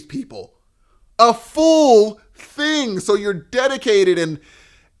with these people. A full thing. So you're dedicated and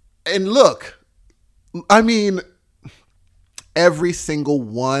look, I mean, every single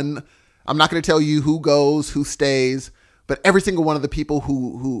one, I'm not going to tell you who goes, who stays, but every single one of the people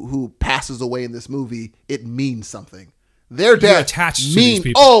who passes away in this movie, it means something. Their death attached to these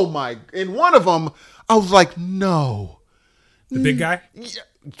people. Oh my! And one of them, I was like, no, The big guy.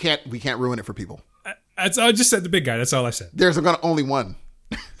 we can't ruin it for people. I just said the big guy. That's all I said. There's only one.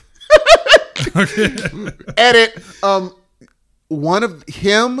 Edit. One of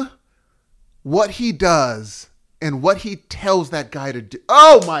him, what he does and what he tells that guy to do.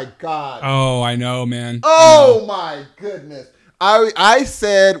 Oh my God. Oh, I know, man. Oh my goodness. I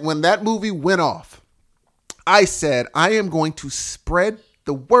said when that movie went off, I said, I am going to spread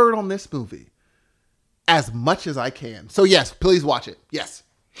the word on this movie as much as I can. So yes, please watch it. Yes.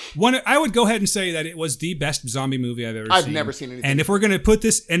 I would go ahead and say that it was the best zombie movie I've ever seen. I've never seen anything. And if we're going to put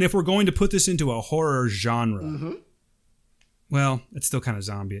this into a horror genre, well, it's still kind of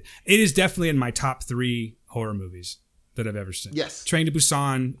zombie. It is definitely in my top 3 horror movies that I've ever seen. Yes. Train to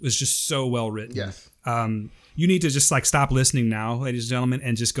Busan was just so well written. Yes. You need to just stop listening now, ladies and gentlemen,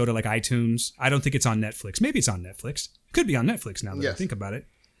 and just go to iTunes. I don't think it's on Netflix. Maybe it's on Netflix. Could be on Netflix now that I think about it.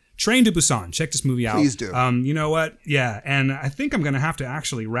 Train to Busan. Check this movie out. Please do. You know what? Yeah, and I think I'm going to have to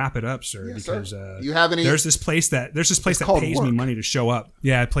actually wrap it up, sir, Yes, because sir. You have any? there's this place that called pays me work. money to show up.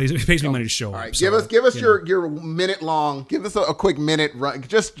 Yeah, it pays me money to show All up. right, So, give us your minute long. Give us a quick minute run.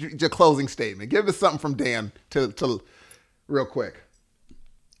 Just your closing statement. Give us something from Dan to real quick.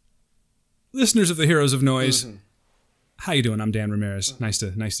 listeners of the Heroes of Noise. How you doing? I'm Dan Ramirez. Nice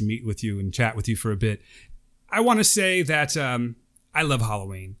to meet with you and chat with you for a bit. I want to say that I love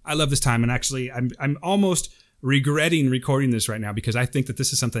Halloween. I love this time, and actually, I'm almost regretting recording this right now because I think that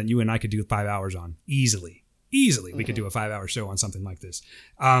this is something you and I could do 5 hours on easily. We could do a 5-hour show on something like this.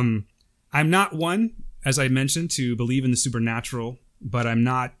 I'm not one, as I mentioned, to believe in the supernatural, but I'm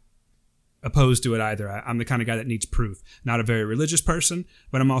not opposed to it either. I'm the kind of guy that needs proof. Not a very religious person,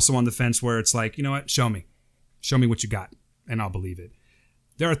 but I'm also on the fence where it's like, you know what? Show me what you got, and I'll believe it.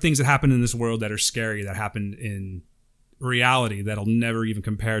 There are things that happen in this world that are scary that happen in reality that'll never even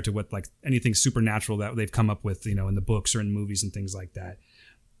compare to what anything supernatural that they've come up with, in the books or in movies and things like that.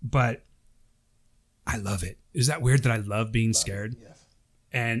 But I love it. Is that weird that I love being scared? Yes.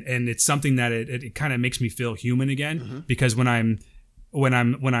 And it's something that it kind of makes me feel human again, because when I'm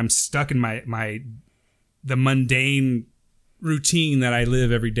stuck in the mundane routine that I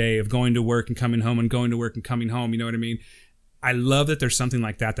live every day of going to work and coming home and going to work and coming home, you know what I mean? I love that there's something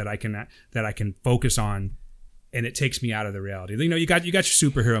like that I can focus on, and it takes me out of the reality. You got your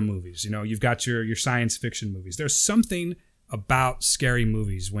superhero movies, you've got your science fiction movies. There's something about scary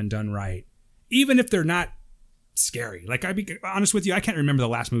movies when done right, even if they're not scary. I'll be honest with you, I can't remember the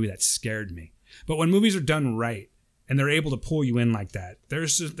last movie that scared me. But when movies are done right and they're able to pull you in like that,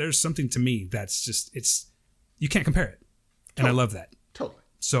 there's something to me that's just, you can't compare it. And I love that. Totally.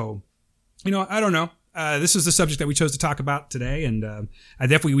 So, I don't know. This is the subject that we chose to talk about today, and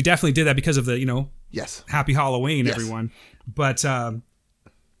we definitely did that because of the Yes. Happy Halloween, Yes. everyone. But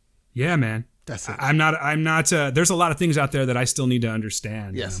yeah, man, That's it. I'm not. There's a lot of things out there that I still need to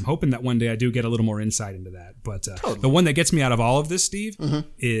understand. Yes. I'm hoping that one day I do get a little more insight into that. But the one that gets me out of all of this, Steve,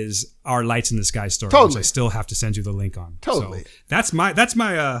 is our Lights in the Sky story, which Totally. I still have to send you the link on. Totally.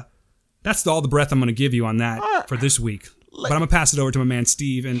 So that's all the breath I'm going to give you on that for this week. But I'm going to pass it over to my man,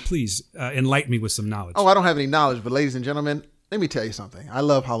 Steve, and please enlighten me with some knowledge. Oh, I don't have any knowledge, but ladies and gentlemen, let me tell you something. I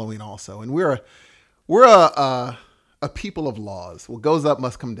love Halloween also, and we're a people of laws. What goes up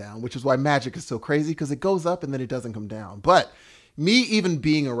must come down, which is why magic is so crazy, because it goes up and then it doesn't come down. But me even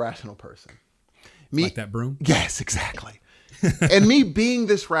being a rational person, Like that broom? yes, exactly, and me being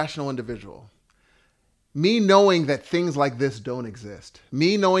this rational individual, me knowing that things like this don't exist,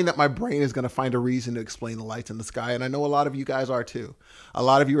 me knowing that my brain is going to find a reason to explain the lights in the sky, and I know a lot of you guys are too. A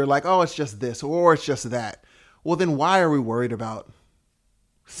lot of you are like, oh, it's just this or it's just that. Well, then why are we worried about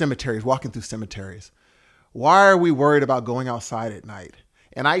cemeteries, walking through cemeteries. Why are we worried about going outside at night?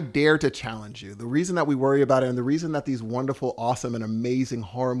 And I dare to challenge you. The reason that we worry about it and the reason that these wonderful, awesome, and amazing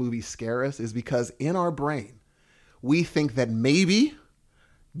horror movies scare us is because in our brain, we think that maybe,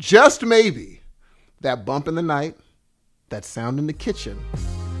 just maybe, that bump in the night, that sound in the kitchen,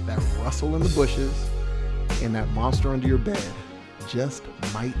 that rustle in the bushes, and that monster under your bed just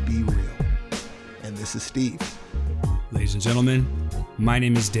might be real. And this is Steve. Ladies and gentlemen, my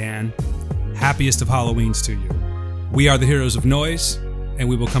name is Dan. Happiest of Halloweens to you. We are the Heroes of Noise, and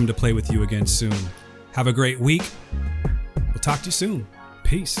we will come to play with you again soon. Have a great week. We'll talk to you soon.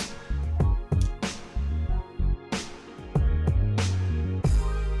 Peace.